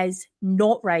saying is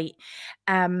not right.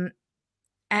 And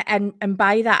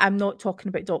by that, I'm not talking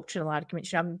about doctrinal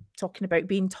arguments. I'm talking about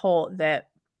being taught that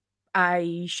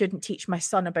I shouldn't teach my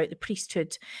son about the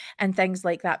priesthood and things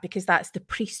like that, because that's the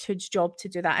priesthood's job to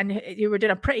do that. And you were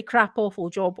doing a pretty crap awful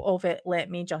job of it,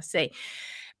 let me just say.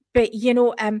 But,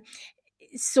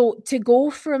 so to go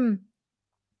from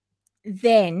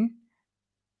then,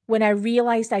 when I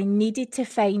realized I needed to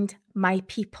find my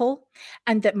people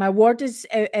and that my word is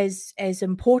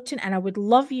important and I would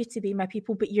love you to be my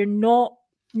people, but you're not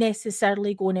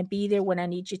necessarily going to be there when I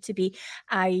need you to be.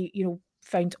 I,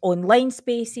 found online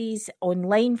spaces,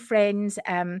 online friends,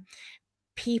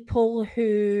 people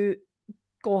who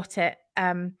got it.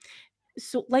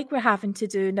 So like we're having to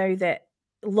do now that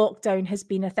lockdown has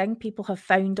been a thing, people have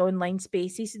found online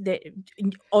spaces. That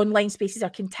online spaces are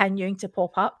continuing to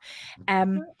pop up.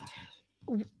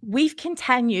 We've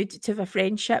continued to have a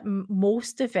friendship.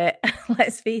 Most of it,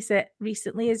 let's face it,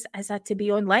 recently has had to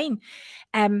be online.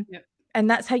 And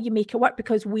that's how you make it work,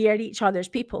 because we are each other's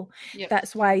people. Yep.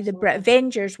 That's why the Brit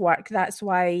Avengers work. That's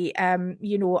why, a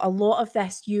lot of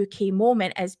this UK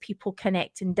moment is people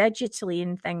connecting digitally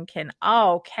and thinking,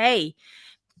 oh, okay,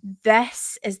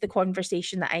 this is the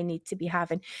conversation that I need to be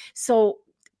having. So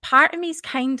part of me is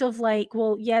kind of like,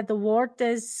 well, yeah, the ward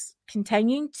is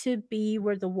continuing to be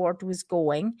where the ward was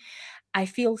going. I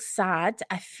feel sad.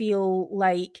 I feel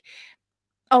like,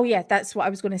 oh yeah, that's what I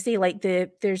was going to say. Like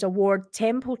there's a ward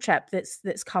temple trip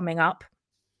that's coming up.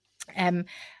 I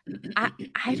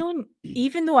don't,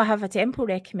 even though I have a temple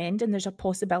recommend and there's a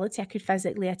possibility I could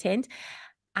physically attend,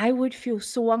 I would feel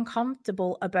so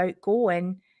uncomfortable about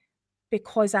going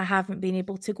because I haven't been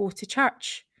able to go to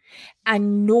church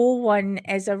and no one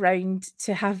is around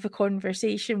to have a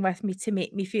conversation with me to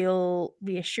make me feel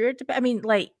reassured. But I mean,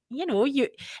 like,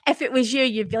 if it was you,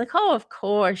 you'd be like, oh, of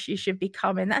course you should be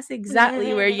coming. That's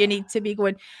exactly where you need to be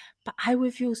going. But I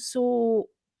would feel so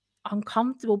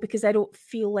uncomfortable because I don't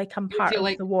feel like I'm part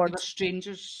of the ward.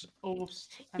 Strangers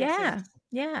almost. Yeah.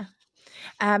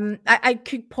 I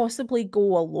could possibly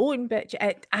go alone, but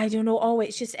I don't know. Oh,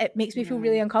 it makes me feel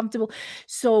really uncomfortable.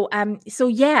 So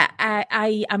yeah,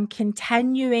 I am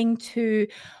continuing to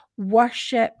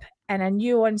worship in a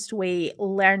nuanced way,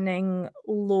 learning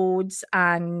loads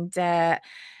and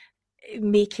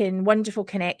making wonderful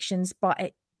connections.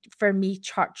 But for me,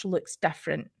 church looks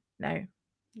different now.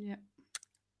 Yeah,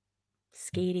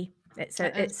 scary.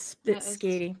 It's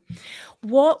scary.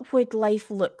 What would life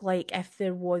look like if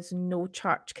there was no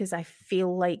church? Because I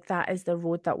feel like that is the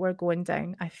road that we're going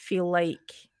down. I feel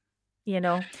like, You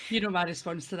know my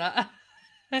response to that.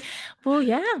 Well,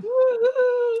 yeah.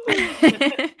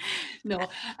 No,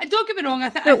 don't get me wrong. I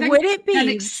think would it be? To an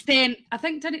extent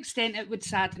it would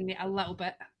sadden me a little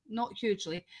bit, not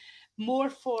hugely. More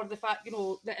for the fact,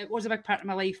 that it was a big part of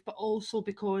my life, but also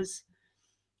because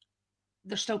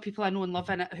there's still people I know and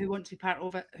love in it who want to be part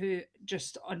of it, who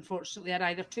just unfortunately are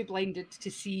either too blinded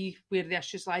to see where the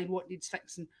issues lie and what needs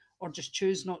fixing, or just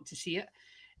choose not to see it.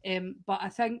 But I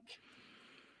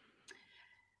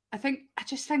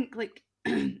just think like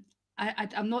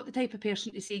I'm not the type of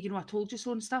person to say, I told you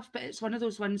so and stuff, but it's one of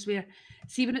those ones where,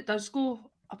 see, when it does go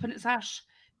up in its arse,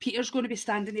 Peter's going to be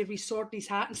standing there with his sword in his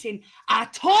hat and saying, I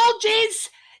told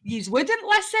yous! Yous wouldn't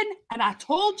listen, and I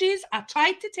told yous, I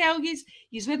tried to tell yous,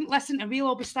 yous wouldn't listen, and we'll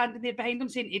all be standing there behind him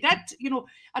saying, he did,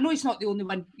 I know he's not the only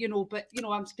one, but,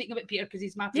 I'm speaking about Peter because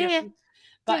he's my person, yeah.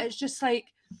 But it's just like,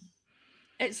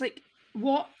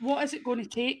 what is it going to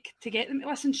take to get them to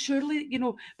listen? Surely,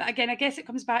 but again, I guess it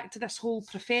comes back to this whole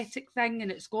prophetic thing, and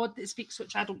it's God that speaks,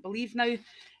 which I don't believe now,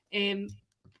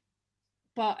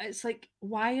 But it's like,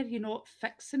 why are you not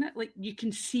fixing it? Like, you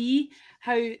can see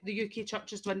how the UK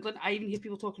church is dwindling. I even hear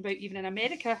people talking about, even in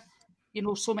America,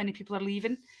 so many people are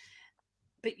leaving,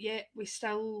 but yet we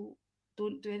still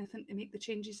don't do anything to make the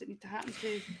changes that need to happen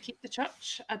to keep the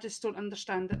church. I just don't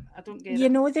understand it. I don't get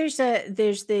it.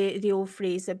 There's the old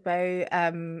phrase about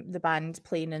the band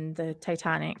playing in the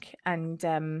Titanic, and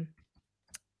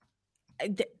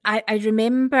I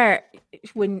remember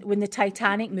when the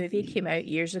Titanic movie came out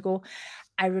years ago.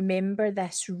 I remember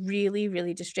this really,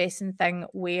 really distressing thing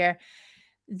where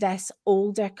this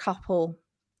older couple,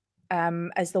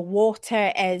 as the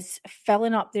water is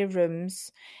filling up their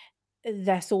rooms,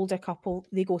 this older couple,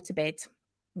 they go to bed.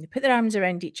 They put their arms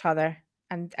around each other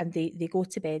and they go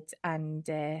to bed, and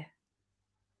they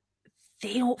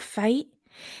don't fight.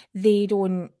 They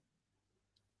don't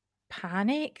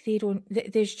panic. They don't,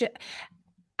 there's just,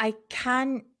 I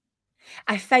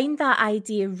find that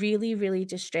idea really, really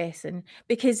distressing,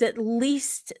 because at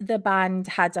least the band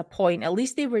had a point. At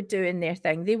least they were doing their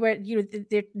thing. They were,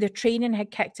 their training had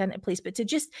kicked into place. But to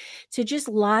just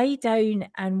lie down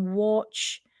and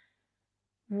watch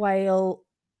while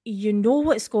you know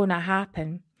what's going to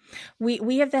happen.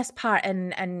 We have this part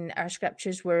in our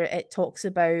scriptures where it talks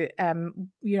about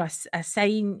a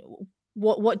sign.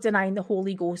 What denying the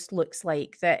Holy Ghost looks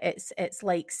like. That it's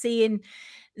like saying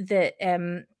that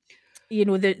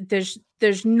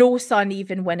there's no sun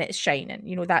even when it's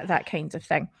shining, that kind of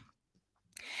thing.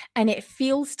 And it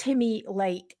feels to me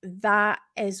like that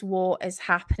is what is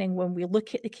happening when we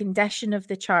look at the condition of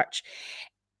the church.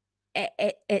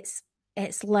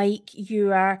 It's like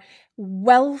you are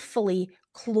willfully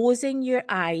closing your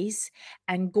eyes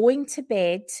and going to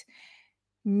bed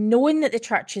knowing that the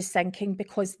church is sinking,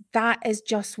 because that is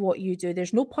just what you do.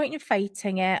 There's no point in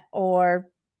fighting it, what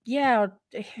the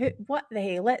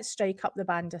hell, let's strike up the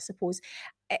band, I suppose.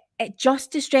 It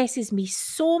just distresses me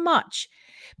so much,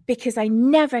 because I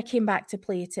never came back to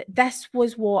play it. This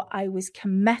was what I was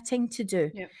committing to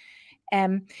do.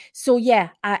 I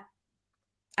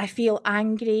feel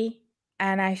angry,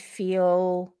 and I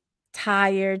feel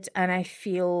tired, and I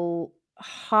feel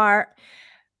hurt,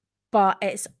 but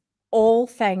it's all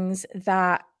things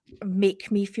that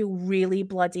make me feel really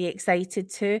bloody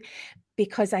excited too,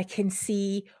 because I can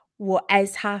see what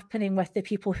is happening with the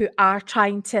people who are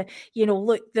trying to,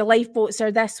 look, the lifeboats are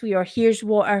this way, or here's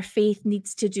what our faith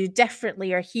needs to do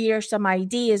differently, or here's some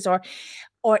ideas, or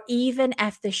even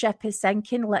if the ship is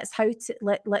sinking, let's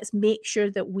make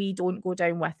sure that we don't go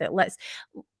down with it.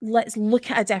 Let's look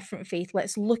at a different faith.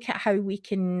 Let's look at how we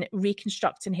can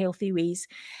reconstruct in healthy ways.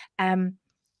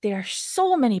 There are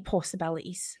so many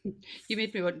possibilities. You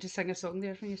made me want to sing a song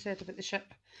there when you said about the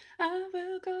ship. I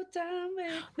will go down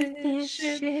with this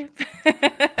ship.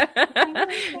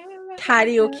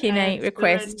 Karaoke night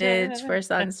requested for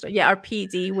Sunstorm. Yeah, our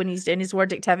PD, when he's doing his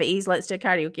word activities, let's do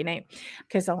karaoke night,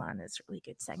 because Alana's really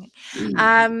good singing.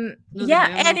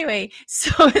 Anyway,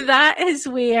 so that is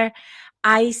where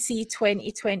I see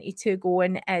 2022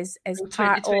 going as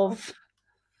part of.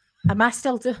 Am I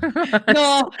still doing?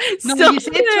 No, you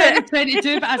said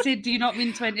 2022, but I said, do you not mean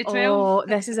 2012? Oh,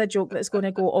 this is a joke that's going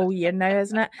to go all year now,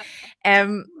 isn't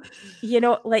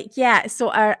it? So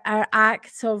our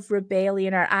act of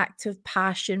rebellion, our act of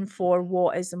passion for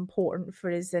what is important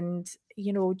for us, and,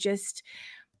 just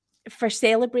for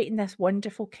celebrating this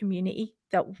wonderful community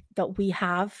that we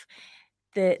have,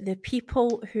 the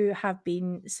people who have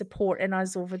been supporting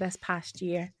us over this past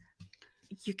year.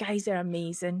 You guys are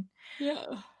amazing. Yeah.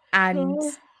 And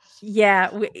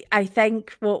I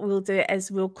think what we'll do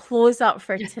is we'll close up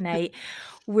for tonight.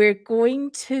 We're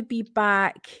going to be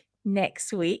back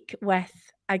next week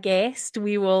with a guest.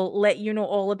 We will let you know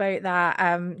all about that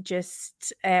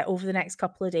over the next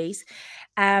couple of days.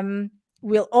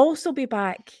 We'll also be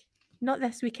back, not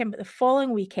this weekend, but the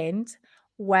following weekend,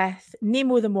 with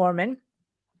Nemo the Mormon.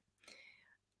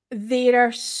 There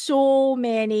are so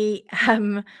many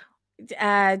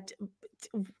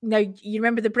now, you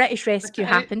remember the British Rescue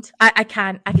happened. I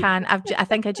can't. I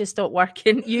think I just stopped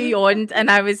working. You yawned, and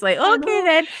I was like, okay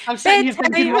then. I'm sitting here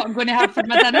thinking what I'm going to have for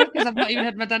my dinner, because I've not even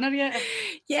had my dinner yet.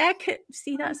 Yeah,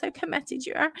 see, that's how committed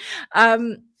you are.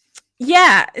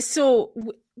 So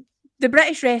the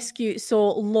British Rescue, so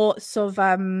lots of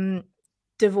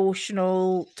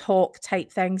devotional talk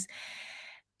type things.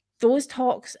 Those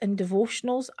talks and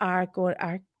devotionals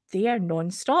they are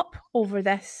non-stop over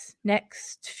this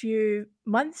next few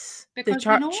months. Because the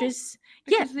churches,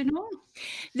 they know.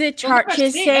 The church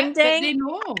is sending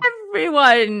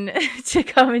everyone to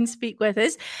come and speak with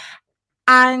us.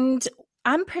 And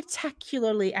I'm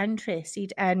particularly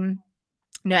interested in,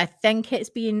 I think it's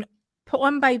being put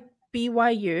on by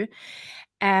BYU.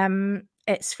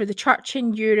 it's for the church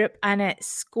in Europe, and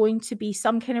it's going to be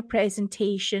some kind of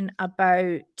presentation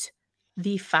about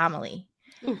the family.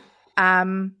 Ooh.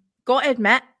 Got to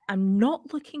admit, I'm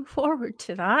not looking forward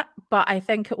to that, but I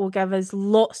think it will give us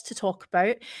lots to talk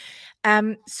about.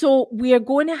 So we are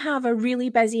going to have a really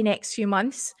busy next few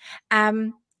months.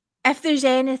 If there's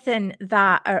anything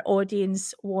that our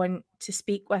audience want to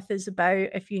speak with us about,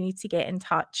 if you need to get in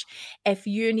touch, if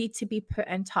you need to be put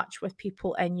in touch with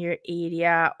people in your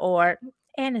area or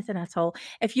anything at all,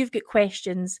 if you've got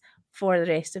questions for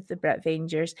the rest of the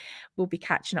Britvengers, we'll be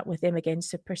catching up with them again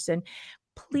super soon.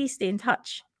 Please stay in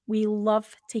touch. We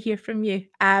love to hear from you.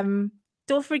 Don't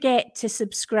forget to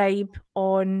subscribe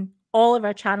on all of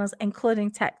our channels, including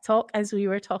TikTok, as we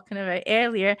were talking about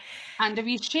earlier. And a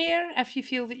wee share if you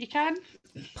feel that you can.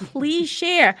 Please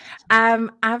share.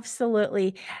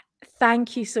 Absolutely.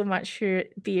 Thank you so much for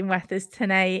being with us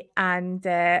tonight. And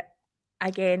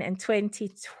again, in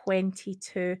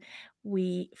 2022,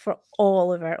 we, for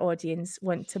all of our audience,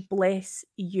 want to bless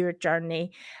your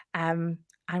journey. And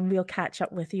we'll catch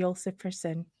up with you all super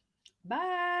soon.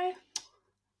 Bye.